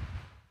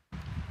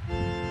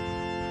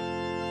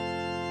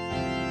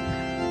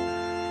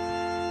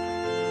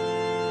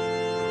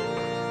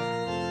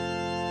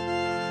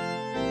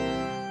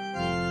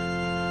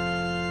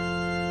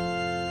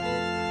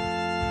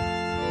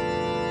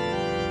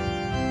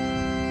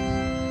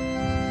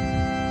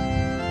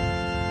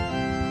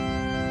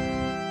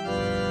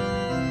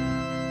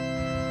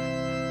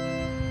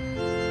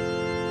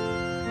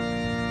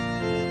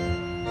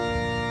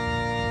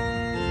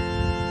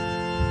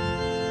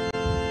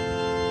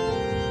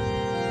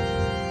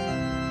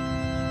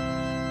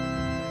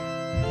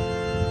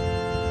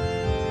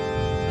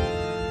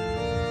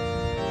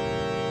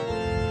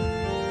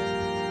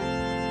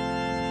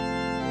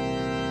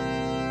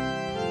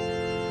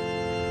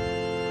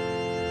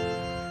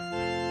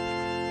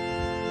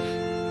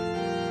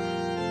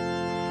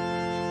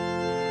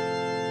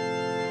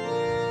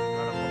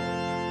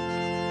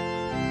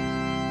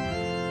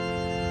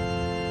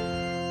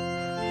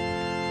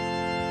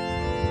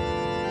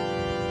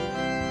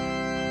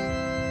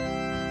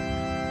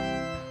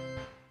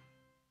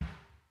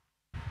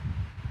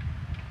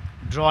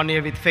 Draw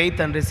near with faith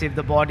and receive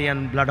the body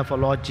and blood of our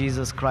Lord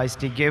Jesus Christ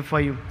He gave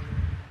for you.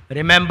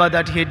 Remember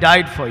that He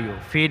died for you.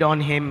 Feed on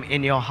Him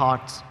in your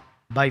hearts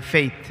by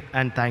faith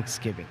and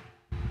thanksgiving.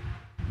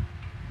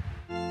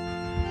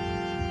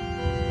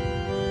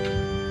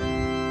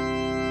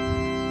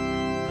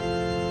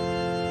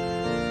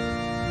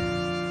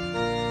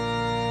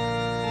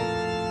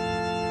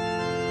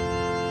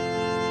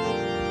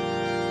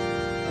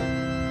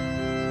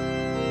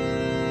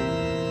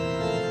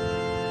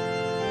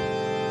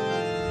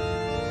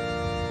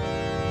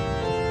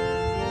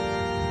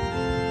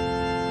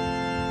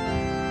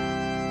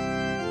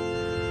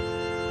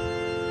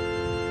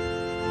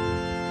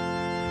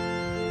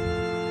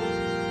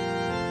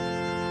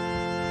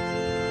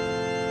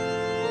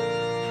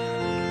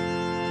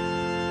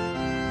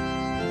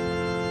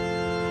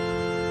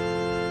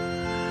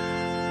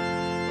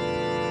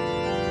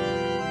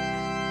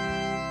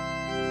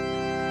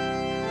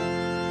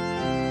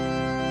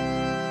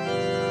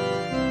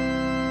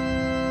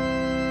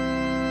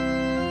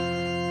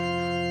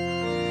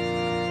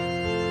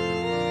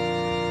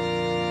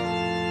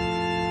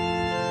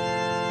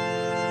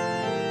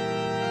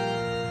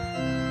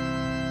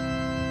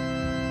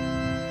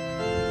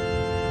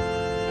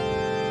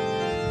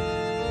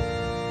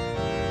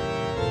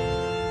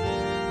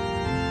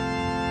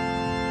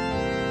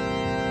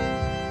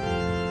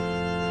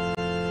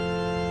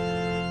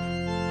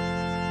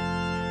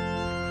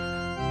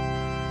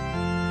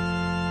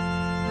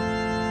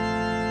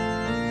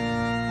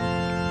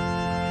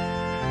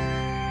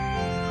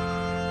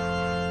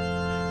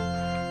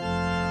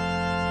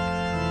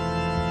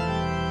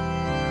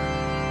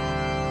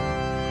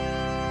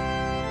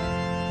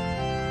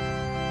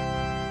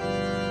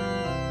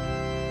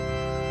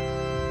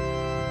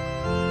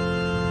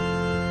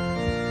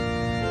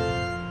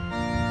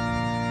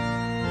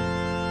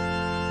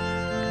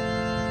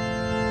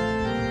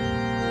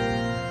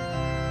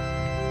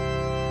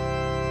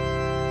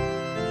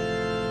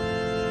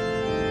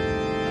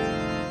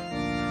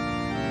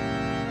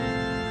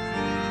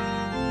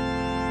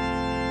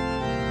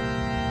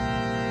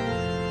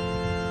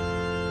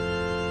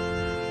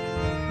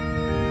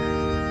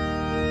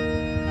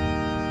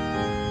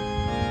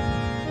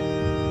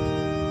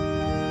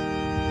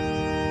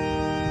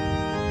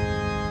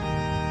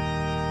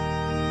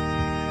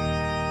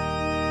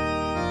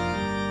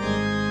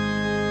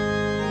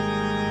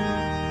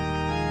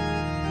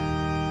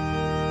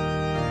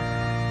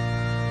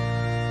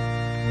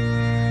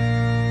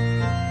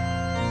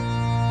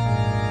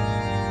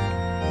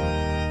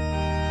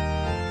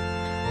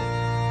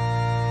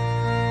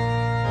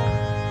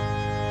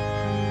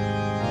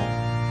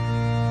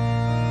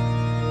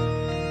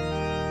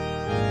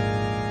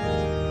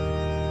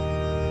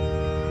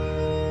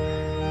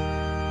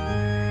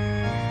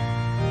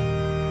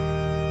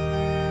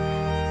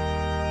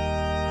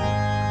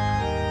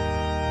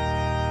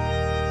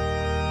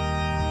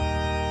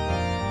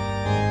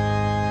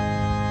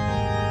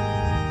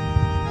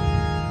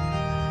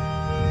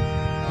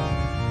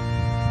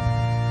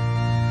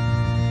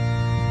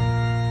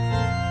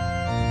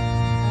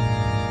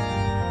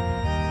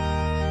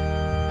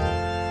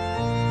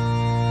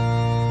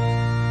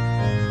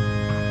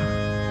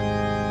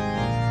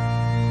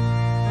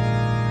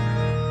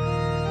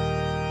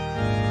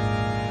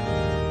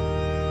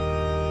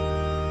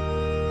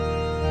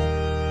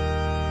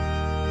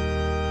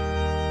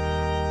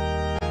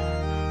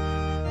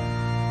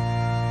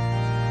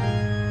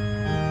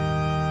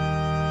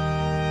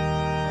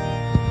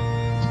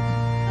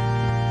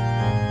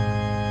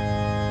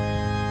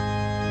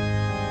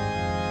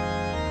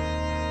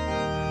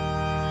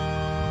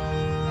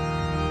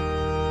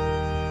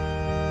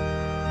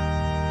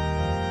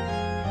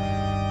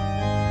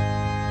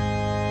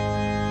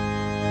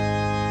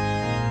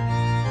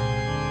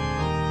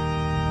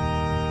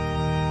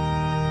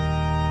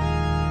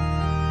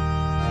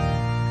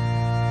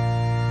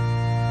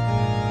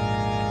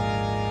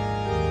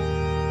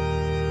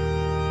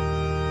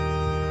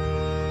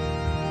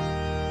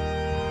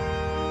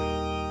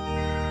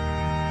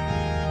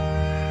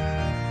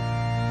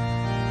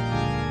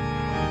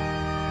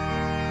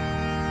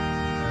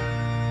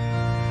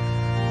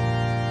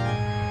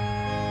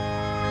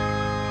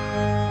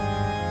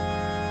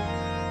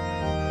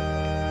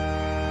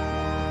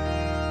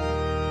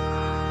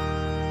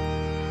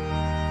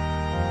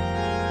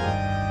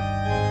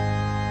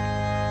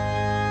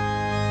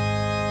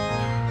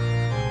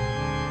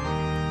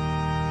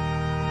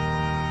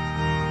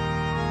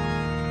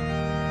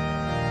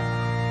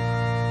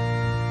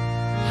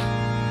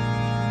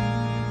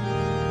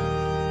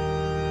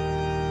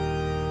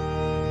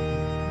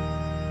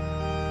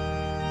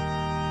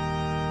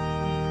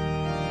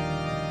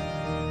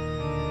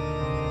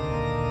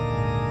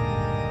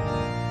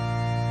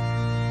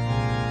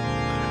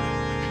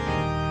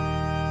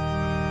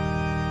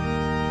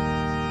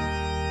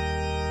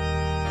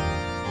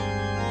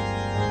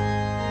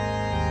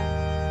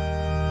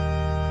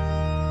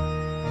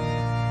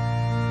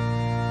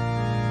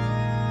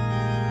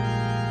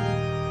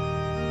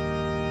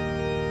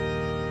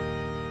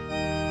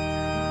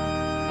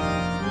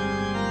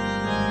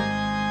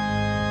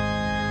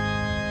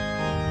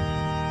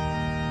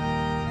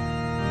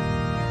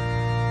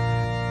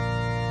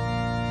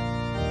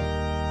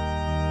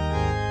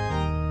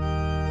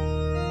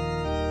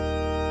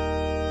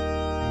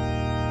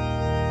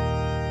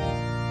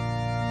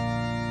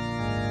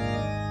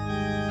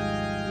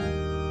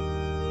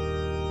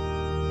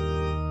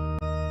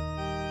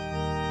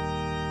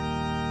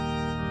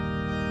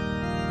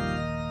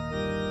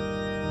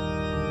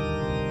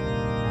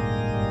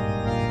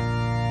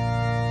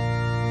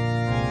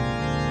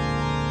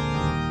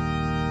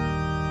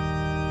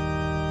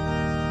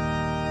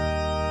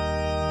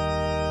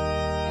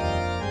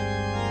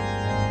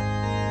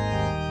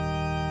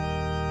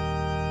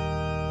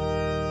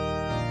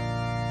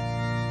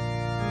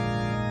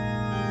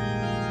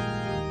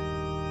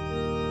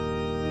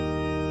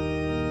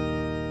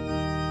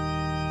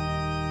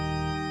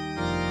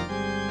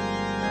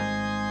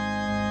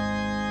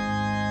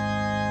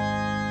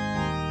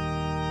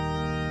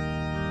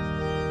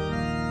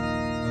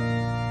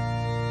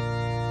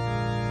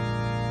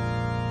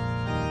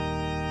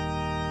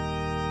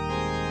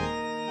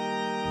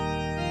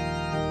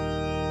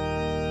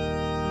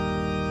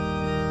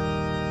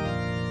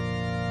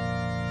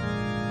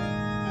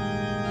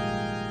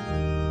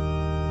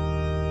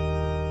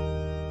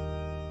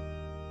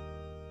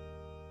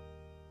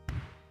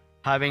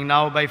 Having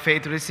now by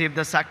faith received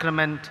the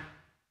sacrament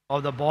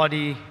of the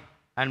body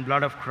and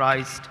blood of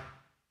Christ,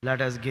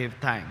 let us give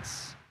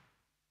thanks.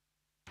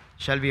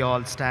 Shall we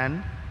all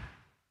stand?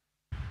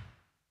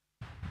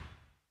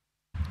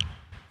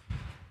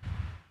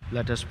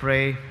 Let us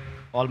pray.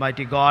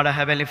 Almighty God, our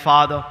Heavenly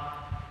Father,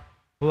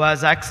 who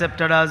has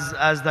accepted us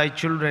as thy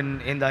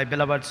children in thy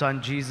beloved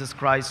Son, Jesus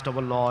Christ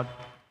our Lord,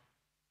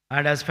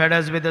 and has fed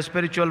us with the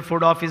spiritual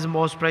food of his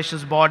most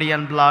precious body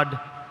and blood,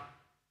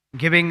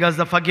 giving us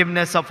the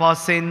forgiveness of our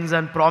sins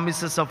and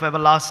promises of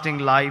everlasting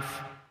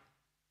life,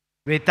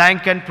 we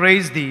thank and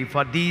praise thee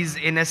for these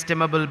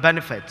inestimable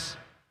benefits,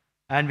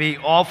 and we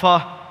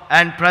offer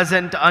and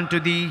present unto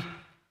thee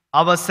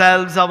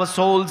ourselves, our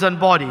souls and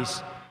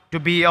bodies, to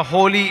be a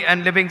holy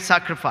and living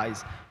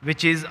sacrifice,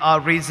 which is our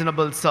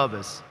reasonable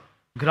service.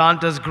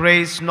 Grant us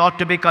grace not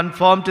to be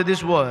conformed to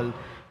this world,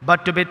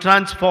 but to be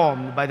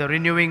transformed by the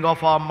renewing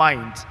of our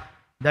minds,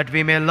 that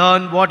we may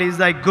learn what is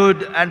thy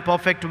good and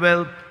perfect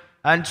will,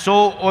 and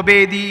so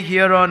obey thee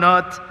here on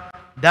earth,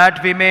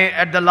 that we may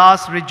at the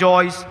last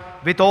rejoice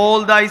with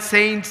all thy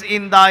saints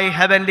in thy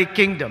heavenly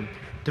kingdom,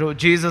 through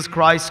Jesus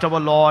Christ our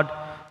Lord,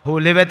 who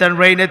liveth and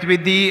reigneth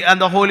with thee and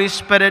the Holy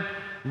Spirit,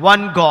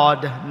 one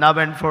God, now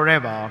and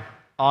forever.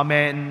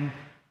 Amen.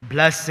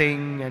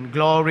 Blessing and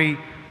glory,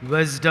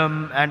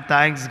 wisdom and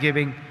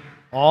thanksgiving,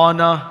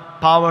 honor,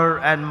 power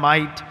and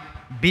might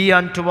be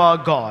unto our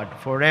God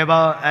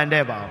forever and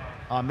ever.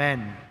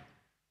 Amen.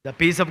 The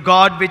peace of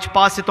God, which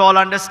passeth all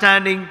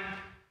understanding,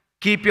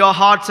 keep your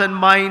hearts and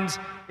minds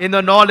in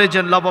the knowledge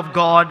and love of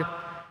God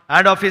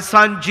and of his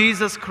Son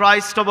Jesus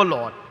Christ our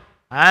Lord.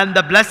 And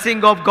the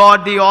blessing of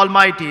God the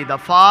Almighty, the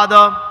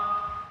Father,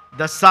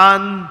 the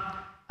Son,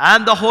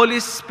 and the Holy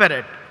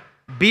Spirit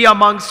be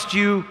amongst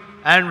you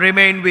and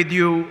remain with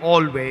you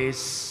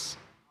always.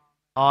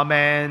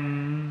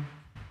 Amen.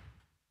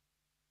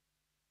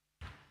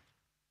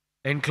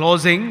 In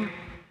closing,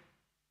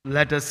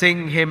 let us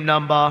sing hymn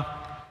number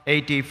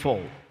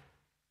 84.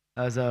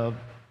 As a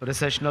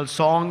processional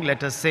song,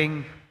 let us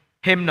sing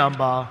hymn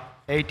number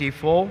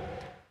 84.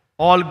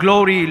 All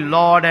glory,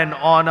 Lord, and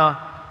honor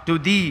to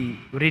thee,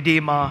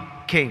 Redeemer,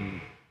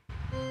 King.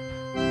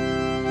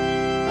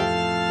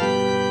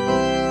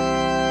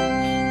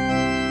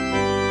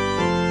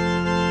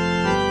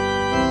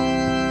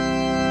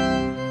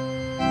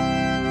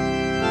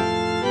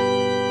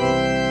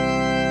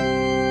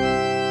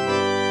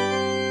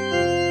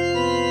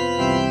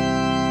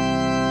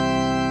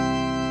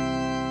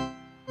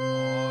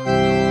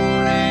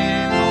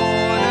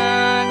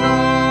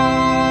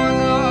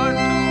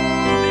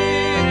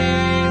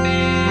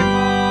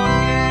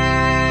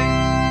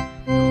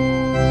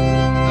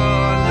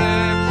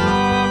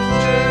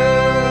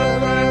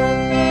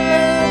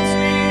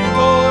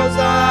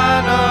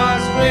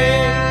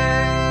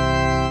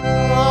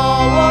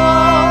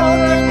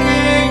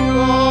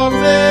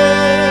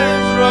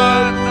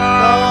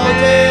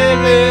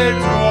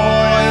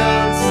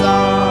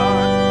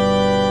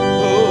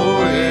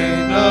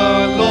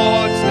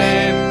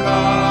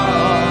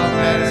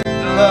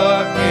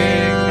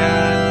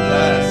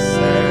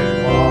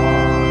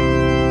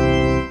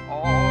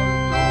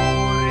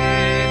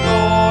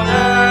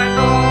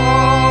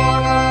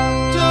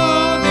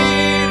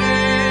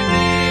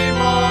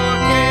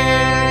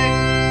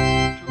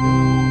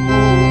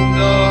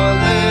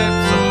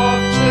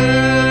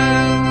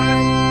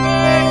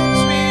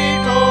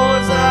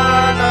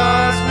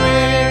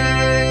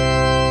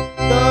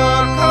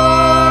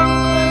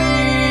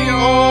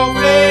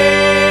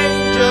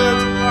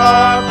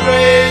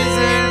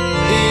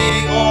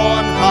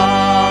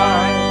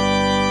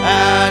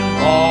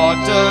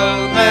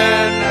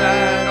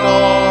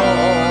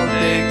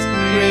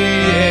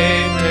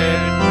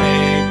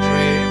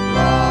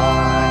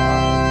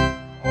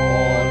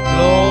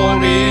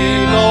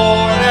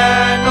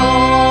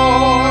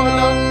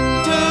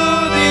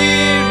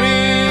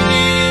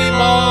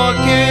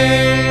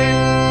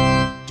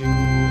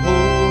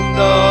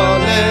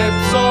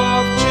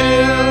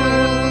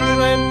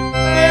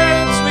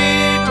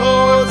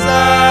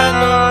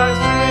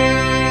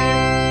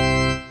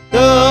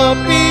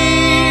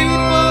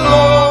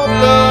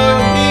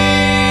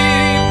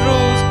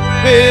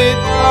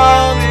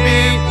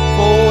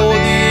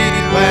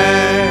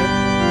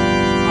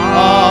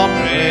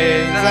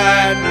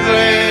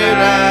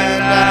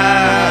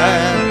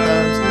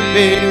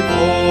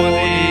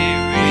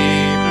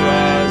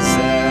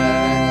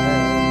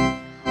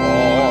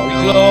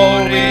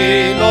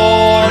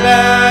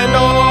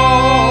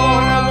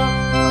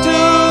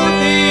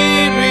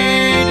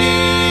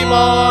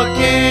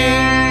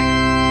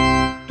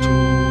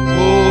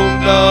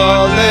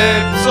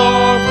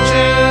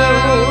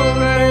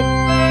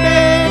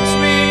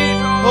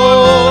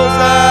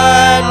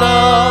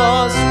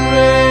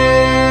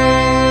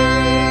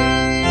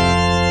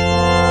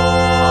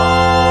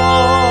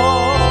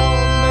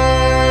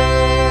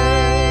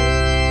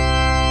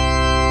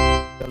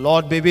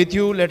 Lord be with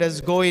you. Let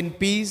us go in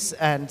peace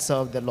and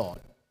serve the Lord.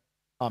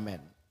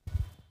 Amen.